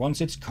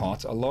it's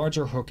caught, a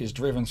larger hook is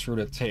driven through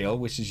the tail,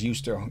 which is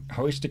used to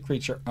hoist the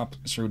creature up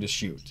through the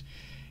chute.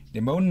 They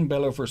moan and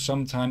bellow for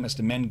some time as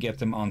the men get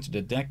them onto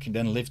the deck,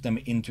 then lift them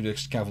into the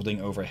scaffolding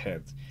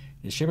overhead.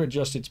 The ship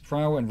adjusts its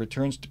prow and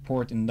returns to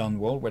port in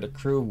Dunwall, where the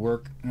crew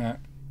works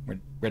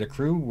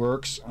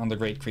on the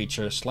great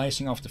creature,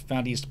 slicing off the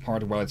fattiest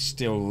part while it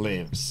still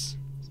lives.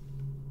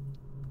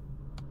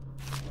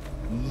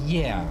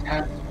 Yeah.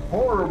 That's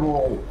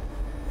horrible.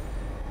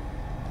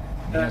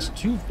 There's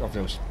two of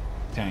those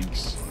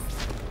tanks.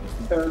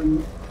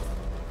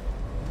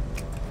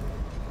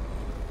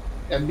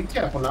 And be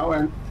careful now.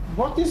 And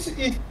what is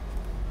it?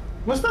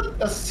 Was that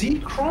a sea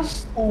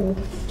crust or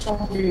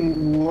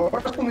something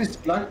worse on his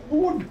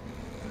blackboard?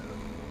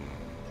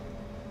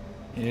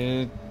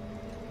 I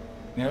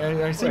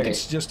think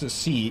it's just a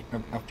seed,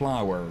 a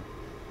flower.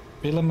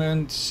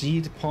 Filament,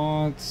 seed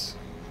pods.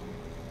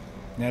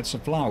 That's a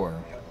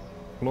flower.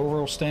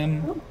 Floral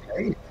stem.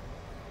 Okay.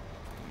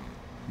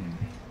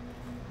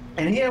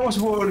 And here I was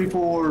worried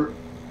for,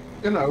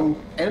 you know,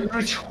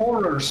 eldritch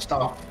horror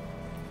stuff.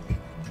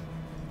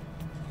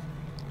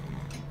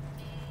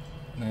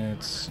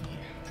 Let's see.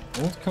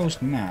 Old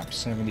Coast map,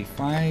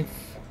 75.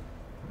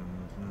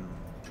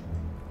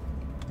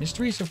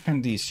 Mysteries of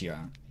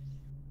Pandesia.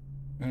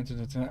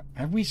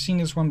 Have we seen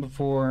this one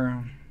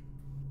before?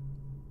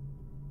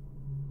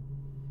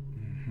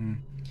 I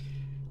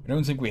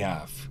don't think we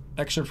have.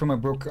 Excerpt from a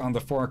book on the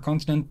far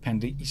continent,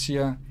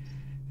 Pandesia.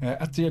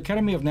 At the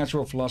Academy of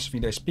Natural Philosophy,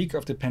 they speak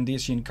of the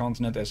Pandician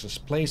continent as a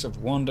place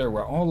of wonder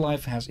where all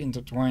life has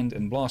intertwined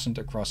and blossomed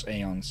across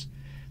aeons,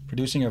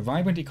 producing a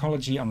vibrant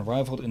ecology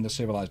unrivaled in the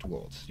civilized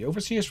world. The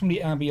overseers from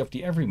the Abbey of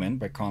the Everyman,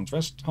 by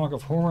contrast, talk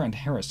of horror and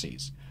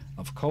heresies,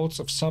 of cults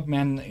of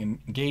submen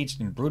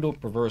engaged in brutal,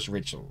 perverse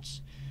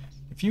rituals.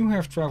 If you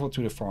have traveled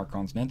to the far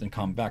continent and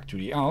come back to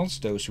the Isles,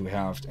 those who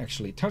have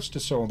actually touched the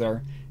soil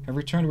there have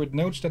returned with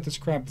notes that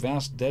describe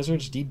vast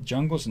deserts, deep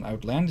jungles, and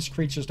outlandish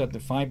creatures that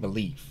defy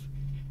belief.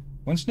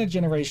 Once in a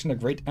generation, a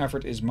great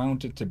effort is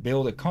mounted to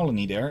build a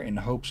colony there in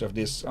hopes of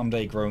this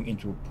someday growing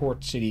into a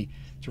port city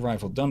to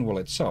rival Dunwall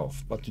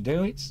itself, but to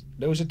date,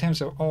 those attempts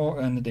have all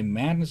ended in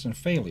madness and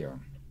failure.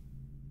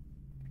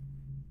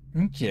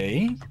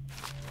 Okay.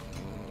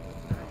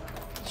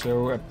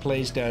 So, a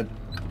place that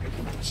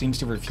seems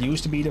to refuse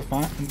to be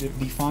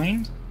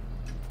defined.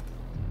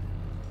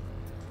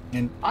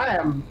 And I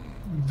am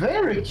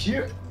very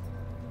curious.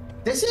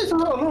 This is a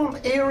lot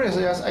of areas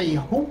that I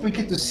hope we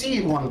get to see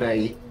one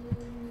day.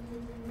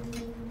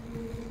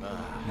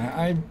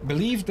 I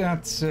believe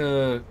that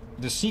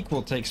the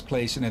sequel takes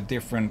place in a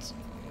different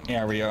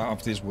area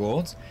of this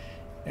world,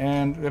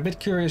 and a bit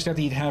curious that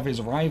he'd have his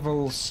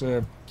rival's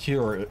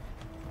cure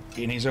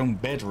in his own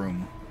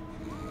bedroom.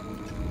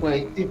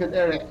 Wait, different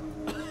area.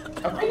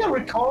 I think I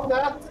recall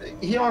that,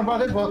 hear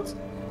about it, but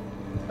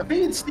I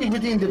think it's still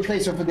within the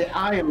place of the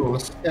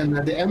Isles and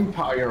the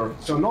Empire,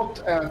 so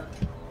not,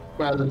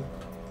 well,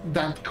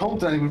 that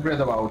continent we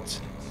read about.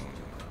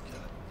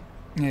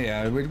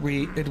 Yeah,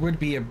 it would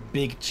be a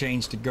big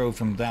change to go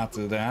from that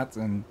to that,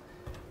 and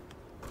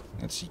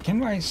let's see,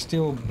 can I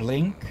still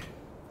blink?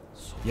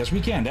 Yes,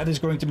 we can. That is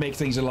going to make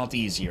things a lot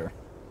easier.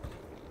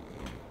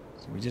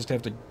 So we just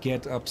have to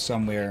get up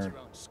somewhere.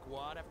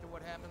 Squad after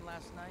what happened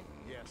last night?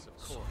 Yes, of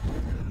course.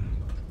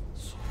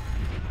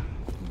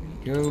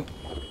 There we go.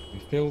 We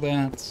fill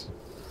that.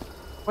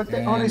 What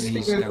the honest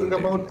thing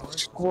about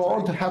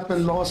Squad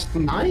happened last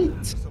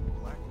night?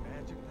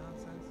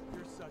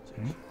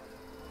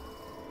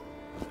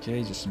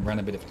 Okay, just run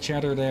a bit of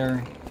chatter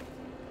there.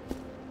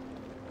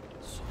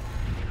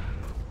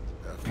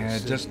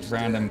 Just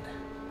random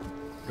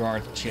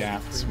guard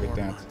chats with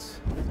that.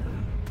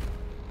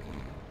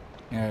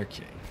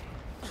 Okay.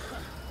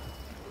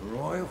 The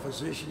royal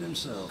physician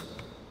himself.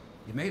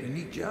 You made a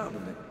neat job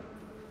of it.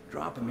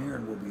 Drop him here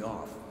and we'll be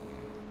off.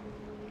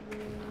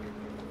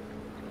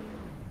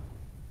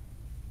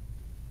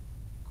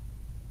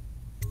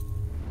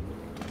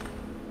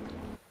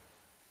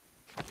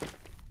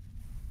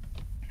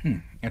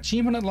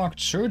 Achievement unlocked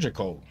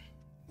surgical.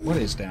 What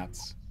is that?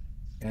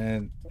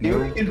 You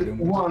need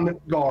one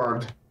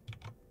guard.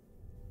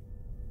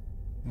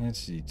 Let's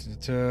see.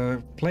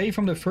 To play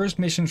from the first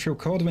mission through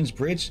Caldwin's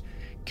Bridge,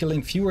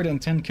 killing fewer than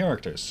 10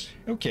 characters.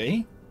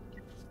 Okay.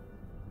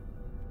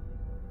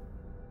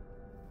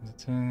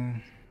 But,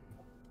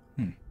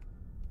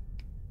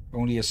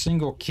 only a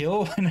single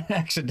kill and an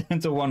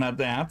accidental one at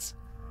that.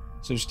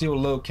 So still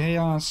low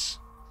chaos.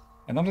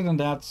 And other than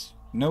that,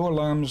 no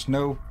alarms,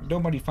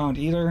 nobody found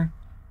either.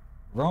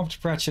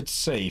 Robbed Pratchett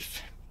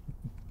safe.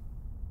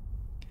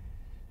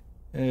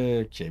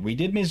 Okay, we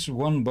did miss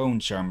one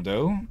bone charm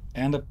though,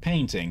 and a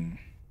painting.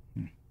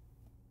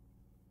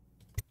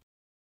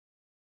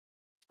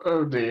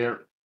 Oh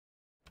dear.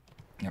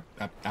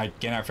 Yep, I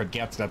cannot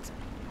forget that.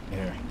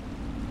 Here.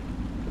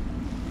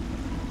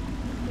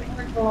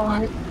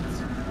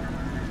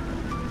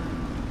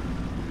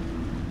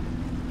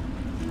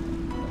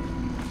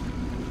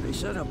 They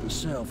set up a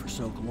cell for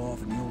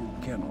Sokolov in the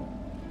old kennel.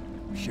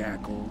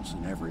 Shackles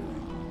and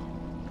everything.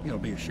 It'll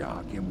be a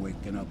shock, him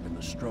waking up in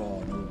the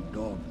straw and old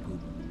dog poop.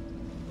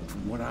 But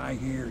from what I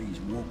hear, he's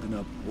woken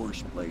up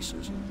worse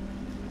places.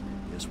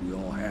 Guess we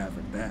all have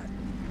at that.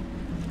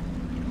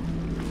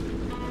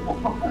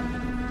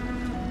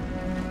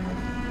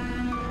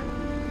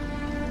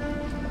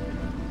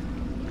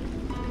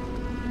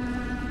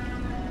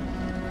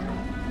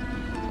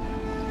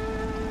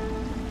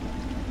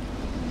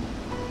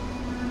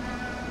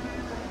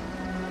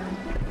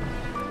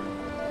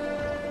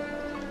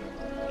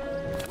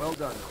 Well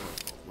done, Corporal.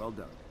 Well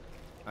done.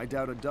 I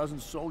doubt a dozen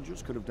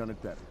soldiers could have done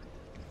it better.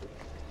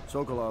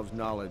 Sokolov's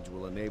knowledge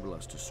will enable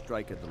us to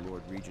strike at the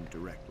Lord Regent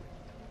directly,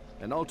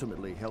 and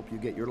ultimately help you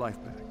get your life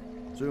back.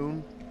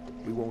 Soon,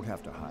 we won't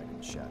have to hide in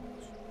the shadows.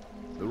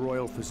 The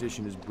royal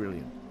physician is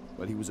brilliant,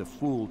 but he was a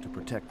fool to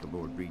protect the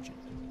Lord Regent.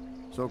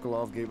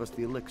 Sokolov gave us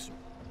the elixir,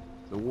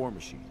 the war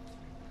machines.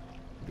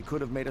 He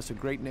could have made us a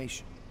great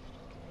nation.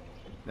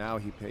 Now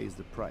he pays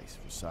the price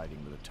for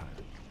siding with a tyrant.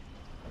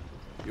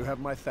 You have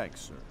my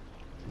thanks, sir.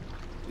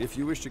 If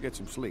you wish to get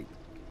some sleep,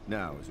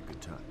 now is a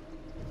good time.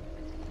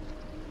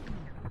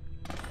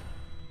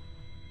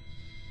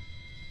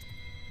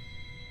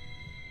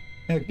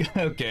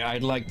 Okay,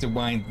 I'd like to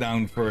wind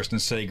down first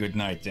and say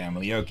goodnight,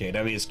 Emily. Okay,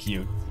 that is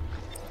cute.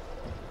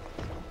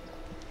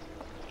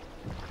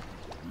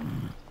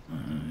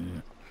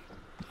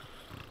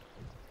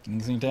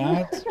 Anything to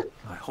add?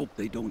 I hope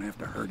they don't have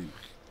to hurt him.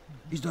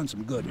 He's done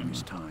some good in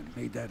his time.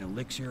 Made that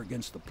elixir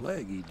against the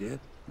plague, he did.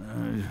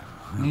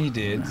 He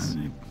did.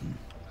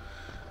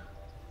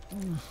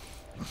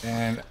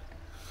 And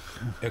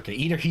okay,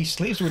 either he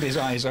sleeps with his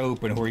eyes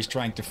open or he's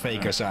trying to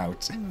fake us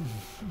out.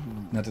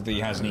 Not that he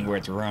has anywhere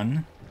to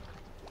run.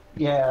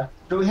 Yeah,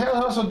 but we have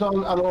also done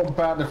a lot of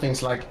bad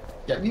things, like,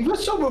 yeah, we were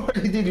so what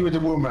he did with the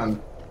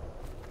woman.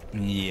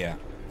 Yeah.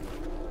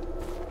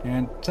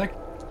 And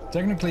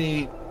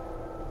technically,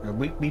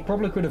 we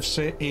probably could have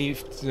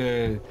saved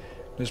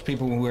those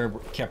people who were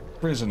kept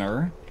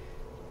prisoner,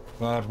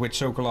 but with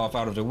Sokolov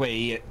out of the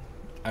way,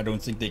 I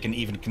don't think they can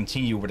even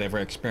continue whatever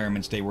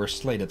experiments they were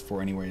slated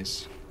for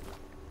anyways.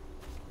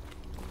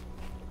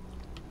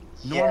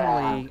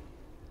 Normally,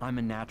 I'm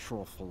a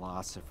natural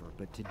philosopher,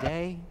 but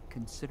today,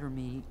 consider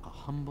me a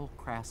humble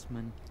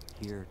craftsman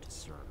here to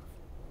serve.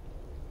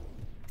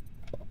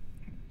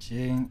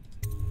 Okay.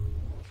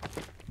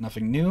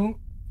 Nothing new,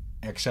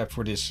 except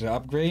for this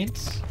upgrade.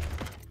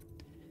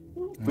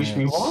 Which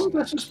we want,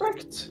 I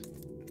suspect.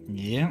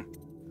 Yeah.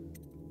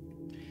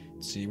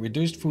 Let's see,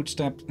 reduced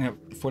footstep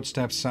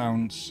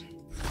sounds.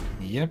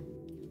 Yep.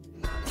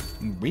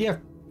 We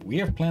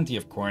have plenty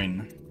of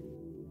coin.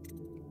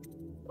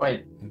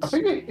 Wait, I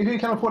think we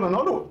can afford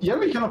another. Yeah,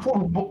 we can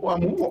afford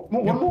one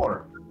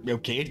more.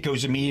 Okay, it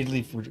goes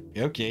immediately for.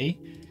 Okay.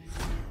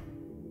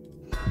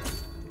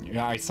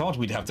 Yeah, I thought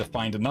we'd have to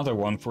find another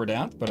one for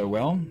that, but oh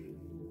well.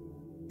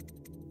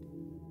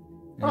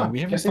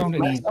 We haven't found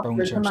any bone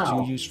jars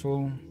too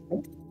useful.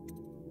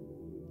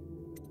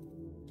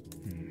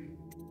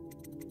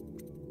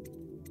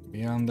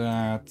 Beyond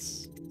that,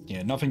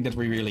 yeah, nothing that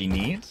we really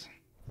need.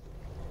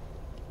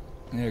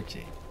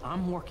 Okay.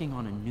 I'm working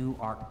on a new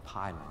arc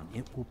pylon.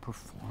 It will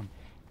perform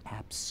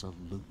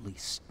absolutely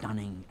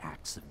stunning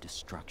acts of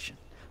destruction,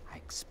 I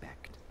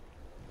expect.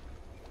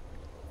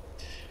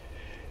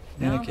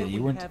 Now okay, that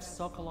you we have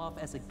Sokolov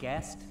as a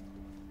guest,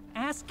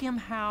 ask him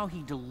how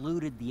he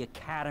deluded the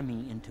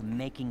Academy into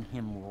making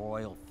him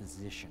royal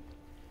physician.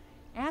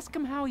 Ask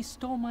him how he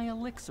stole my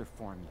elixir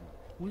formula.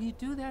 Will you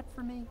do that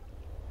for me?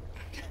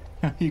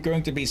 Are you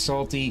going to be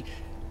salty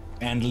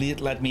and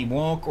let me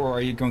walk, or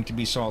are you going to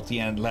be salty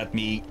and let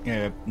me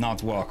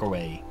not walk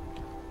away?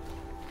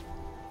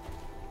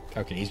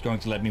 Okay, he's going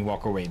to let me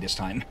walk away this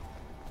time.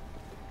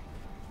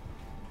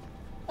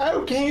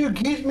 Oh, can you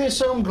give me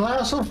some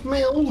glass of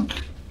milk?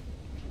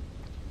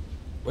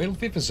 Whale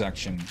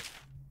vivisection.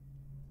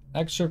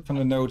 Excerpt from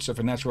the notes of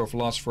a natural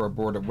philosopher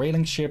aboard a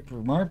whaling ship.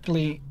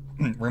 Remarkably,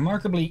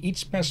 each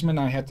specimen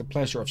I had the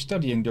pleasure of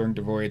studying during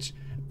the voyage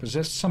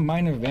possessed some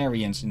minor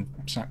variance in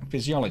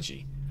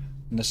physiology.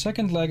 On the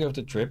second leg of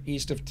the trip,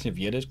 east of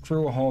Tivia, the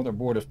crew hauled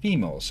aboard a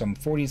female, some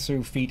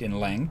 42 feet in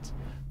length.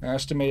 I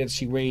estimated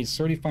she weighed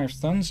 35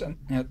 tons,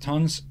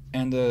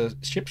 and the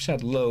ship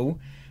sat low,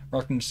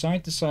 rocking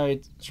side to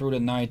side through the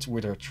night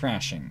with her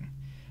thrashing.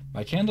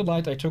 By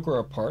candlelight, I took her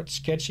apart,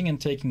 sketching and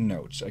taking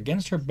notes.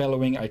 Against her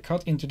bellowing, I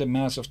cut into the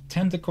mass of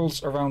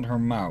tentacles around her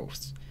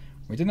mouth.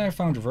 Within I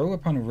found row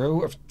upon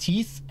row of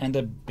teeth and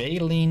a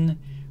baleen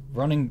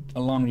running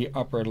along the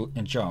upper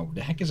jaw.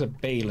 The heck is a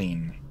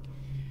baleen?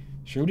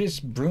 Through this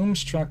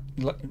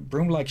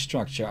broom-like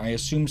structure, I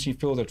assume she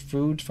filtered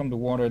food from the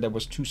water that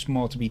was too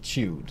small to be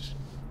chewed.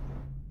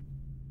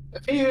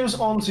 Here's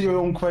answer your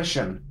own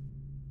question.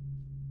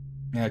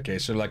 Okay,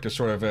 so like a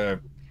sort of a...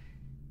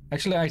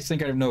 Actually, I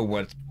think I know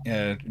what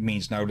it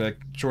means now. The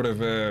sort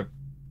of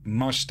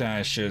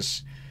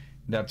mustaches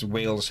that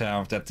whales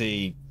have, that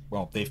they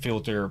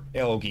filter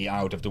algae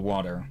out of the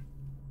water.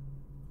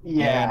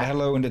 Yeah. And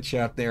hello in the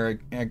chat there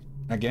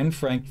again,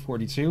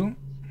 Frank42.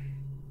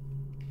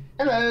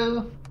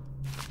 Hello.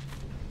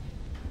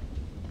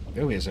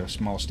 Oh, here's a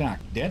small stack.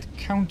 Dead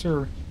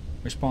counter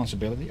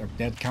responsibility, or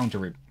dead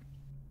counter.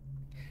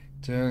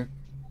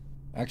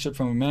 Excerpt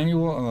from a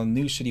manual on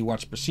new City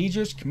Watch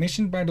procedures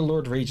commissioned by the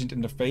Lord Regent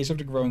in the face of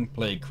the growing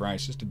plague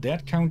crisis. The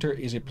dead counter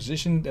is a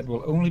position that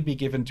will only be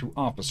given to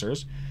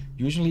officers,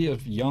 usually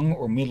of young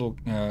or middle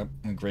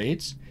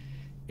grades.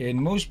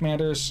 In most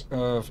matters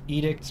of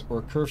edict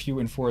or curfew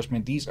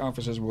enforcement, these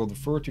officers will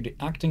defer to the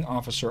acting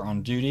officer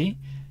on duty.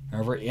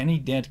 However, any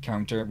dead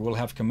counter will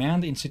have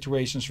command in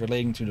situations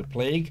relating to the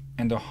plague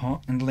and the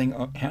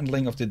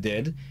handling of the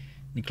dead,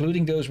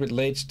 including those with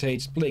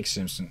late-stage plague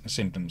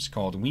symptoms,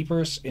 called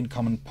weepers in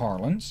common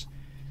parlance.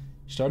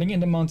 Starting in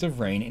the month of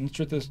rain,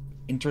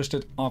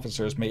 interested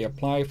officers may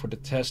apply for the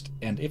test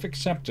and, if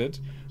accepted,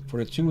 for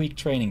the 2-week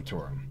training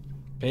tour.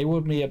 Pay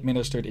will be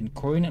administered in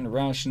coin and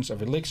rations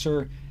of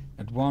elixir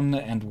at 1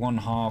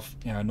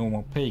 1/2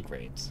 normal pay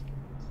grades.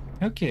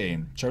 Okay,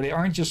 so they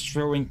aren't just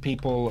throwing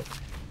people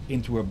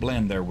into a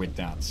blender with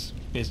that,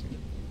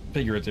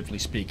 figuratively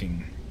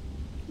speaking.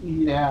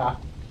 Yeah.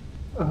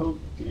 Oh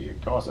dear,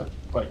 God.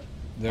 But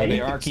though they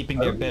are keeping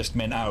their best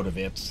men out of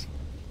it.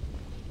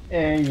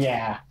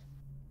 Yeah.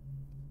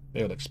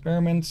 Failed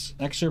experiments.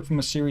 Excerpt from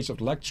a series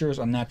of lectures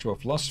on natural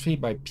philosophy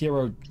by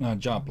Piero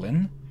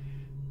Joplin.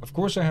 Of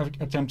course I have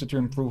attempted to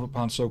improve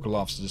upon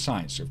Sokolov's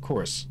designs, of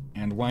course.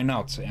 And why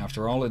not?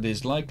 After all, it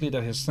is likely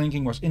that his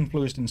thinking was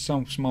influenced in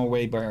some small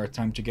way by our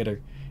time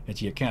together at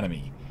the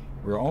Academy.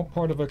 We are all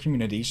part of a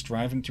community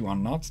striving to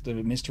unknot the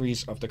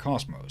mysteries of the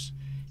cosmos.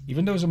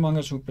 Even those among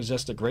us who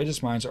possess the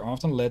greatest minds are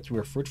often led to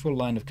a fruitful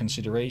line of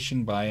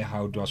consideration by,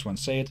 how does one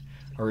say it,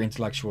 our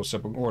intellectual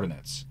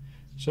subordinates.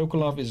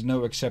 Sokolov is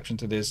no exception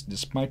to this,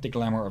 despite the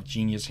glamour of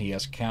genius he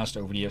has cast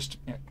over the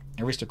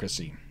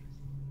aristocracy.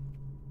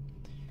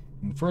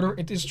 And further,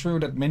 it is true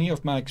that many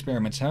of my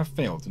experiments have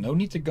failed. No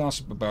need to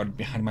gossip about it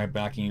behind my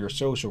back in your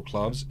social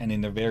clubs and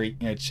in the very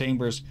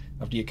chambers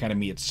of the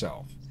Academy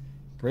itself.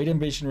 Great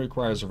ambition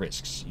requires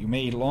risks. You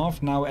may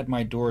laugh now at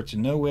my door to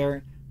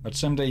nowhere, but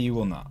someday you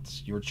will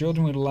not. Your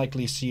children will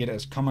likely see it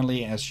as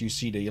commonly as you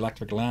see the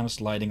electric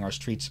lamps lighting our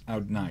streets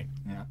at night.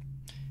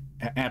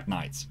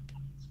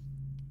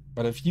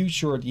 But a few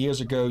short years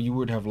ago you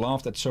would have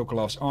laughed at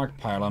Sokolov's arc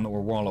pylon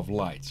or wall of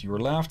light. Your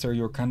laughter,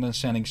 your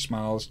condescending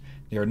smiles,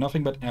 they are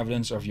nothing but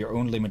evidence of your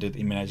own limited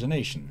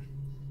imagination.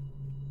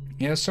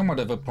 Yeah, somewhat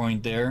of a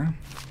point there.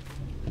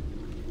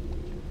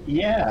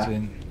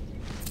 Yeah.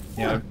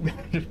 Yeah.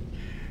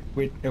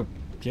 Wait, oh,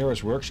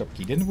 Piero's workshop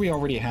key. Didn't we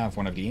already have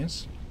one of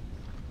these?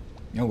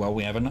 Oh, well,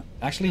 we haven't.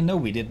 Actually, no,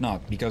 we did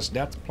not, because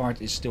that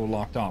part is still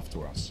locked off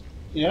to us.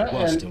 Yeah,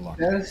 was and still locked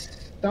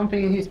there's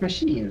something in his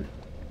machine.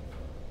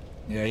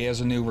 Yeah, he has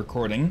a new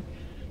recording.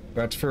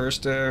 But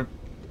first,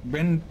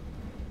 when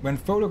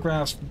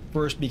photographs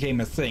first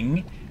became a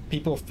thing,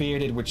 people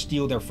feared it would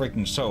steal their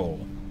freaking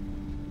soul.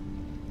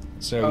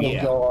 So,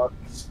 yeah. God.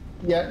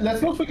 Yeah,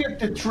 let's not forget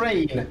the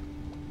train.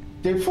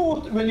 They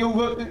thought, when you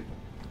were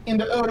in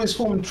the earliest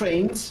form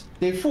trains,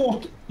 they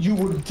thought you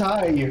would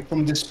die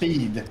from the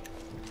speed.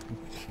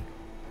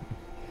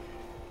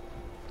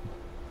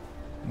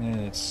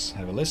 Let's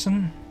have a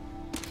listen.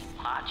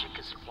 Logic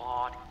is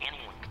flawed,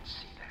 anyone can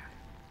see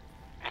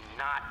that. And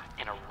not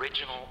an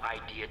original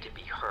idea to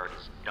be heard.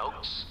 His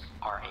notes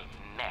are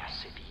a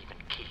mess if he even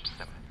keeps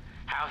them.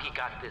 How he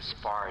got this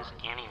far is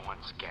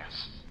anyone's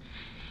guess.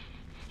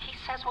 He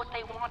says what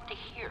they want to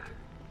hear.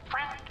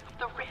 Friend of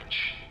the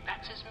rich,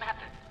 that's his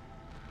method.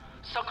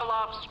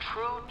 Sokolov's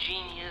true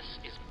genius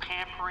is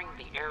pampering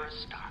the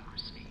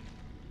aristocracy.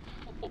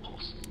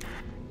 Fools.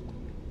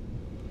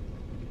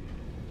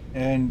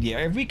 And yeah,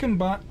 if we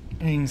combine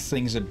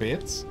things a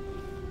bit,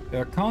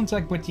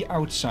 contact with the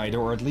outsider,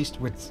 or at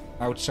least with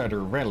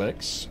outsider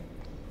relics,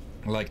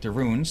 like the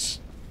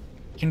runes,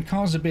 can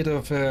cause a bit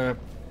of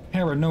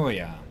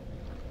paranoia.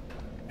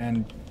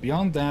 And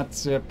beyond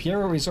that,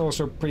 Piero is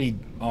also pretty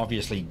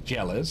obviously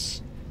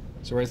jealous,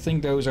 so I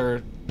think those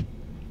are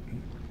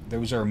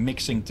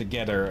mixing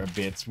together a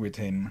bit with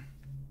him.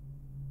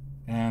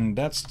 And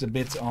that's the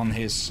bit on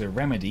his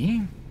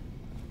remedy.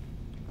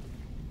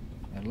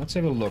 And let's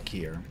have a look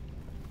here.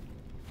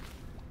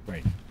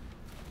 Wait.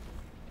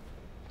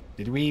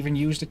 Did we even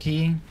use the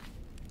key?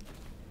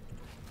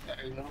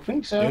 I don't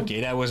think so.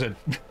 Okay, that was a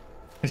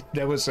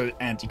that was an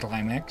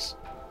anticlimax.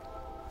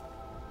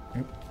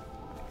 Yep.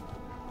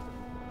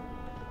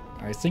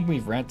 I think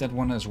we've read that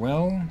one as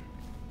well.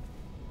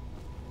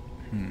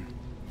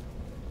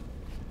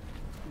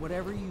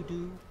 Whatever you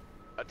do,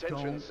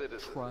 Attention, don't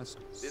citizens. trust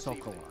This Sokolov,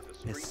 evening, the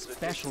streets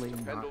especially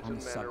of not on Pendleton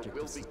the Manor subject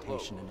will of be cetacean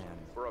closed anatomy.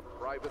 for a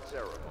private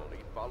ceremony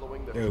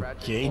following the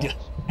Okay, tragic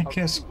I loss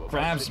guess of two of our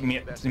crabs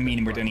city's best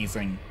mean with friends,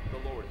 anything.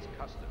 the Lords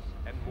Custis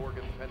and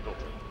Morgan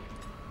Pendleton.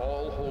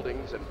 All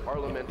holdings and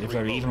parliamentary If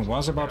there even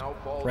was about now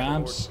fall to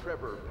crabs. Lord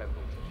Trevor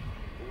Pendleton,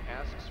 who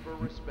asks for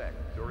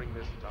respect during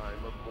this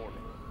time of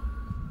mourning.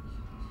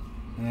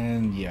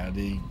 And yeah,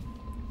 the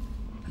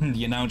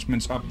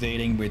announcements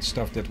updating with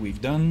stuff that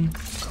we've done.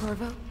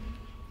 Corvo,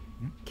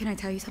 can I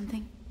tell you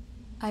something?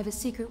 I have a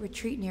secret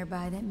retreat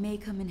nearby that may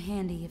come in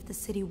handy if the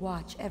city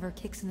watch ever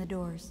kicks in the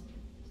doors.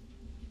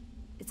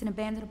 It's an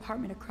abandoned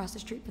apartment across the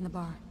street from the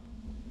bar.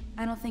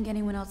 I don't think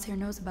anyone else here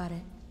knows about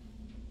it,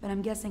 but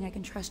I'm guessing I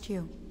can trust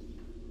you.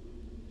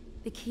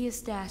 The key is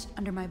stashed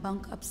under my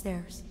bunk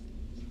upstairs.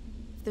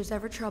 If there's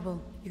ever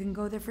trouble, you can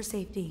go there for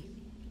safety.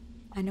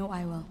 I know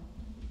I will.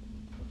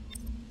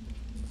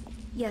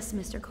 Yes,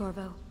 Mr.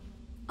 Corvo.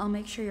 I'll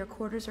make sure your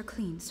quarters are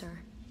clean, sir.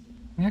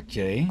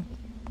 Okay.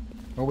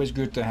 Always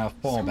good to have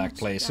So fallback much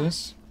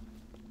places.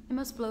 It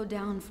must blow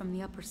down from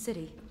the upper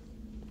city.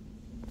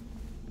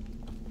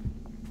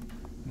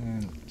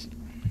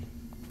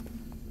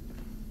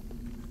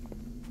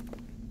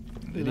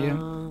 Lydia?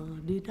 La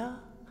di da,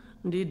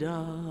 di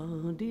da,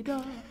 di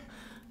da,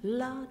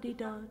 la di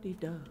da, di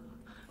da,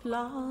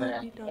 la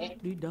di da,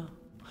 di da,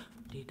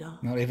 di da.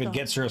 Well, if it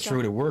gets her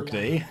through the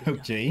workday,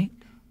 okay.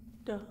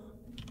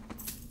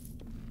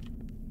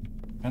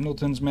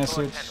 Pendleton's Lord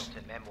message.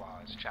 Pendleton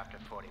Memoirs, Chapter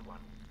 41,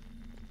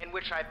 in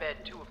which I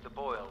bed two of the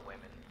Boyle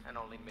women and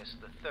only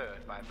missed the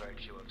third by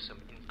virtue of some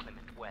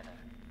inclement weather.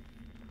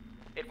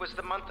 It was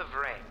the month of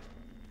rain,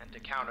 and to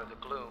counter the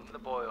gloom, the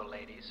Boyle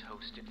ladies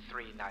hosted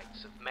 3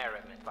 nights of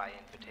merriment by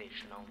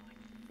invitation only.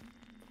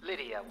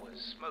 Lydia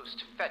was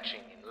most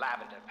fetching in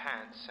lavender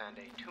pants and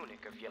a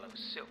tunic of yellow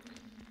silk.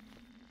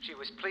 She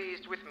was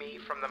pleased with me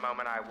from the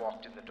moment I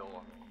walked in the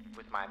door,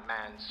 with my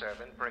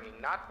manservant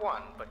bringing not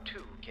 1 but 2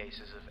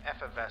 cases of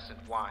effervescent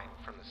wine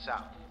from the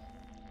south.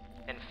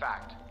 In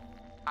fact,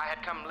 I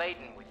had come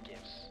laden with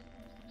gifts,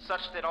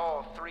 such that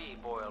all 3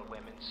 Boyle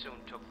women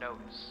soon took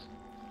notice.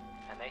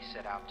 and they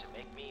set out to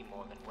make me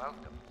more than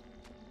welcome.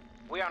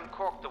 We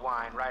uncorked the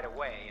wine right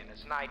away, and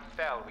as night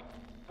fell, we...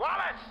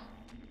 Wallace!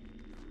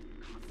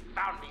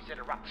 Found these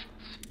interruptions.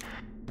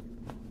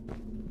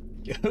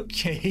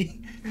 Okay.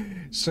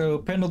 So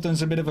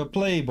Pendleton's a bit of a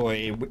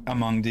playboy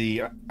among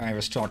the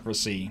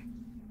aristocracy.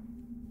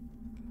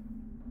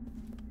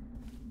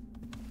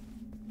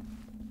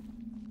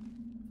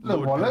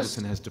 Lord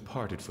Pendleton has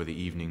departed for the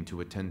evening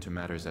to attend to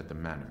matters at the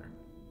manor.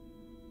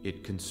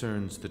 It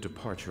concerns the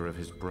departure of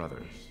his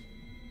brothers.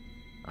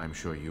 I'm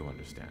sure you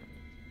understand.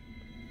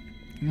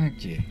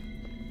 Okay.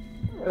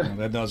 Well,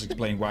 that does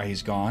explain why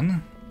he's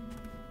gone.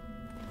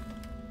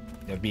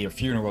 There'd be a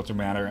funeral to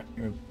matter.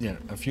 Yeah,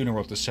 a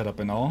funeral to set up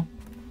and all.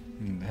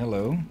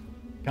 Hello.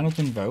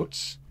 Pendleton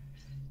votes.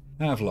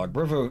 Havelock,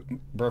 bravo,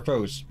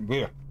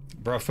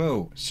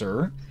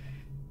 sir.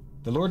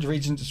 The Lord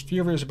Regent is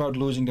furious about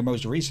losing the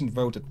most recent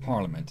vote at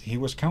Parliament. He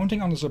was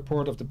counting on the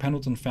support of the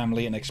Pendleton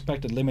family and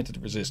expected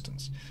limited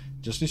resistance.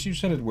 Just as you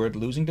said it would,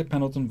 losing the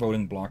Pendleton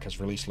voting bloc has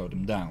really slowed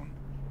him down.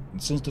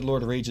 And since the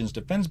Lord Regent's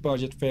defense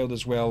budget failed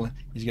as well,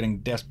 he's getting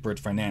desperate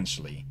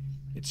financially.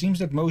 It seems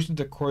that most of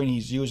the coin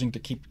he's using to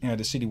keep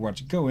the City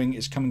Watch going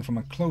is coming from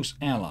a close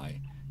ally.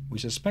 We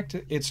suspect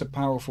it's a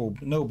powerful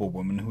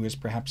noblewoman who is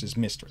perhaps his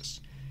mistress.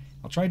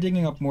 I'll try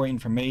digging up more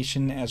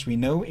information. As we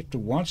know, if the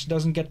Watch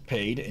doesn't get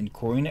paid in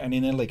coin and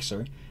in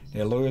elixir,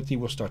 their loyalty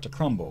will start to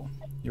crumble.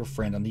 Your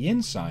friend on the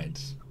inside.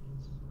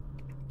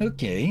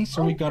 Okay,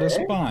 so we got a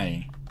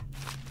spy.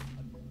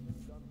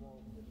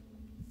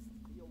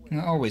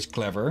 Always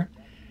clever.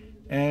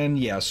 And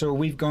yeah, so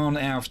we've gone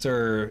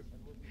after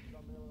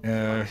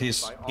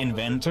his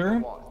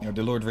inventor,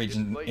 the Lord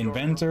Regent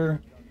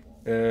inventor,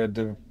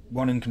 the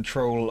one in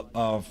control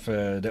of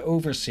the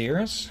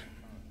overseers,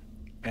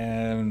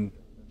 and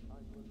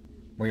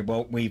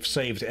we've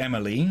saved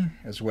Emily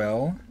as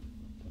well,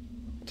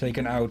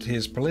 taken out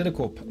his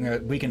political,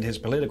 weakened his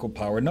political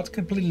power, not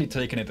completely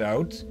taken it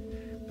out,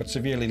 but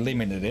severely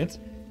limited it.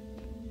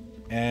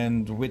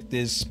 And with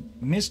this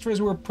mistress,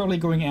 we're probably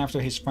going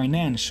after his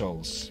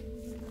financials.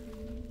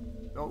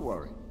 Don't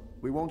worry,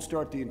 we won't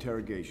start the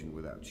interrogation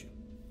without you.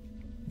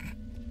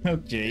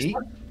 Okay.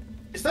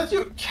 Is that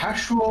your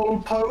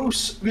casual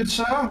pose, good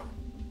sir?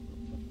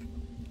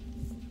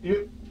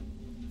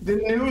 The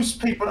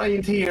newspaper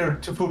ain't here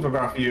to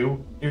photograph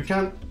you. You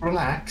can't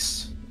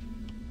relax.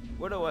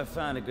 Where do I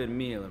find a good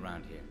meal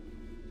around here?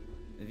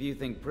 If you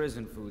think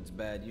prison food's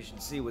bad, you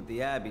should see what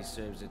the Abbey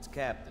serves its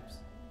captives.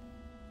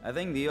 I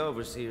think the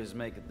overseers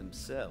make it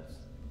themselves.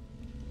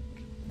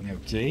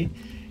 Okay.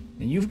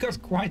 And you've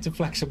got quite a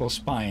flexible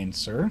spine,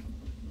 sir.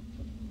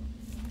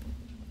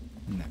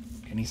 No.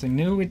 Anything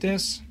new with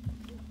this?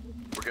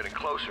 We're getting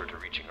closer to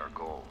reaching our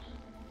goals,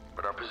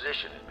 but our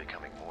position is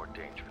becoming more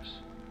dangerous.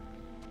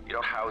 You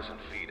don't house and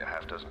feed a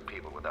half-dozen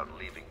people without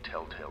leaving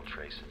telltale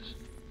traces.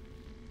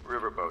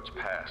 Riverboats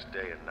pass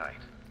day and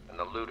night, and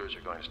the looters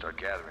are going to start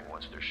gathering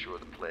once they're sure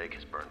the plague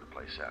has burned the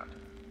place out.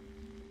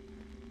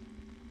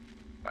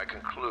 I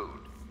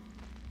conclude,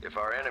 if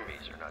our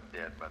enemies are not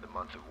dead by the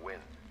month of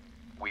wind,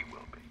 we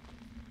will be.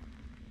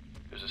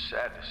 There's a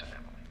sadness in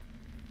Emily,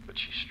 but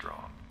she's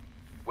strong.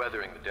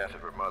 Weathering the death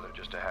of her mother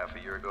just a half a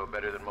year ago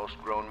better than most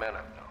grown men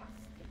I've known.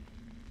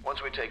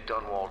 Once we take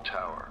Dunwall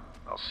Tower,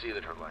 I'll see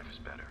that her life is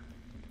better.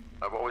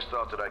 I've always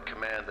thought that I'd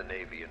command the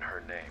Navy in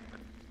her name, but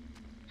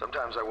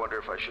sometimes I wonder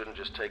if I shouldn't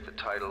just take the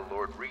title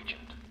Lord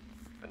Regent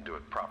and do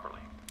it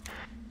properly.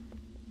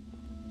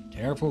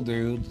 Careful,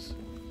 dudes.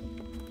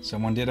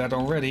 Someone did that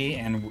already,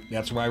 and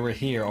that's why we're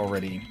here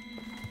already.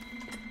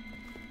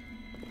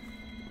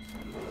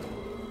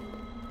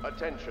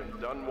 Attention,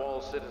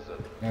 Dunwall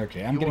citizens.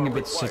 Okay, I'm getting a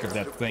bit sick of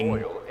that thing.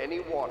 Boil any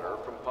water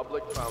from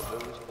public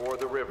fountains or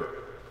the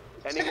river.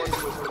 Anyone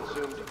who has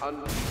consumed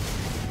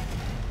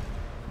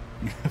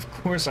Of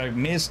course, I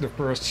missed the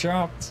first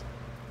shot.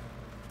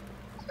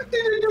 I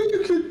didn't know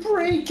you could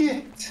break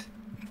it.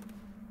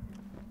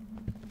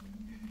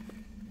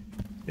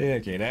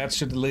 Okay, that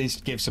should at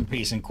least give some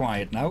peace and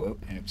quiet now. Oh,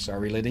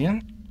 sorry,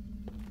 Lydian.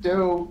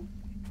 So,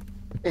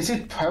 is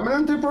it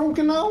permanently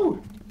broken now?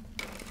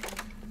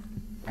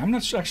 I'm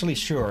not actually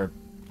sure.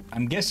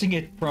 I'm guessing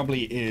it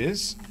probably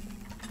is.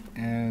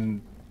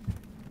 And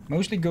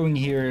mostly going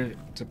here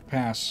to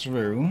pass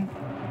through.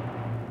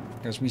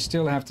 Because we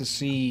still have to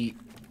see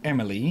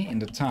Emily in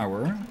the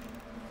tower.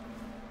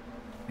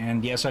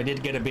 And yes, I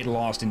did get a bit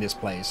lost in this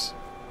place.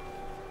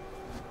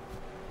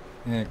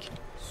 Okay.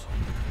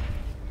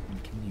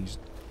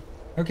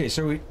 Okay,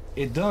 so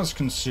it does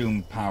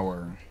consume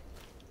power.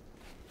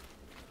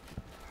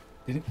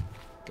 Did it?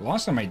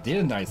 Last time I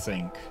didn't, I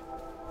think.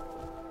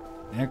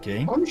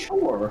 Okay. I'm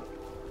sure.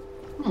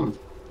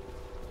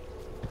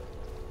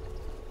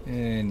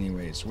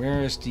 Anyways,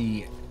 where is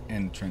the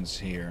entrance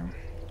here?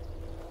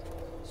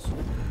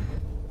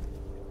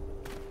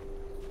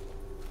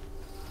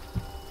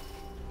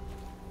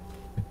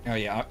 Oh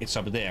yeah, it's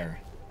up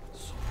there.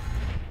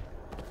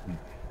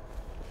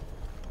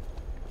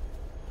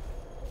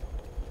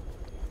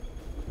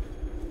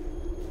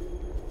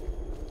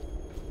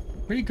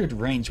 Pretty good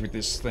range with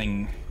this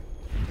thing.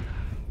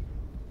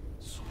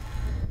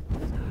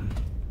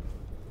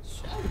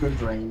 good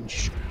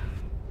range.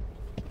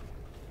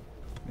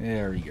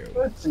 There we go.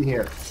 Let's see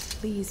here.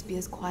 Please be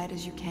as quiet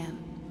as you can.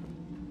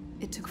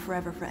 It took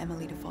forever for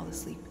Emily to fall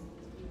asleep.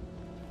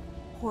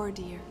 Poor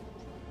dear.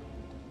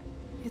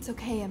 It's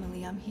okay,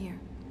 Emily, I'm here.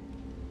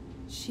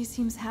 She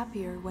seems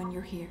happier when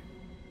you're here.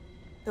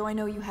 Though I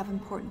know you have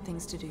important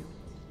things to do.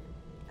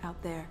 Out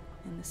there,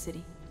 in the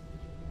city.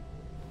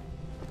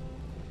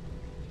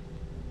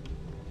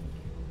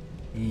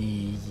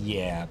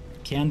 Yeah,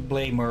 can't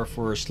blame her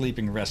for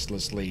sleeping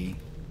restlessly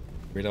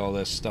with all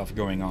this stuff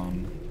going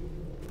on.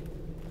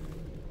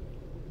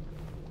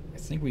 I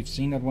think we've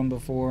seen that one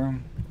before.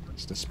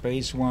 It's the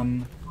space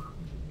one.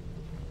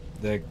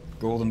 The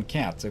golden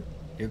cat.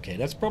 Okay,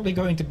 that's probably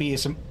going to be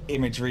some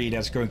imagery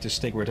that's going to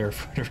stick with her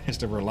for the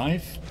rest of her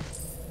life.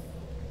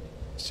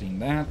 Seen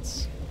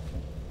that.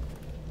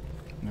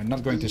 I'm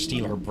not going to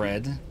steal her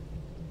bread.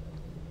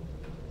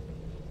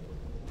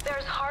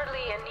 There's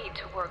hardly a need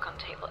to work on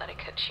table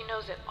etiquette. She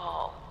knows it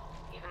all,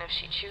 even if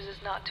she chooses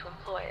not to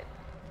employ it.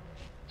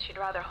 She'd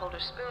rather hold her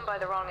spoon by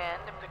the wrong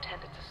end and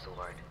pretend it's a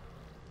sword.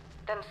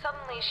 Then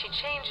suddenly she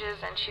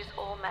changes and she's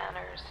all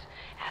manners,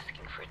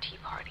 asking for a tea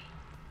party.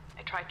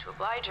 I tried to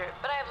oblige her,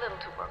 but I have little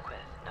to work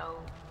with.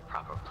 No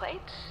proper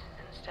plates.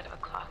 Instead of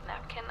a cloth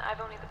napkin,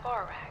 I've only the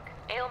bar rag.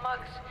 Ale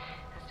mugs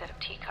instead of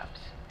teacups.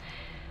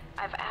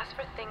 I've asked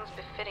for things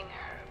befitting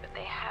her, but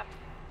they have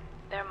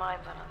their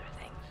minds on other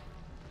things.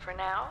 For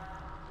now,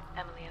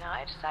 Emily and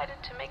I decided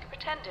to make a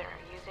pretend dinner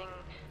using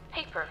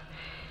paper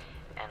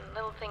and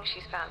little things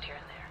she's found here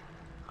and there.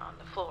 On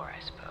the floor,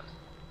 I suppose.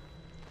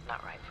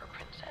 Not right for a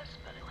princess,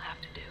 but it'll have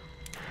to do.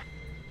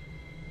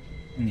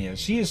 Yeah,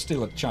 she is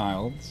still a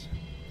child.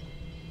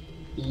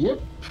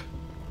 Yep.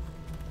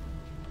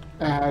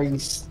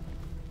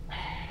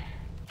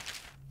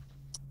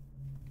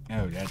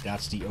 Oh,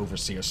 that's the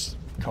Overseer's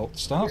cult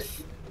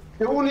stuff?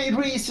 The only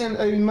reason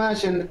I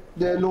imagine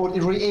the Lord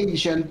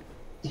Reagent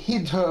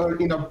hid her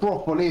in a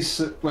brothel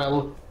is,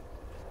 well,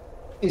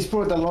 is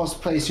for the last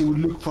place you would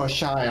look for a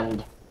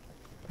child.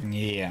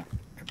 Yeah.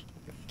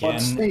 But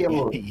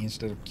still...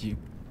 instead of Q.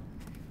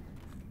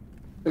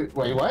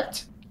 Wait,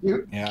 what?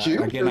 Yeah,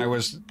 Q? again I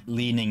was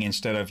leaning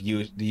instead of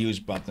the use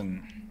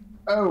button.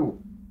 Oh.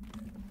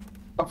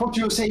 I thought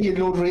you were saying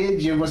Lord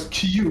Reagent was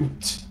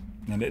cute.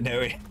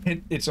 No,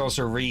 it's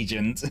also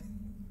Regent.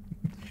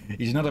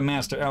 He's not a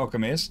master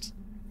alchemist.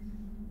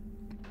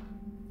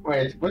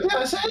 Wait, what did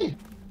I say?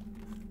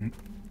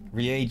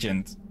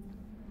 Reagent.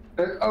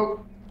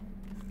 Oh.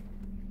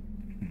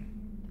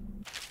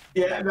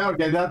 Yeah,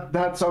 okay,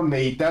 that's on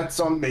me. That's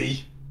on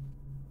me.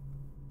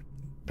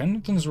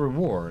 Pendleton's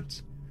reward.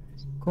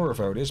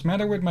 Corvo, this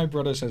matter with my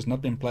brothers has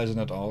not been pleasant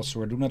at all,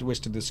 so I do not wish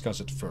to discuss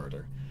it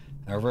further.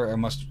 However,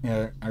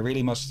 I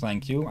really must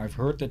thank you. I've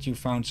heard that you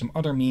found some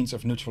other means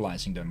of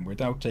neutralizing them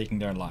without taking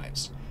their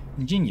lives.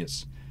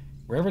 Ingenious.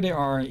 Wherever they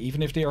are,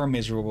 even if they are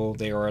miserable,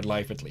 they are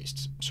alive at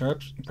least. So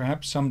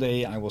perhaps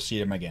someday I will see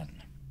them again.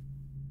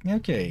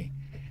 Okay.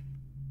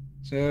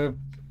 So,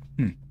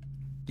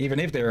 even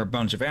if they're a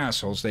bunch of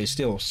assholes, they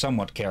still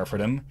somewhat care for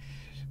them.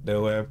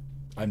 Though,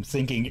 I'm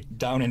thinking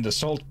down in the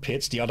salt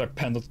pits, the other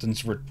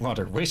Pendletons would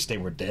rather wish they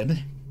were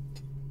dead.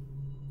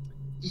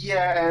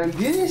 Yeah, and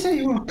did he say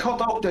you would cut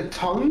out their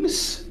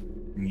tongues?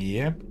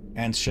 Yep,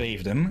 and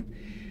shave them.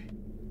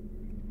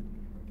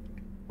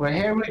 Well,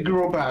 hair will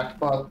grow back,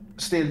 but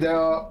still they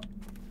are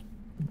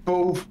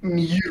both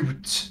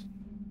mute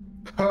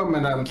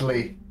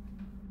permanently.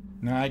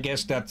 Now, I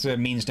guess that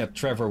means that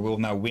Trevor will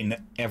now win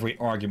every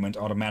argument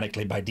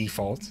automatically by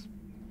default.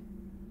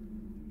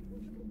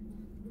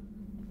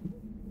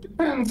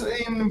 Depends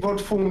in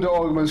what form the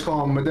arguments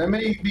come. There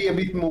may be a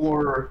bit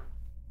more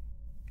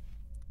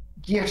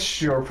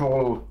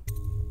gestureful.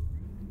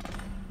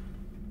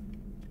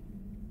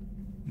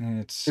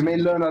 They may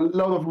learn a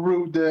lot of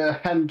rude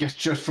hand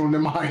gestures from the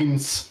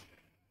mines.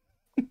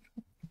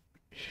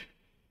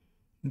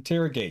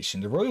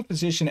 Interrogation. The royal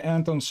physician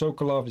Anton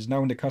Sokolov is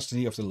now in the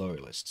custody of the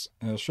Loyalists.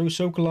 Through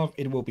Sokolov,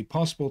 it will be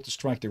possible to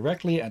strike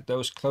directly at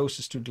those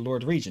closest to the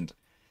Lord Regent.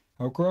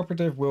 How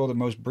cooperative will the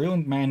most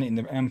brilliant man in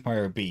the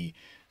Empire be?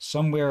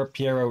 Somewhere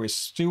Piero is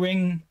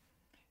stewing.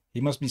 He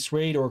must be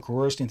swayed or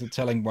coerced into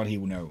telling what he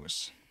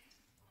knows.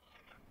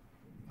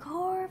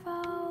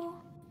 Corvo,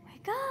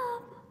 wake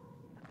up!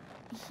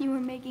 You were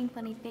making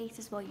funny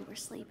faces while you were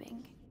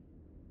sleeping.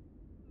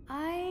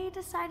 I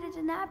decided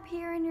to nap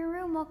here in your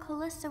room while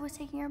Callista was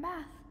taking her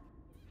bath.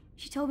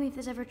 She told me if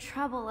there's ever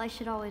trouble, I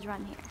should always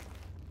run here.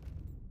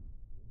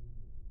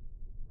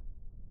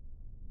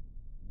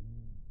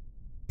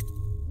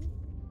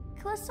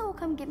 Callista will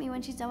come get me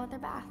when she's done with her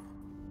bath.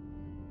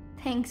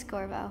 Thanks,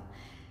 Corvo.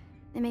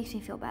 It makes me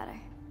feel better.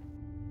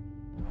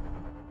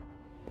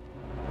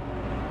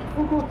 I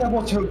forgot that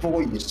was her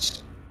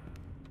voice.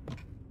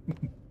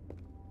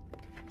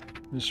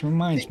 This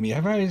reminds me,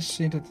 have I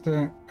seen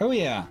it? Oh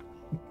yeah.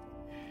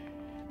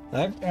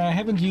 I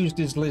haven't used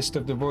this list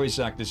of the voice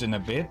actors in a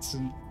bit.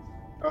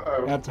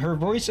 At her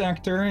voice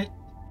actor,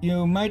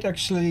 you might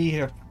actually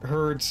have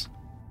heard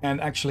and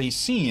actually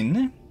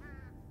seen,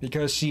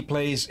 because she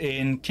plays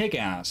in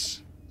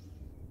Kick-Ass.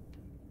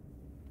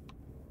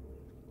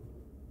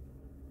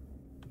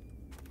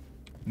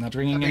 Not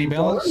ringing any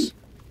bells?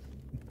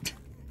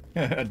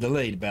 A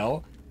delayed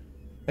bell.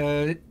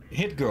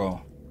 Hit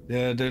Girl.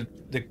 The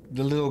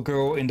little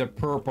girl in the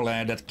purple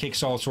ad that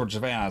kicks all sorts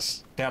of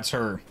ass. That's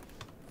her.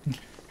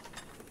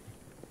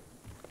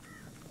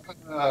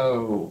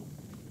 Oh.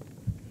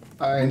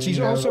 And she's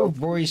also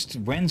voiced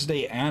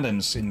Wednesday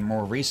Addams in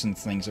more recent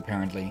things,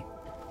 apparently.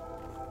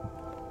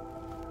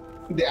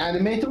 The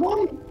animated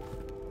one?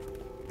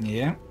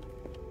 Yeah.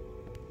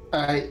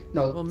 No,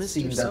 well,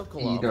 Mr.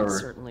 Sokolov has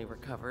certainly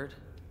recovered.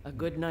 A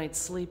good night's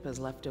sleep has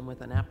left him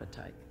with an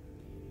appetite.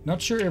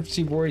 Not sure if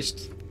she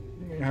voiced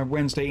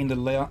Wednesday in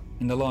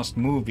the last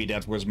movie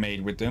that was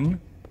made with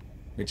them,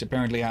 which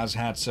apparently has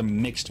had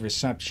some mixed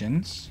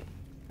receptions.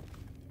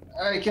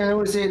 I can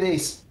only say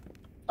this.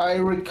 I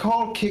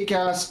recall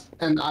Kick-Ass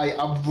and I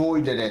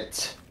avoided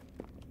it.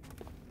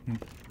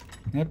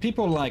 Yeah,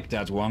 people like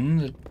that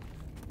one.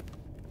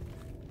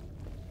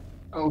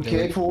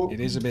 Okay, it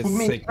is a bit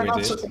me, thick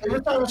with it.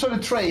 Every time I saw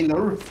the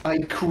trailer, I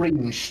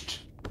cringed.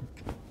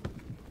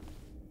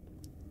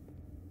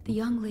 The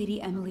young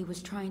lady Emily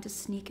was trying to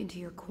sneak into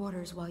your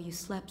quarters while you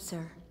slept,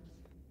 sir.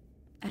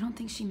 I don't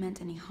think she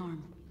meant any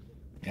harm.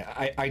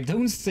 Yeah, I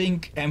don't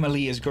think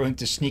Emily is going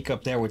to sneak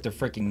up there with the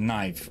freaking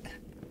knife.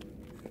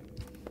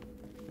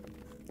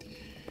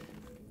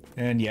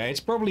 And yeah, it's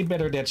probably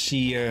better that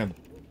she, if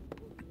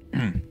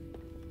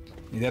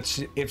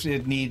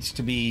it needs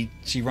to be,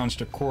 she runs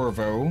to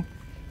Corvo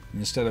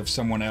instead of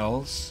someone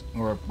else,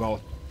 or, well,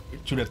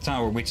 to the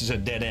tower, which is a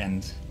dead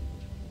end.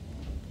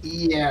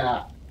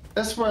 Yeah,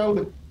 as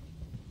well.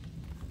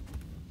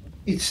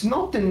 It's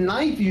not the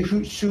knife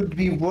you should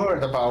be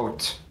worried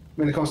about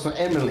when it comes to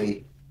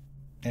Emily.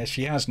 Yeah,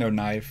 she has no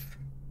knife.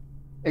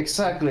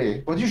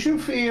 Exactly. What you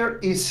should fear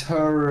is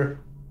her,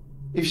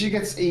 if she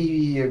gets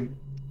a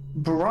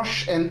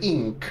brush and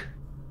ink.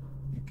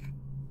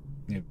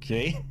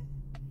 Okay.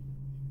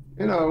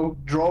 You know,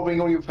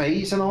 drawing on your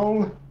face and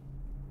all.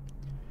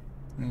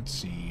 Let's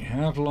see.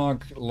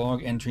 Havlog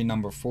log entry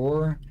number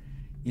 4.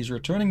 He's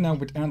returning now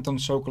with Anton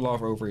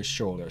Sokolov over his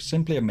shoulder.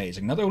 Simply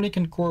amazing. Not only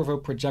can Corvo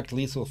project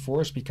lethal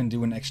force, we can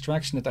do an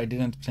extraction that I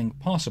didn't think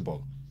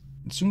possible.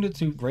 And soon the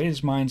two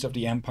greatest minds of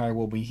the Empire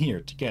will be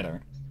here,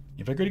 together.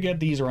 If I could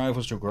get these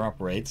rivals to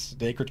cooperate,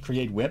 they could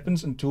create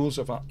weapons and tools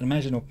of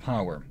unimaginable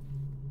power.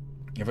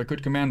 If I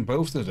could command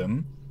both of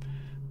them,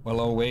 well,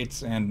 I'll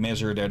wait and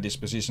measure their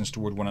dispositions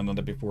toward one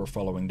another before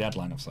following that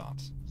line of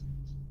thought.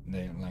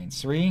 Line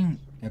 3.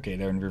 Okay,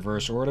 they're in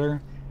reverse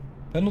order.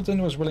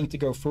 Pendleton was willing to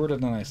go further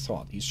than I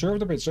thought. He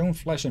served up his own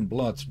flesh and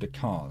blood to the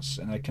cause,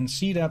 and I can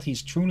see that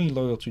he's truly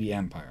loyal to the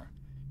Empire.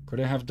 Could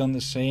I have done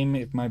the same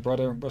if my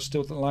brother was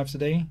still alive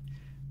today?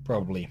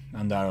 Probably,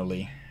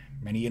 undoubtedly.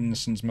 Many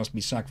innocents must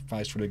be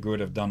sacrificed for the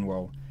good of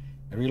Dunwell.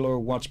 Every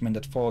loyal watchman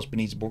that falls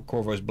beneath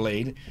Corvo's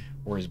blade,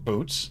 or his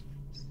boots,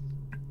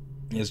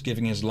 is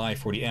giving his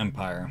life for the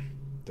Empire,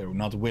 though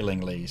not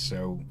willingly,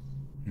 so...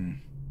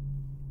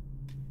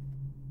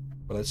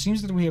 Well, it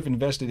seems that we have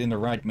invested in the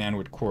right man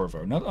with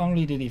Corvo. Not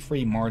only did he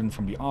free Martin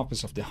from the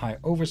office of the High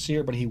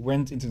Overseer, but he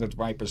went into that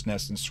viper's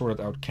nest and sorted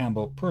out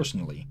Campbell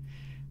personally.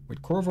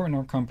 With Corvo in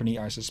our company,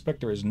 I suspect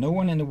there is no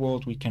one in the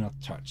world we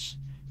cannot touch.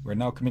 We are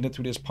now committed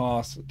to this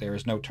path, there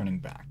is no turning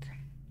back.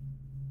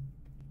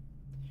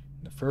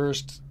 The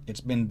first, it's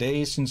been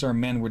days since our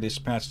men were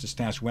dispatched to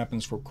stash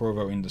weapons for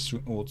Corvo in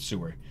the old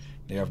sewer.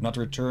 They have not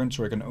returned,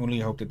 so I can only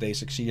hope that they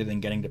succeeded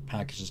in getting the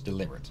packages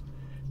delivered.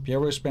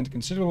 Piero spent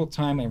considerable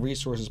time and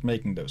resources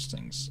making those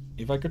things.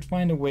 If I could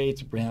find a way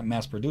to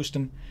mass-produce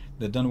them,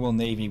 the Dunwell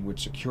Navy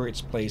would secure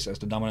its place as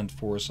the dominant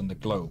force on the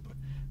globe.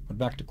 But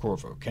back to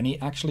Corvo. Can he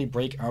actually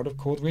break out of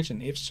Coldridge,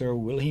 and if so,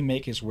 will he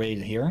make his way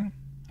here?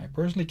 I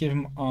personally give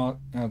him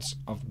odds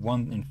of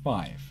 1 in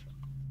 5.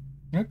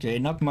 Okay,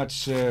 not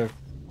much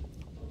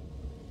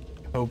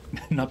hope,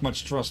 not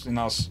much trust in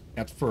us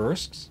at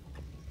first.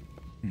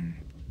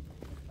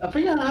 I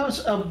think I have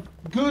a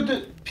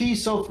good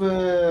piece of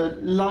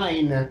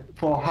line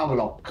for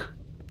Havelock.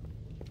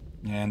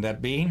 And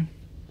that be?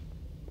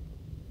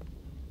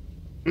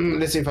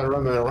 Let's see if I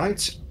remember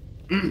right.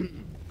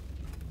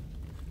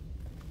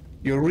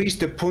 You reach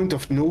the point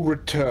of no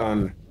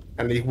return,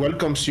 and it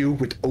welcomes you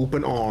with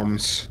open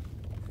arms.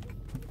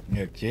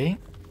 Okay.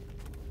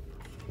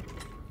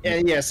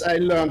 And yes, I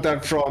learned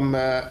that from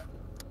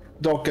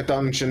Docket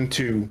Dungeon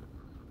 2.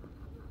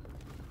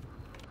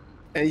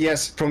 And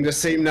yes, from the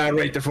same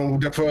narrator from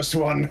the first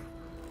one.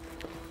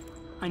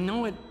 I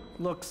know it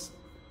looks...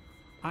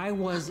 I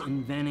was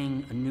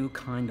inventing a new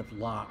kind of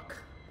lock.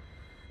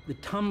 The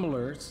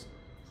tumblers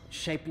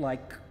shaped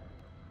like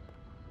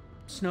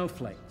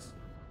snowflakes.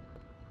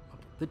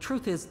 The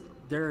truth is,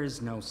 there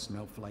is no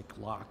snowflake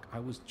lock. I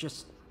was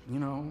just, you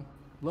know,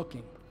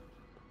 looking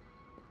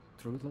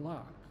through the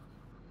lock.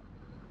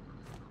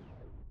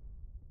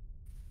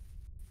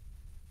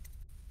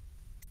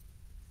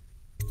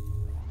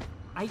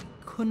 I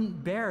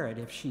couldn't bear it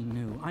if she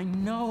knew. I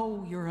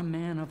know you're a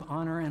man of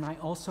honor, and I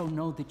also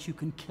know that you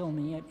can kill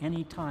me at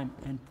any time.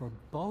 And for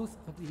both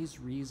of these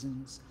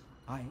reasons,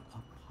 I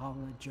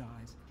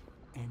apologize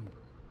and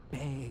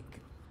beg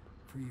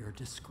for your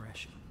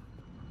discretion.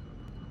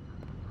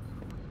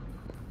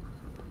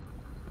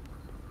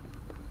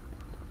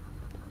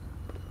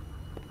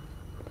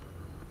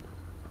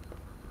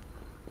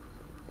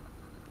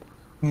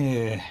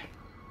 Yeah.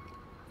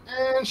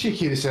 And she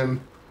kills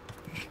him.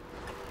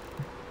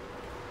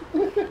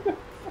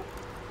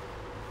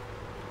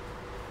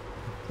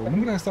 For a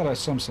moment I thought I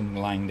saw something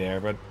lying there,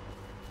 but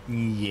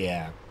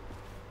yeah.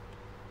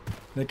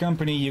 The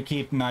company you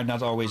keep might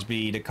not always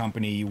be the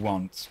company you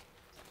want.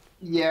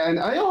 Yeah, and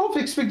I half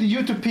expected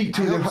you to peek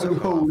to the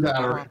hole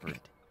there.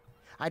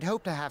 I'd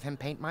hope to have him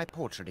paint my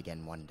portrait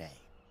again one day.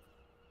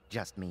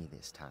 Just me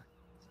this time.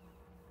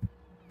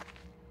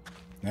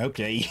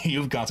 Okay,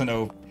 you've gotten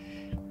over.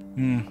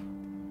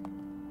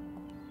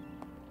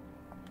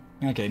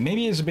 Okay,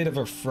 maybe it's a bit of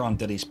a front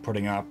that he's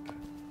putting up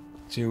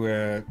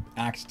to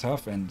act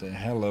tough, and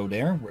hello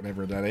there,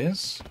 whatever that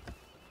is.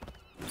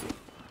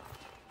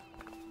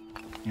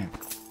 Yeah.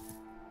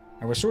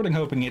 I was sort of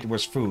hoping it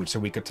was food, so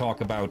we could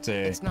talk about...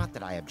 It's not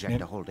that I object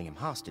to holding him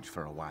hostage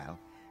for a while,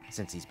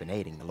 since he's been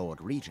aiding the Lord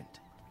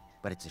Regent.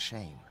 But it's a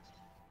shame.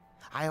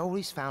 I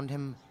always found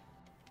him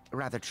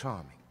rather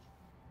charming.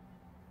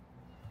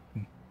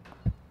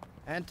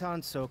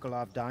 Anton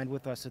Sokolov dined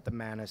with us at the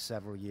manor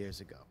several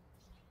years ago.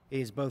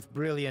 He is both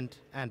brilliant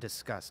and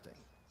disgusting.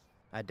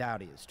 I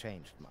doubt he has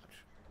changed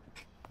much.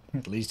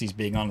 At least he's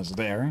being honest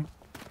there.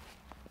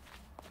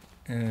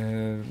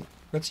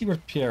 Let's see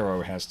what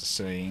Piero has to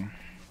say.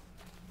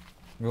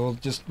 We'll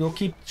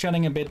keep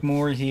chatting a bit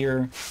more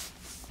here,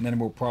 and then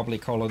we'll probably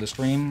call it a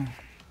stream.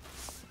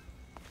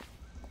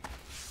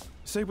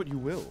 Say what you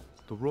will,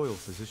 the royal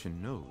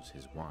physician knows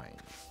his wine.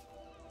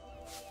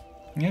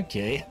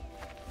 Okay.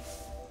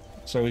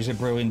 So he's a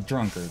brilliant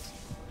drunkard.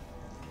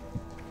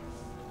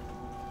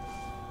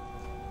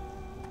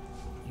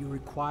 You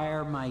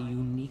require my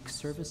unique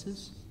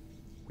services?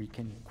 We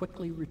can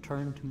quickly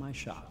return to my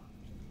shop.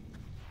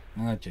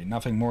 Okay,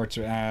 nothing more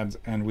to add,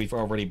 and we've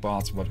already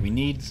bought what we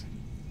need.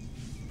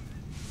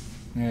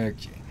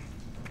 Okay.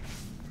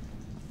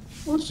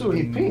 Also,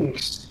 he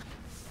pinks.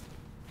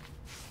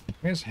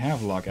 Where's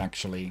Havelock,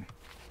 actually?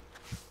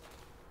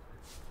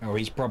 Oh,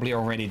 he's probably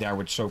already there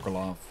with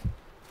Sokolov.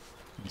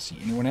 Let's see,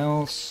 anyone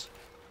else?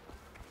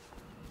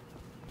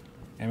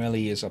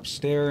 Emily is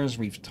upstairs.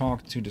 We've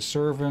talked to the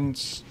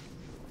servants.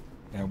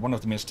 One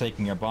of them is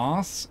taking a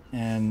bath,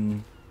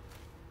 and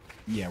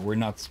yeah, we're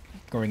not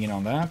going in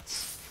on that.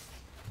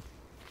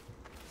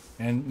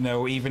 And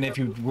no, even if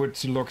you were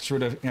to look through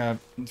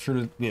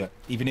the,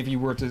 even if you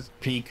were to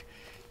peek,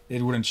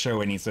 it wouldn't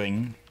show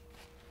anything.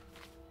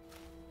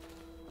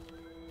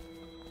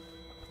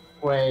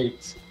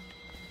 Wait.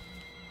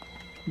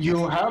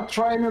 You have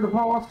tried in the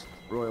past?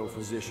 Royal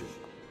physician,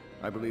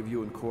 I believe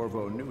you and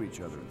Corvo knew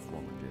each other in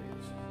former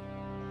days.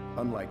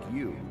 Unlike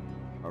you,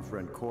 our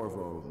friend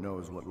Corvo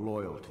knows what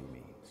loyalty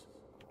means.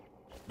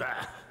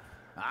 Bah,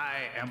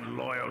 I am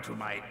loyal to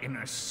my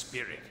inner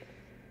spirit.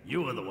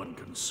 You are the one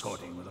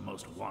consorting with the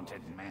most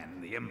wanted man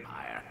in the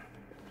Empire.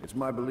 It's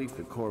my belief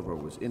that Corvo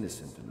was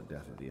innocent in the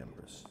death of the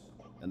Empress.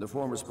 And the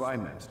former spy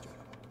master,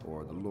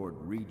 or the Lord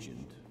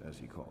Regent, as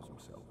he calls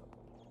himself,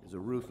 is a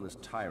ruthless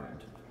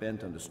tyrant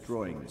bent on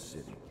destroying this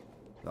city,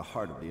 the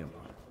heart of the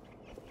Empire.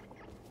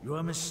 You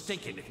are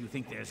mistaken if you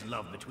think there's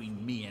love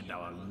between me and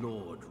our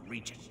Lord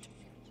Regent.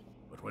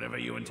 But whatever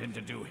you intend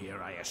to do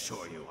here, I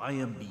assure you, I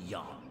am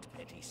beyond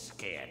petty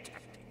scare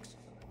tactics.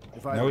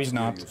 If I don't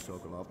scare you,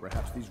 Sokolov,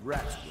 perhaps these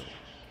rats will.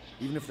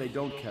 Even if they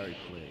don't carry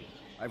plague.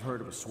 I've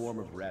heard of a swarm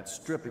of rats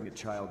stripping a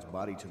child's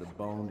body to the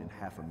bone in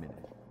half a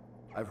minute.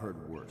 I've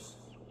heard worse.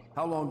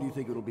 How long do you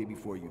think it'll be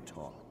before you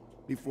talk?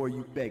 Before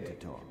you beg to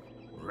talk?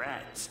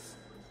 Rats?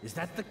 Is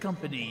that the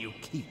company you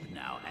keep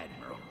now,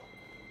 Admiral?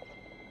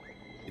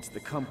 It's the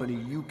company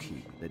you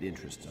keep that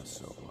interests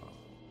us, Sokolov.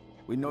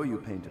 We know you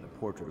painted a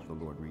portrait of the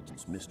Lord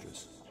Regent's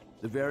mistress,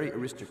 the very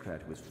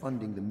aristocrat who is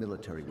funding the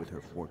military with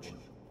her fortune.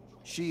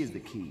 She is the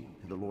key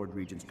to the Lord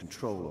Regent's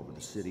control over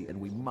the city, and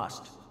we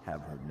must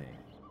have her name.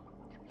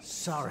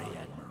 Sorry,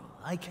 Admiral.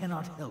 I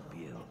cannot help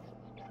you.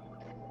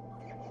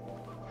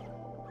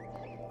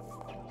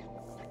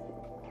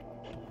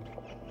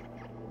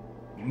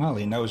 Well,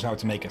 he knows how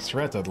to make a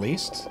threat, at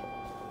least.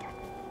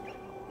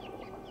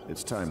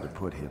 It's time to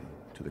put him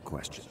to the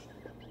question.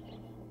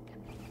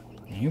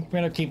 You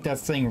better keep that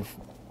thing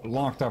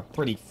locked up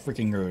pretty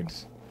freaking good.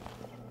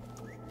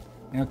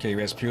 Okay,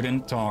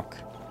 Rasputin, talk.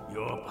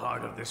 You're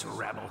part of this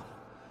rabble,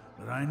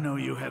 but I know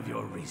you have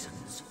your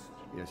reasons.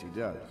 Yes, he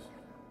does.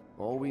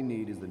 All we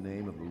need is the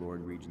name of the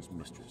Lord Regent's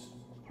mistress.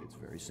 It's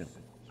very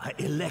simple. I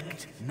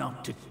elect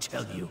not to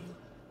tell you.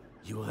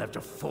 You will have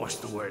to force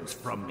the words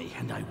from me,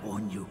 and I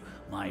warn you,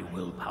 my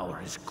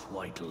willpower is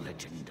quite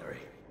legendary.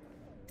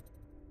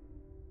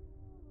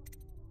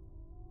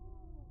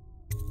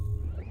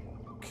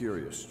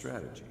 Curious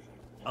strategy.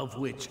 Of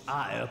which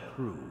I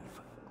approve.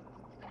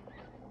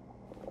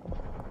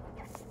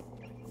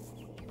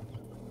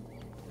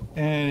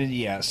 And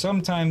yeah,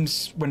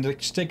 sometimes when the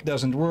stick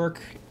doesn't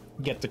work,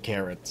 get the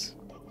carrot.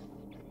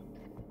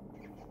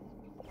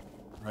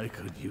 I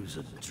could use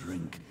a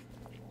drink.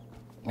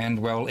 And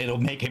well, it'll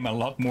make him a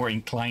lot more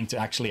inclined to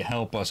actually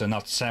help us and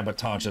not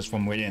sabotage us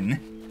from within.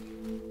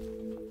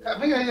 I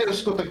think I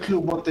just got a clue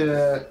what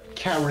the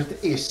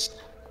carrot is.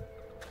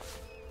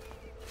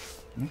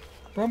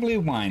 Probably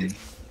wine.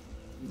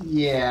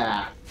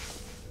 Yeah.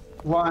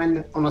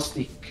 Wine on a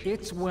stick.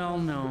 It's well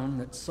known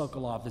that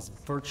Sokolov is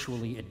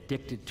virtually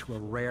addicted to a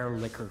rare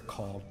liquor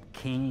called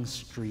King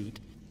Street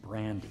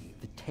Brandy.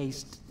 The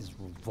taste is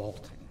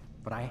revolting,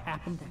 but I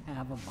happen to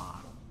have a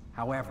bottle.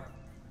 However,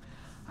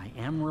 I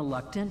am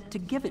reluctant to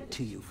give it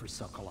to you for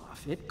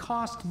Sokolov. It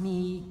cost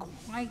me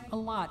quite a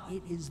lot.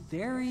 It is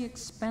very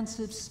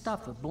expensive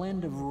stuff, a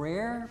blend of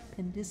rare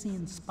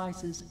Pendician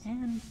spices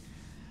and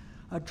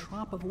a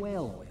drop of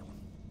whale oil.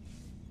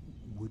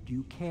 Would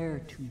you care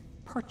to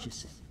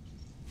purchase it?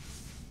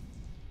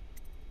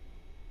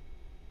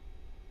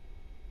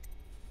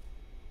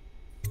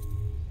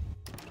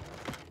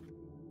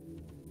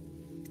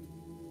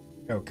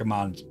 Oh, come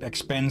on.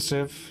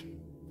 Expensive.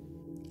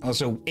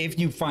 Also, if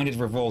you find it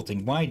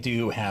revolting, why do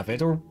you have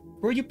it? Or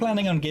were you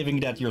planning on giving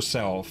that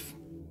yourself?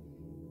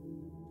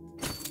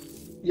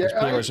 Yeah,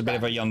 Piero's a bit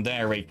of a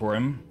yandere for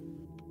him.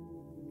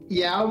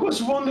 Yeah, I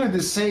was wondering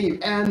the same,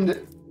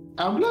 and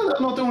I'm glad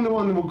I'm not the only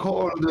one who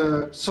called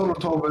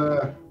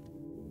Solotov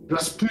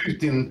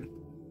Rasputin.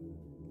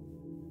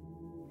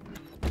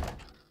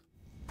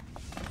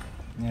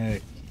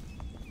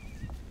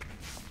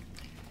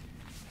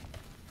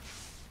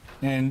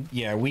 And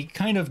yeah, we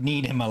kind of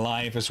need him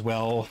alive as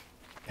well,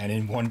 and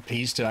in one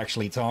piece to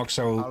actually talk,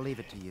 so... I'll leave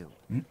it to you.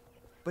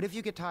 But if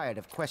you get tired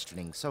of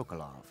questioning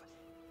Sokolov,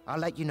 I'll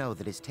let you know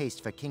that his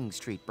taste for King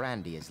Street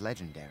brandy is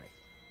legendary.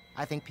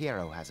 I think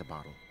Piero has a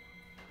bottle.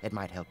 It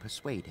might help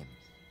persuade him.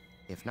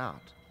 If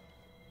not,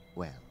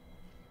 well,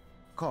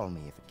 call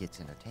me if it gets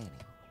entertaining.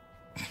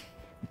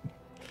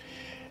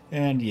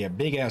 And yeah,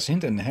 big ass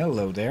hint and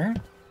hello there.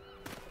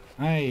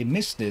 I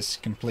missed this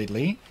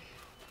completely.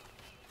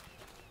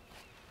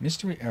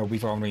 Mystery... Oh,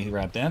 we've already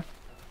read that.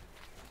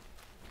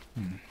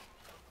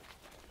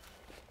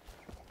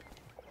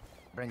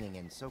 Bringing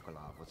in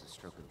Sokolov was a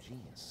stroke of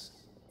genius.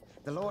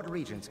 The Lord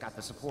Regent's got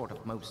the support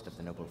of most of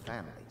the noble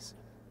families.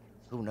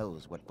 Who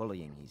knows what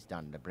bullying he's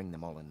done to bring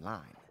them all in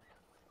line.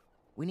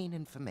 We need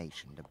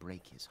information to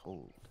break his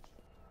hold.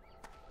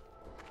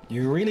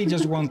 You really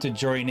just want to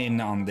join in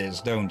on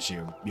this, don't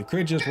you? You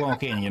could just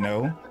walk in, you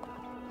know?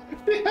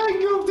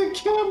 Behind of the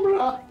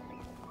camera!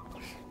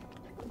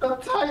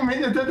 That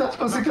timing, that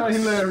was kind of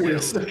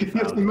hilarious. I can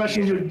just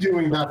imagine you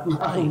doing that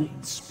now.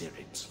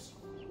 Spirits.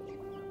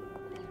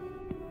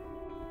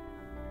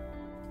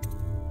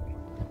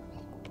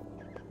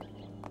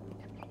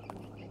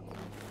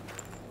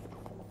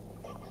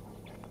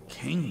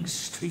 King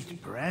Street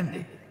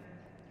brandy?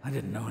 I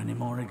didn't know any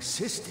more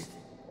existed.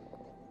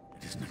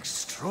 It is an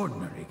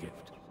extraordinary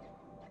gift.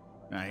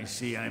 I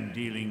see I'm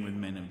dealing with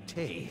men of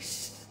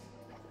taste.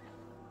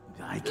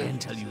 I can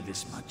tell you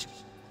this much.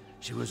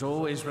 She was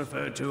always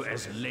referred to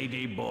as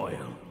Lady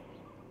Boyle.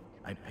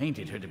 I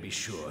painted her to be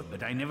sure,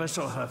 but I never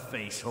saw her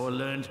face or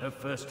learned her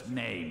first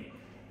name.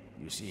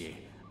 You see,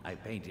 I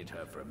painted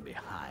her from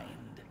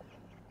behind.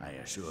 I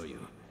assure you,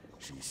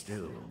 she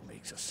still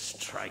makes a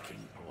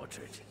striking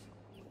portrait.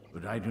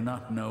 But I do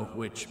not know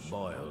which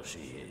Boyle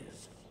she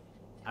is.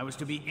 I was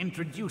to be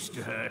introduced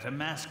to her at a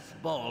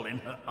masked ball in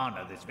her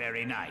honor this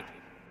very night.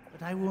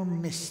 But I will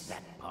miss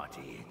that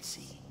party, it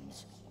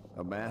seems.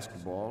 A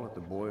masked ball at the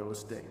Boyle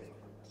estate.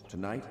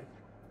 Tonight,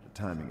 the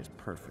timing is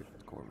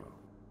perfect, Corvo.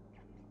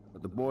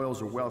 But the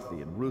Boyles are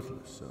wealthy and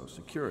ruthless, so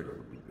security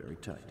will be very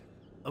tight.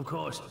 Of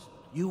course,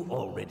 you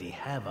already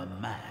have a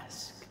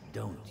mask,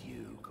 don't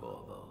you,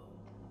 Corvo?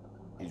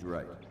 He's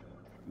right.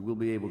 You will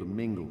be able to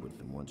mingle with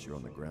them once you're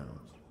on the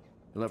grounds.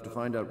 You'll have to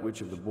find out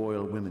which of the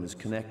Boyle women is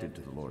connected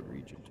to the Lord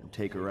Regent, and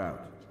take her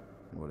out,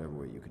 in whatever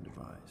way you can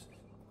devise.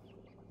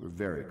 We're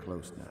very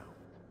close now.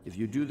 If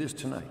you do this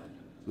tonight,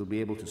 we'll be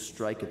able to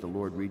strike at the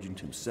Lord Regent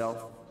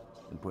himself,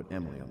 and put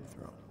Emily on the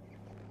throne.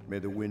 May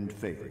the wind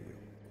favor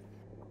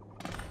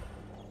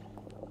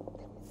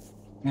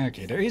you.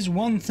 Okay, there is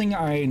one thing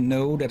I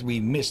know that we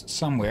missed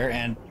somewhere,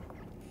 and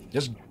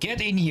just get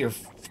in here,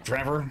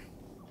 Trevor.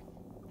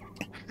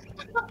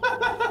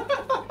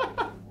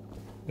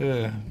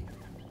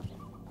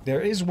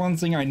 There is one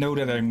thing I know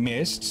that I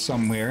missed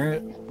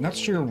somewhere. Not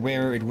sure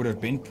where it would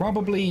have been.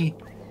 Probably,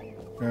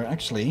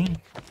 actually,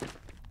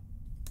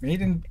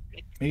 maybe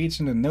it's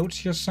in the notes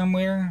here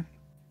somewhere.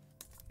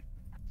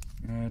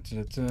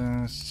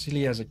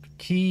 Cecilia has a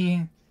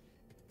key.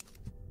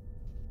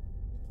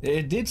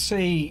 It did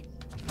say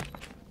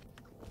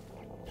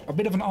a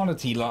bit of an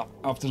oddity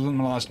of the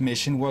last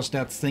mission was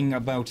that thing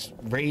about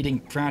raiding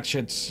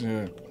Pratchett's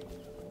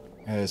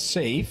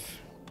safe.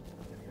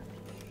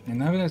 And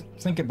now that I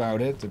think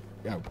about it,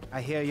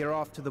 I hear you're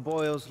off to the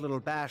Boyles' little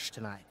bash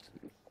tonight.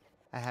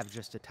 I have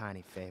just a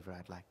tiny favor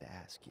I'd like to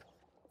ask you.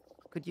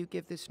 Could you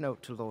give this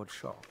note to Lord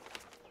Shaw?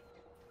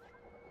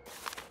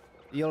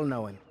 You'll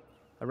know him.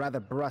 A rather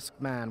brusque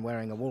man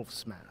wearing a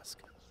wolf's mask.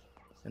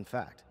 In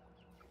fact,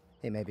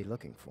 he may be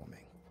looking for me.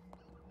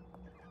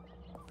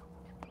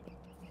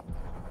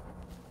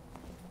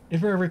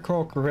 If I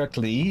recall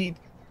correctly...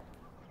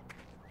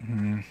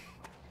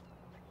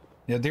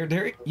 Yeah,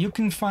 there you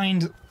can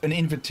find an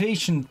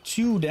invitation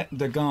to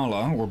the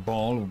gala, or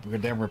ball, or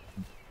whatever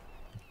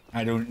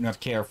I do not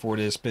care for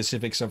the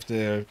specifics of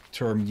the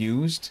term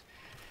used.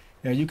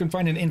 You can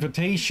find an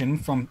invitation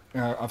from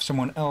of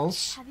someone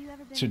else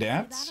to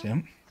that.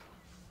 Yeah.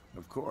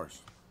 Of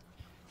course.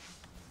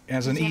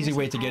 As an easy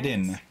way to get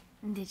in.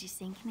 Did you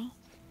sink me?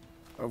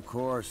 Of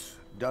course.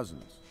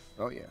 Dozens.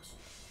 Oh, yes.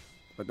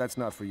 But that's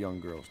not for young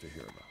girls to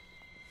hear about.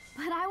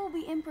 But I will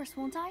be Empress,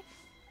 won't I?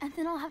 And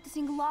then I'll have to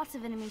sink lots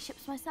of enemy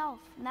ships myself.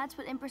 And that's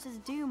what Empresses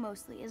do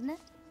mostly, isn't it?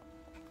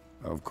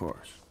 Of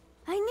course.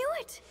 I knew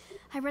it!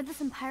 I read that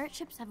some pirate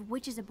ships have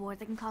witches aboard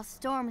that can cause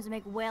storms and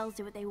make whales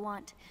do what they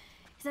want.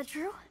 Is that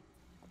true?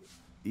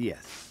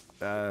 Yes.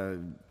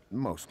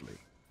 Mostly.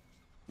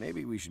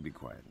 Maybe we should be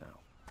quiet now.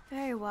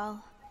 Very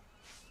well.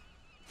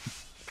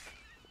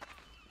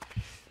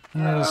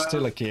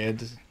 Still a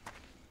kid.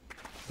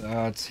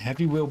 But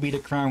heavy will be the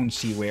crown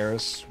she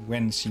wears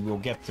when she will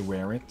get to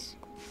wear it.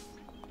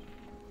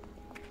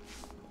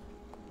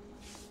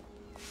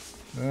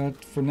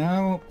 But for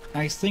now,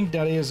 I think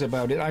that is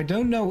about it. I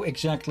don't know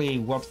exactly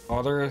what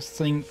other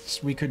things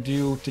we could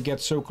do to get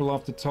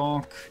Sokolov to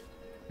talk.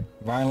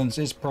 Violence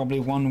is probably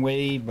one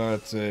way,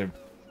 but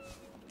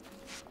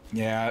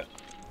yeah,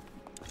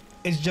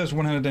 it's just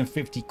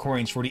 150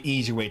 coins for the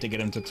easy way to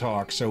get him to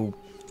talk. So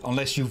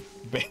unless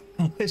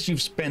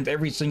you've spent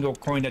every single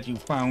coin that you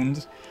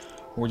found,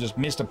 or just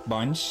missed a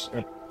bunch,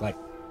 like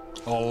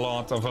a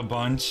lot of a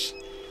bunch,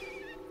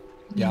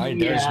 yeah,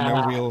 there's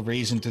no real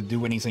reason to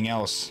do anything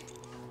else.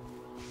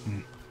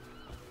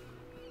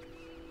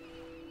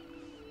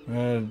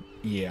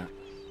 Yeah.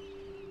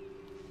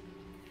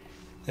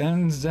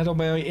 And that'll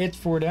be it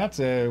for that.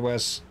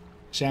 Was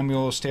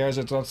Samuel stares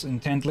at us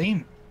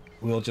intently.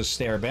 We'll just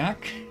stare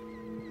back.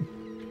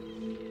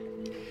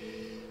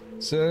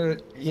 So,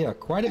 yeah,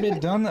 quite a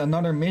bit done.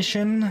 Another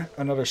mission,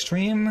 another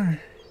stream.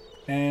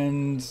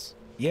 And,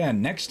 yeah,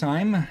 next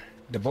time,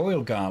 the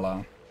Boil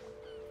Gala.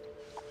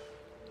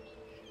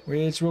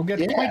 Which will get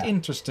quite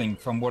interesting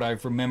from what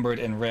I've remembered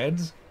and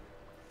read.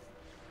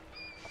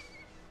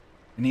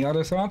 Any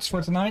other thoughts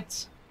for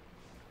tonight?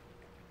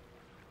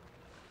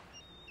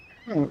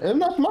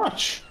 Not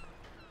much.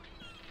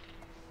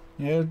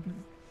 Yeah,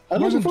 I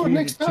look wasn't forward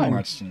really next too time.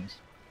 much.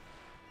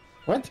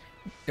 What?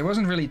 It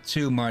wasn't really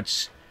too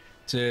much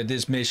to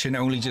this mission.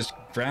 Only just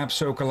grab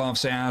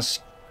Sokolov's ass,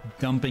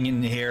 dumping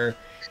in here,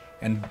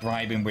 and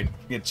bribe him with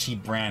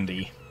cheap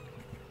brandy.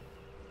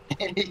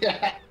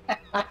 Yeah.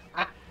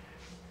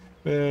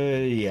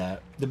 Yeah,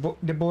 the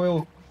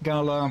Boil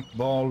Gala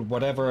ball,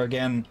 whatever.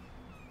 Again,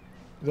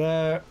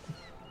 that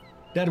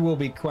will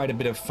be quite a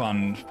bit of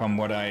fun from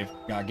what I've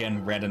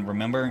again read and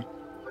remember.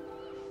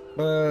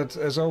 But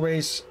as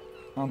always,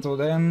 until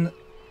then,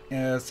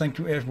 thank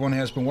you everyone who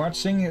has been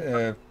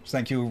watching.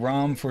 Thank you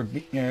Ram for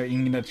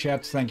being in the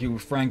chat. Thank you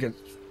Frank at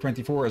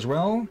 24 as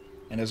well.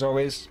 And as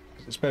always,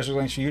 special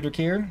thanks to you,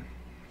 Drakir.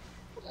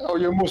 Oh,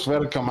 you're most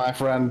welcome, my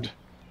friend.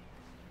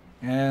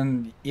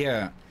 And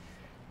yeah,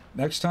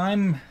 next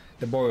time,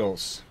 the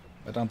boils.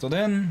 But until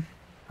then.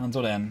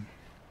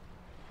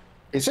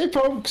 Be safe,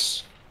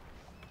 folks.